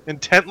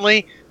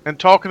intently and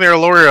talking to their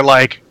lawyer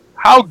like,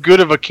 how good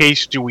of a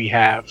case do we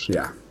have?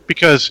 Yeah.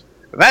 Because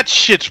that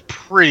shit's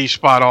pretty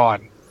spot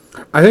on.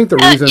 I think the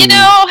reason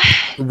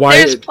why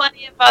there's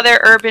plenty of other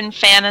urban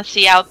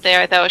fantasy out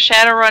there, though.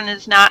 Shadowrun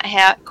does not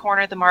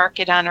corner the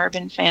market on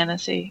urban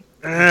fantasy.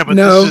 But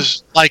No.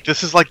 this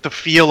is like the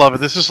feel of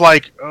it. This is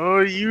like, oh,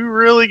 you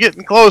really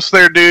getting close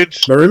there,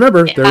 dudes. But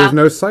remember, Yeah. there was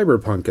no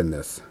cyberpunk in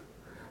this.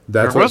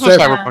 That's There what was no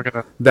set- cyberpunk in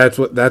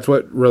it. That's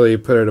what really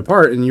put it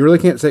apart, and you really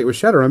can't say it was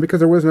Shadowrun because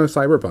there was no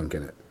cyberpunk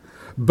in it.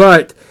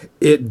 But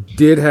it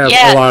did have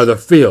Yes. a lot of the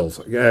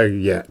feels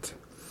yet.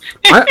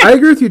 I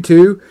agree with you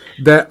too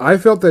that I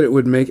felt that it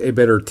would make a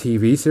better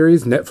TV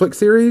series, Netflix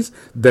series,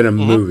 than a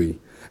movie,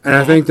 and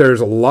I think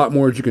there's a lot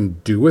more that you can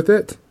do with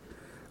it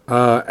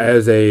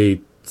as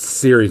a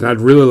series. And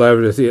I'd really love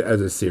to see it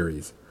as a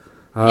series.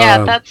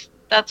 Yeah,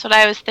 that's what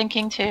I was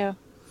thinking too.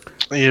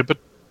 Yeah, but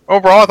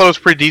overall, I thought it was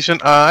pretty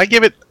decent. I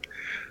give it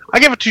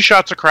 2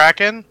 shots of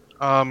Kraken.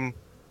 The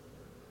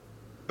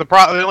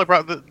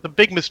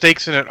big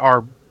mistakes in it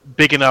are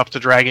big enough to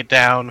drag it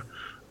down,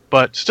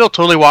 but still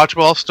totally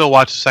watchable. I'll still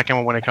watch the second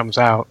one when it comes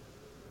out.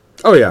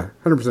 Oh yeah,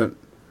 100%.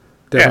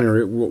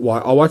 Definitely,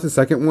 I'll watch the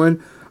second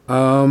one.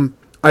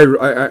 I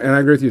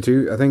agree with you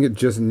too. I think it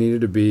just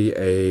needed to be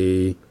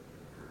a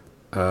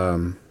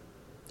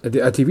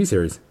TV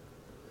series.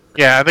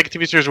 Yeah, I think a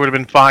TV series would have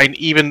been fine.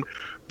 Even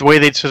the way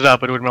they'd set it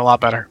up, it would have been a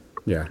lot better.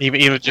 Yeah.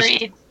 Even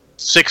just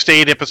 6 to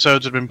 8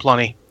 episodes would have been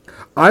plenty.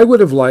 I would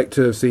have liked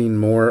to have seen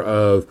more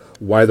of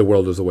why the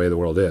world is the way the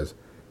world is.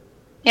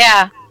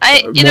 Yeah,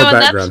 More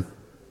background.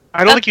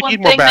 I don't think you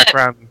need more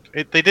background.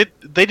 They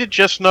did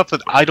just enough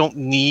that I don't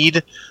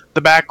need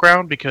the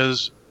background,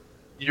 because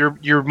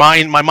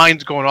my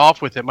mind's going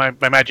off with it. My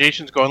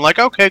imagination's going like,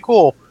 okay,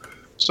 cool.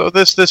 So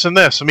this, and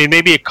this. I mean,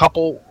 maybe a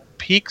couple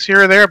peaks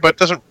here or there, but it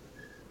doesn't.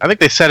 I think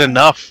they said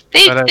enough.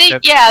 They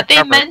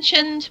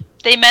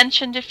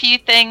mentioned a few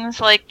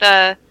things, like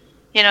the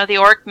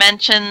orc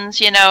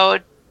mentions,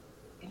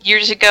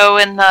 years ago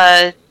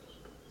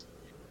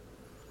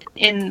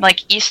in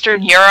like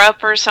Eastern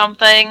Europe or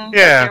something.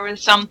 Yeah. There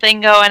was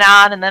something going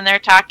on, and then they're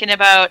talking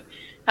about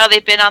how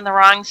they've been on the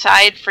wrong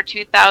side for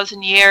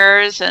 2,000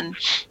 years, and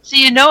so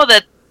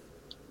that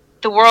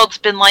the world's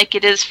been like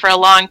it is for a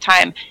long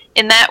time.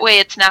 In that way,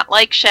 it's not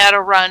like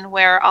Shadowrun,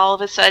 where all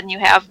of a sudden you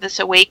have this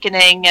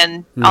awakening,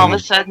 and all of a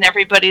sudden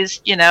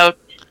everybody's,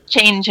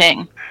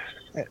 changing.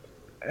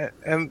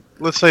 And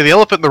let's say the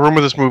elephant in the room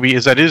with this movie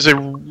is that it is a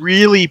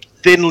really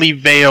thinly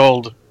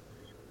veiled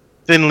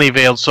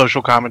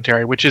social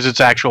commentary, which is its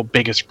actual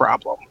biggest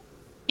problem.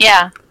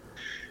 Yeah.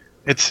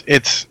 It's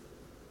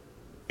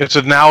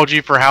an analogy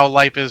for how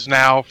life is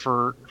now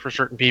for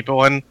certain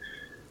people, and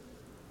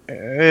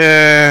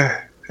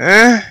I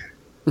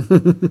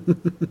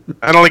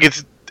don't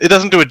think it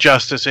doesn't do it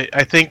justice.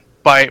 I think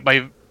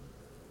by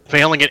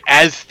veiling it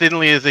as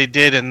thinly as they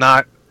did, and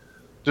not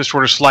just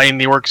sort of sliding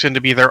the orcs in to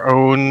be their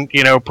own,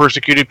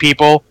 persecuted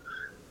people.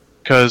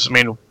 Because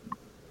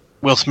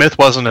Will Smith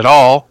wasn't at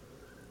all.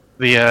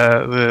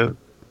 The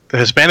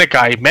Hispanic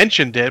guy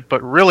mentioned it,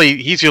 but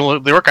really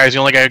the orc guy is the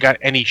only guy who got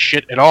any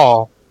shit at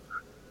all.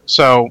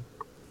 So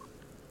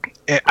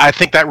I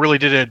think that really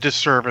did a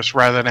disservice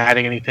rather than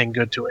adding anything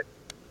good to it.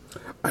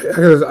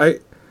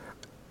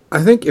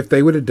 I think if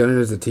they would have done it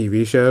as a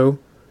TV show,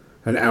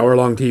 an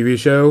hour-long TV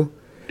show,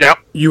 yep,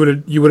 you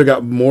would have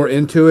got more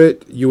into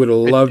it. You would have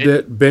loved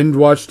it, binge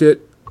watched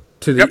it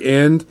to the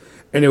end,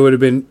 and it would have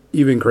been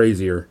even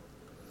crazier.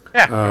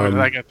 Yeah, I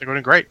think it would have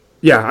been great.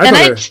 Yeah,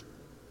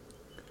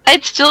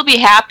 I'd still be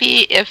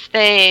happy if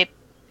they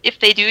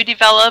do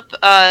develop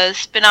a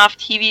spin-off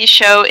TV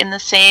show in the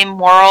same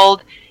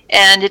world,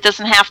 and it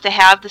doesn't have to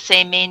have the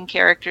same main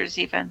characters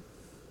even.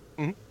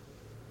 Mm-hmm.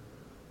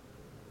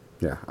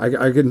 Yeah, I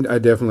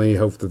definitely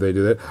hope that they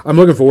do that. I'm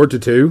looking forward to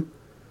 2.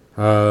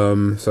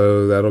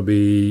 So that'll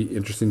be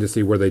interesting to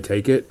see where they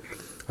take it.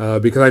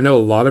 Because I know a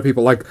lot of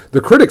people, like,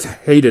 the critics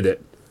hated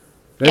it.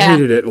 They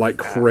hated it like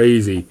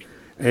crazy.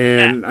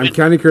 And I'm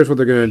kind of curious what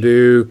they're going to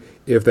do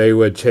if they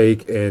would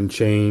take and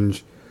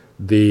change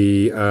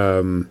the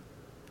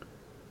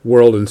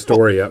world and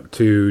story up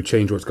to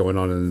change what's going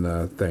on in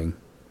the thing.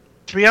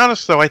 To be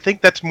honest, though, I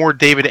think that's more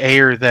David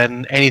Ayer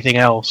than anything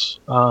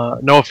else.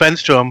 No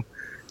offense to him.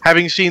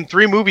 Having seen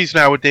 3 movies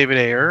now with David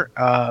Ayer,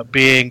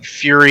 being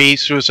Fury,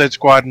 Suicide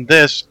Squad, and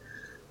this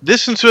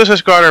and Suicide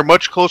Squad are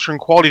much closer in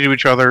quality to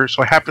each other,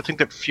 so I have to think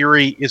that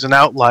Fury is an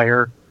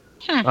outlier.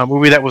 A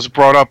movie that was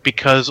brought up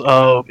because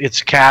of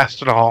its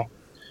cast and all.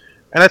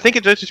 And I think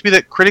it just be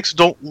that critics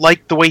don't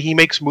like the way he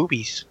makes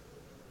movies.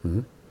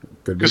 Mm-hmm.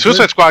 Because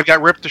Suicide Squad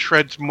got ripped to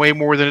shreds way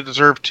more than it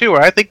deserved, too.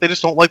 I think they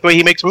just don't like the way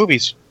he makes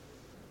movies.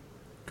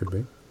 Could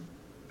be.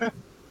 Yeah.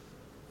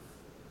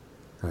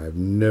 I have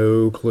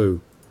no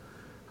clue.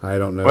 I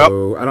don't know.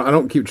 Well, I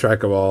don't keep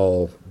track of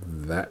all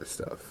that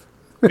stuff.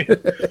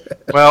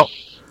 Well,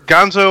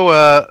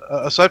 Gonzo,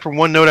 aside from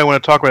one note I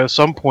want to talk about at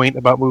some point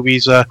about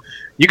movies,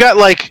 you got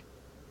like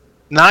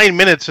 9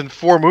 minutes and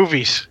 4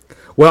 movies.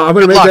 Well, I'm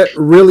going to make that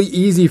really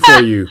easy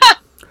for you.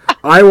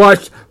 I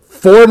watched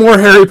 4 more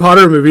Harry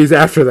Potter movies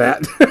after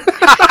that.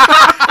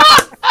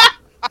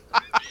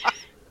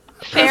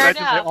 Fair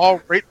enough. They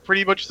all rate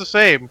pretty much the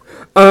same.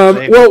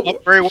 They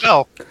look very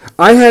well.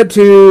 I had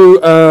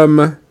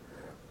to.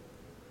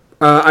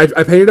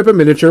 I painted up a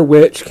miniature,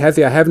 which,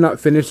 Kathy, I have not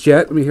finished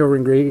yet. Let me hear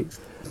and agree.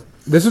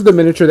 This is the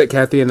miniature that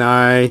Kathy and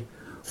I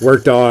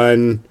worked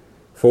on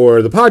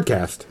for the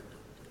podcast.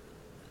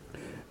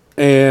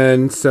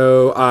 And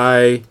so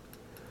I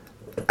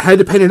had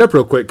to paint it up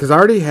real quick, because I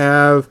already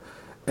have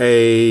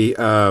a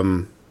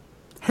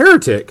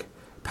Heretic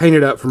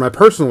painted up for my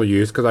personal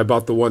use, because I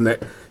bought the one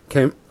that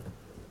comes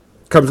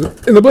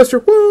in the blister.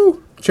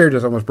 Woo! Chair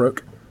just almost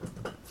broke.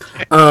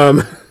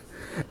 And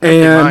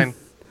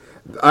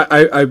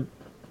I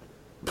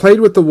played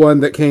with the one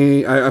that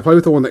came. I played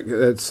with the one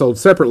that's sold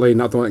separately,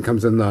 not the one that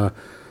comes in the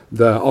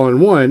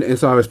all-in-one. And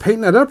so I was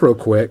painting that up real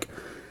quick,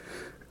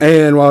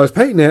 And while I was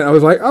painting it, I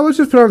was like, oh, let's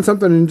just put on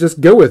something and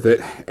just go with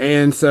it.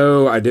 And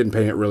so I didn't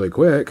paint it really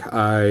quick.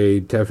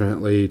 I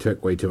definitely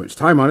took way too much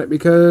time on it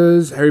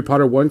because Harry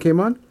Potter 1 came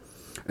on.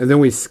 And then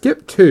we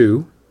skipped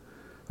 2.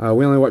 We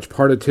only watched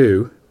part of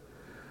 2.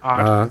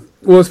 Well,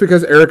 it's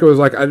because Erica was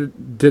like, I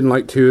didn't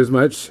like 2 as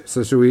much.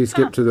 So should we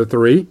skip to the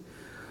 3?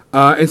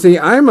 And see,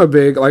 I'm a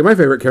big, like my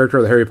favorite character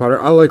of the Harry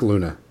Potter, I like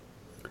Luna.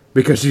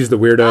 Because she's the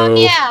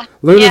weirdo. Yeah.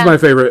 Luna's my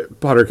favorite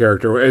Potter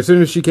character. As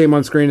soon as she came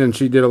on screen and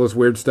she did all this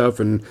weird stuff,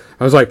 and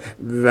I was like,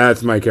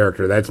 that's my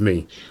character. That's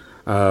me.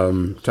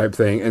 Type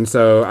thing. And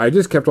so I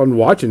just kept on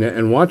watching it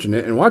and watching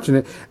it and watching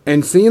it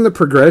and seeing the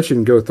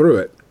progression go through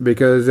it.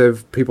 Because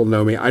if people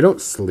know me, I don't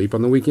sleep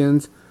on the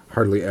weekends.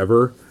 Hardly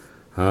ever.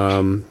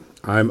 I'm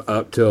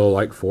up till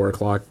like 4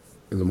 o'clock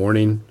in the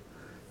morning.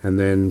 And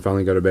then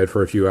finally go to bed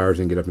for a few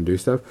hours and get up and do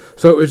stuff.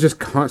 So it was just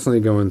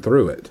constantly going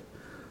through it.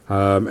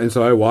 And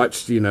so I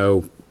watched,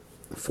 4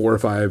 or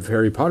 5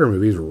 Harry Potter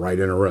movies right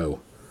in a row.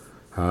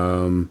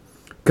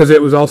 Because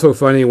it was also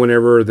funny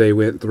whenever they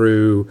went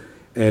through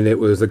and it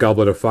was the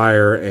Goblet of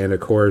Fire and,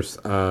 of course,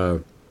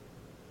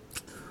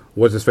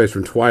 what's his face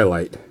from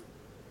Twilight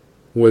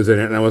was in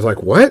it. And I was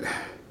like, what?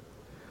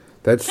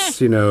 That's,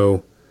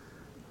 it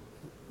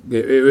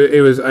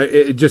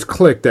just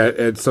clicked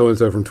at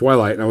so-and-so from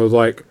Twilight. And I was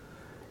like,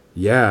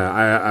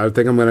 yeah, I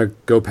think I'm going to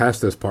go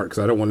past this part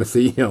because I don't want to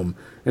see him.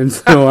 And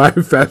so I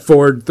fast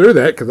forward through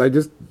that because I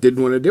just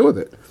didn't want to deal with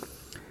it.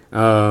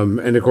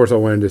 And of course I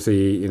wanted to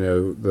see,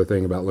 the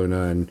thing about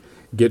Luna and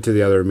get to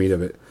the other meat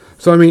of it.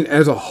 So, I mean,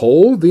 as a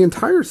whole, the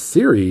entire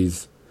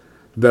series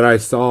that I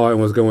saw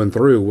and was going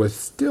through was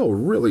still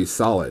really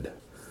solid.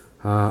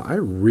 I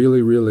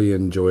really, really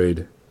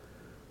enjoyed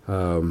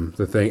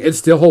the thing. It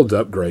still holds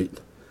up great.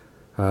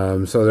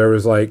 So there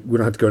was we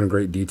don't have to go into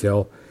great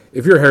detail.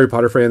 If you're a Harry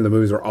Potter fan, the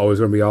movies are always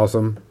going to be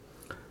awesome.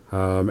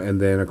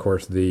 And then, of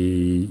course,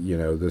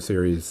 the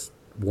series,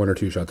 1 or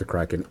 2 shots of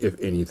Kraken, if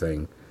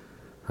anything.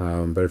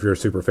 But if you're a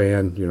super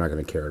fan, you're not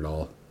going to care at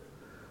all.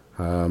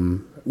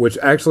 Which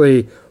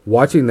actually,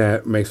 watching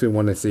that makes me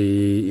want to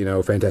see,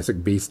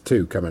 Fantastic Beasts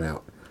 2 coming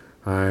out.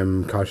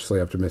 I'm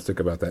cautiously optimistic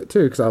about that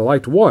too, because I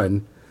liked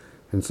 1,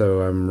 and so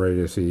I'm ready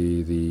to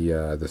see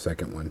the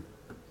second one.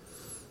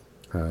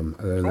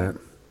 Other than that.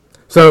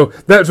 So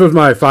that was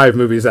my 5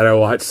 movies that I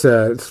watched.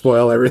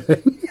 Spoil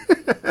everything.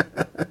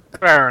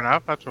 Fair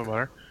enough. That's no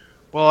matter.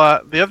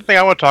 Well, the other thing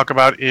I want to talk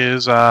about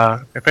is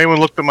if anyone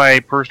looked at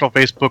my personal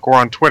Facebook or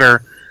on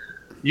Twitter,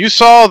 you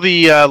saw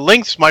the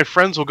links my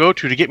friends will go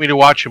to get me to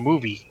watch a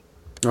movie.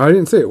 Oh, I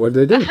didn't see it. What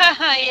did they do?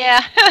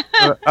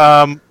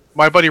 Yeah.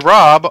 My buddy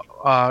Rob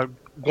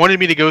wanted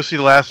me to go see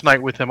The Last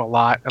Night with him a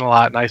lot,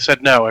 and I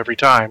said no every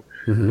time.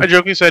 Mm-hmm. I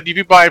jokingly said, if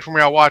you buy it for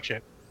me, I'll watch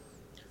it.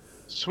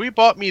 So he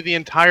bought me the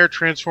entire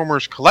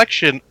Transformers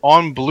collection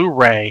on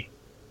Blu-ray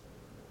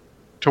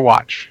to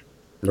watch.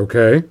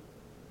 Okay.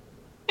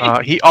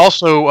 He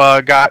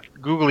also got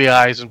googly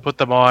eyes and put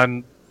them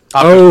on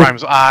Optimus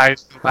Prime's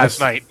eyes last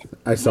night.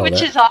 I saw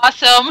Which that. is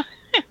awesome.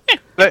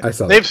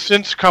 They've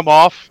since come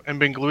off and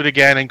been glued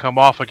again and come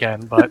off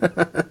again, but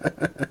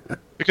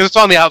because it's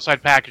on the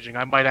outside packaging,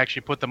 I might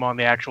actually put them on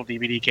the actual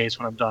DVD case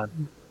when I'm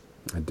done.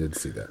 I did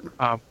see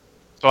that.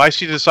 So I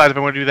see to decide if I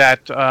want to do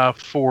that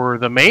for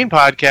the main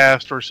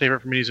podcast or save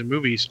it for minis and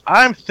movies.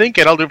 I'm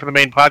thinking I'll do it for the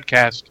main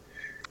podcast,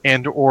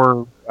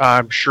 or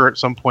I'm sure at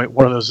some point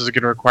one of those is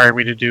going to require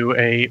me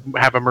to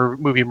have a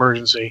movie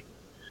emergency.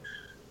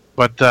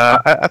 But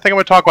I think I'm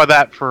going to talk about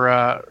that for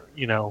I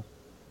don't know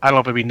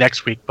if it'll be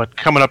next week, but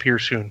coming up here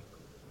soon.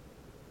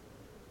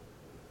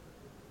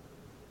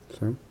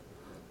 So,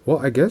 well,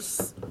 I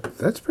guess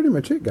that's pretty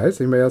much it, guys.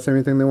 Anybody else have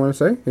anything they want to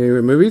say? Any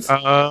movies?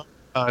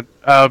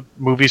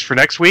 Movies for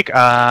next week.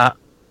 I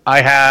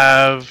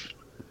have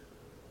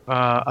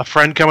a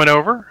friend coming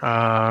over.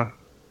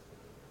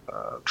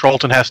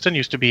 Trollton Heston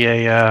used to be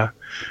a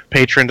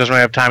patron. Doesn't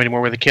really have time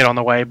anymore with a kid on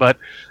the way, but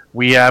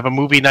we have a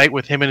movie night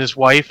with him and his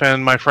wife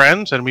and my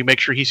friends, and we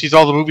make sure he sees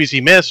all the movies he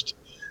missed.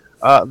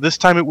 This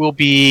time it will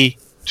be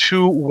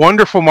 2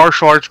 wonderful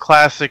martial arts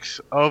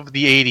classics of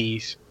the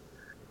 80s.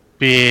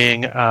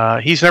 Being,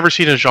 he's never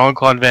seen a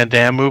Jean-Claude Van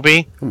Damme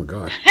movie. Oh my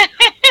god.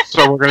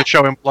 So we're going to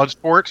show him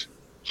Bloodsport.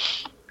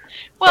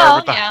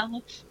 Well, yeah,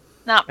 that's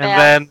not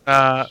bad.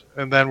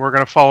 And then we're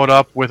going to follow it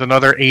up with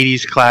another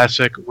 80s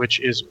classic, which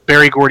is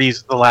Barry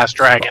Gordy's The Last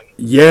Dragon.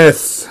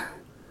 Yes.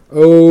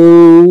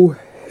 Oh,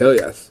 hell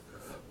yes.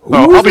 So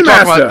I'll be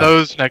talking about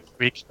those next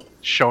week.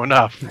 Show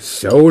enough.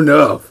 Show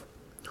enough.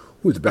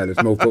 Who's the baddest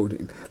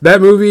mofo?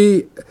 That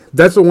movie,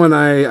 that's the one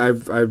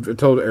I've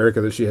told Erica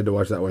that she had to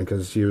watch that one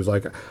because she was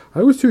like,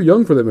 I was too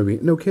young for that movie.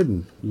 No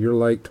kidding. You're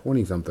like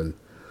 20-something.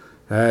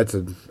 That's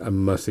a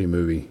must-see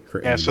movie for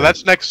anybody. So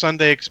that's next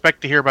Sunday.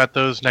 Expect to hear about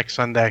those next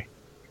Sunday.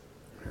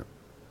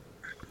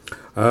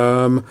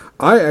 I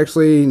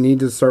actually need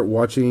to start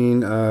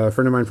watching. A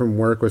friend of mine from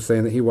work was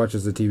saying that he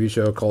watches a TV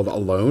show called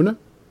Alone,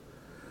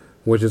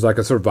 which is like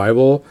a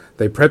survival.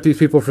 They prep these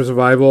people for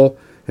survival,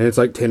 and it's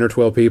like 10 or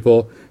 12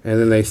 people, and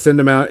then they send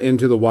them out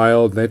into the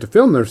wild, and they have to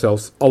film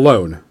themselves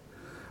alone.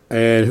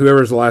 And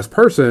whoever's the last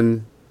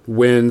person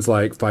wins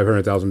like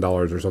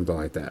 $500,000 or something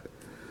like that,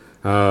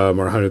 or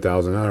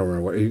 100,000. I don't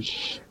remember what.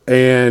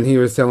 And he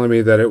was telling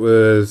me that it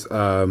was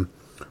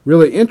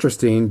really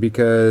interesting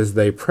because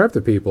they prep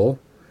the people,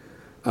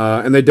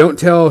 and they don't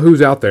tell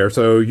who's out there,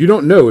 so you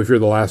don't know if you're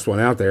the last one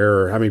out there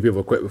or how many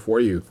people quit before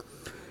you.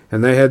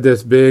 And they had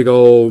this big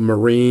old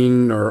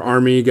Marine or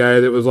Army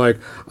guy that was like,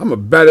 I'm the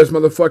baddest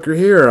motherfucker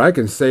here. I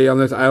can stay on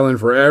this island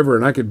forever,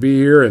 and I could be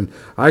here, and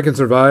I can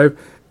survive.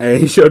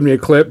 And he showed me a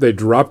clip. They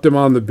dropped him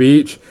on the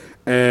beach,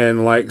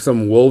 and like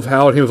some wolf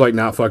howled. He was like,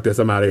 nah, fuck this.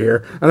 I'm out of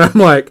here. And I'm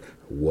like,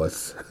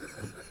 wuss.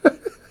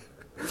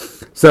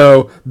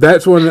 So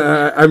that's when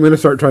I'm going to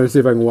start trying to see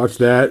if I can watch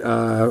that.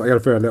 I got to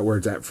find out where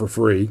it's at for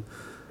free,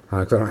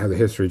 because I don't have the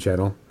History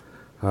Channel.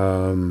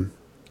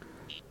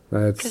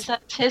 Because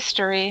that's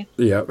history.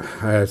 Yep,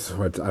 that's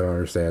what I don't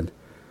understand.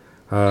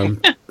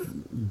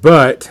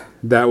 But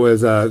that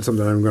was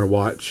something I'm going to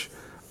watch.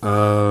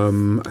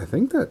 I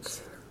think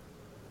that's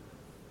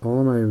all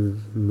of my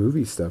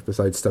movie stuff,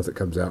 besides stuff that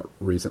comes out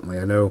recently.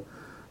 I know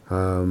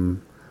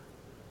some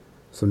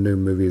new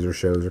movies or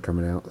shows are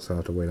coming out, so I'll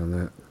have to wait on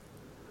that.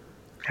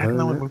 I don't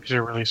know what movies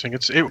are releasing.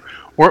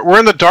 We're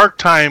in the dark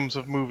times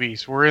of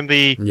movies. We're in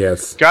the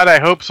yes. God, I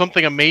hope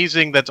something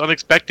amazing that's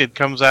unexpected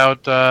comes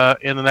out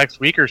in the next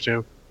week or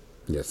two.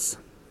 Yes.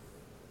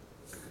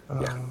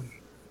 Yeah.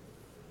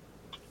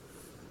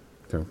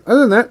 So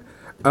other than that,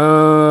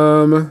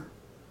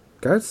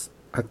 guys,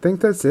 I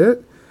think that's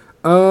it.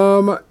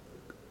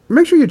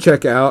 Make sure you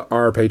check out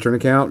our Patreon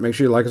account. Make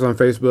sure you like us on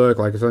Facebook,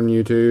 like us on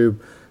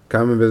YouTube.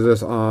 Come and visit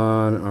us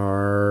on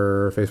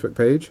our Facebook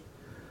page.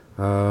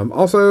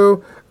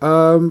 Also,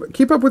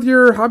 keep up with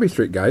your hobby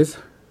streak, guys.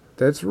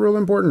 That's real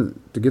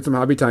important to get some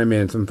hobby time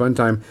in, some fun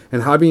time.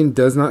 And hobbying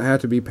does not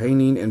have to be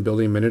painting and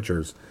building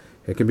miniatures.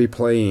 It can be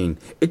playing.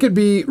 It could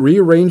be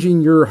rearranging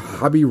your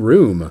hobby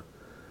room,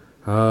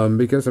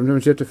 because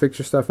sometimes you have to fix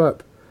your stuff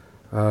up.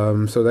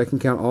 So that can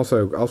count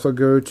also. Also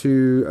go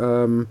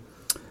to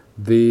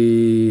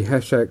the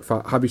hashtag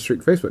Hobby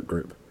Streak Facebook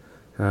group,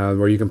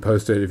 where you can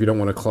post it if you don't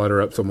want to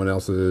clutter up someone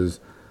else's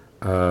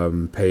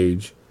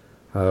page.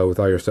 With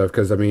all your stuff,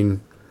 because I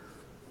mean,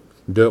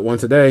 do it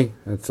once a day.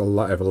 It's a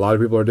lot. If a lot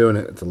of people are doing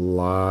it, it's a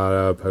lot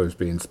of posts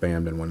being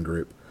spammed in one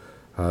group.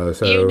 So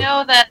you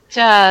know that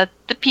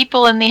the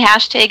people in the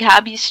hashtag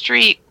Hobby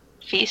Street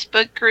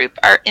Facebook group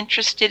are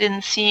interested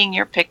in seeing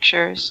your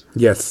pictures.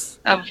 Yes.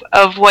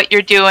 Of what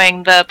you're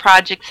doing, the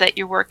projects that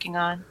you're working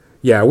on.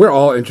 Yeah, we're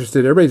all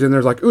interested. Everybody's in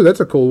there's like, ooh,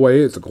 that's a cool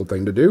way. It's a cool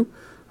thing to do,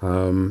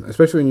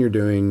 especially when you're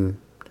doing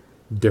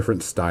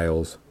different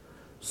styles.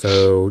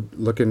 So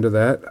look into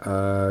that.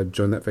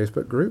 Join that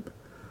Facebook group.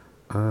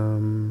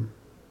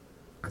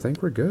 I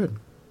think we're good.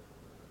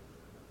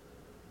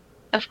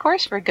 Of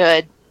course we're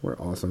good. We're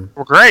awesome.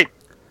 We're great.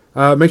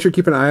 Make sure to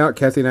keep an eye out.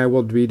 Kathy and I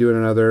will be doing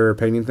another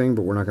painting thing,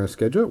 but we're not going to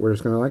schedule it. We're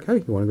just going to like,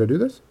 hey, you want to go do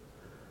this?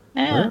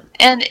 Yeah. Right.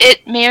 And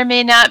it may or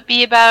may not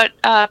be about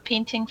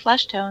painting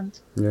flesh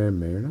tones. Yeah, it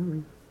may or not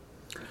be.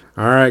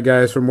 All right,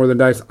 guys. For More Than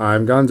Dice,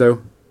 I'm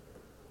Gonzo.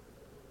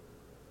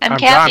 I'm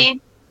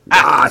Kathy.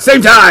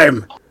 Same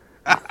time!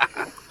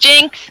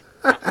 Jinx.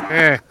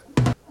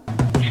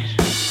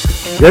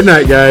 Good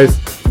night, guys.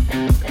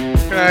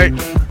 Good night.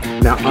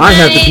 Now I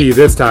have to pee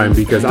this time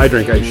because I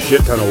drink a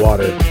shit ton of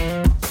water.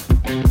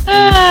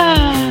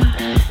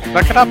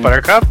 Suck it up,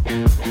 Buttercup.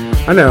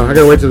 I know. I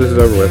gotta wait till this is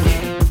over with.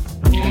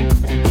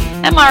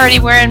 I'm already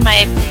wearing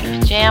my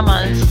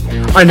pajamas.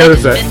 I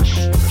noticed that. Been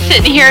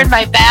sitting here in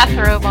my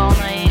bathrobe all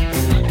night.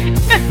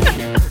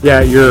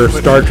 Yeah, your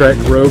Star Trek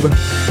robe.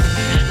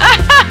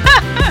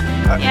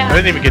 Yeah. I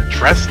didn't even get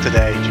dressed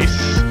today.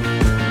 Jesus.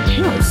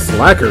 Oh,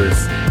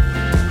 slackers.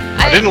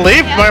 I didn't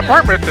leave my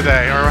apartment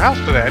today or house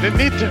today. I didn't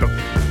need to.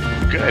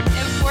 Good.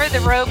 I wore the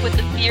robe with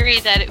the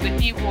theory that it would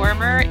be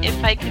warmer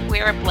if I could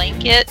wear a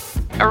blanket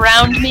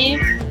around me.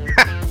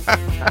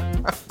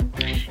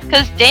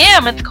 Because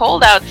damn, it's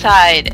cold outside.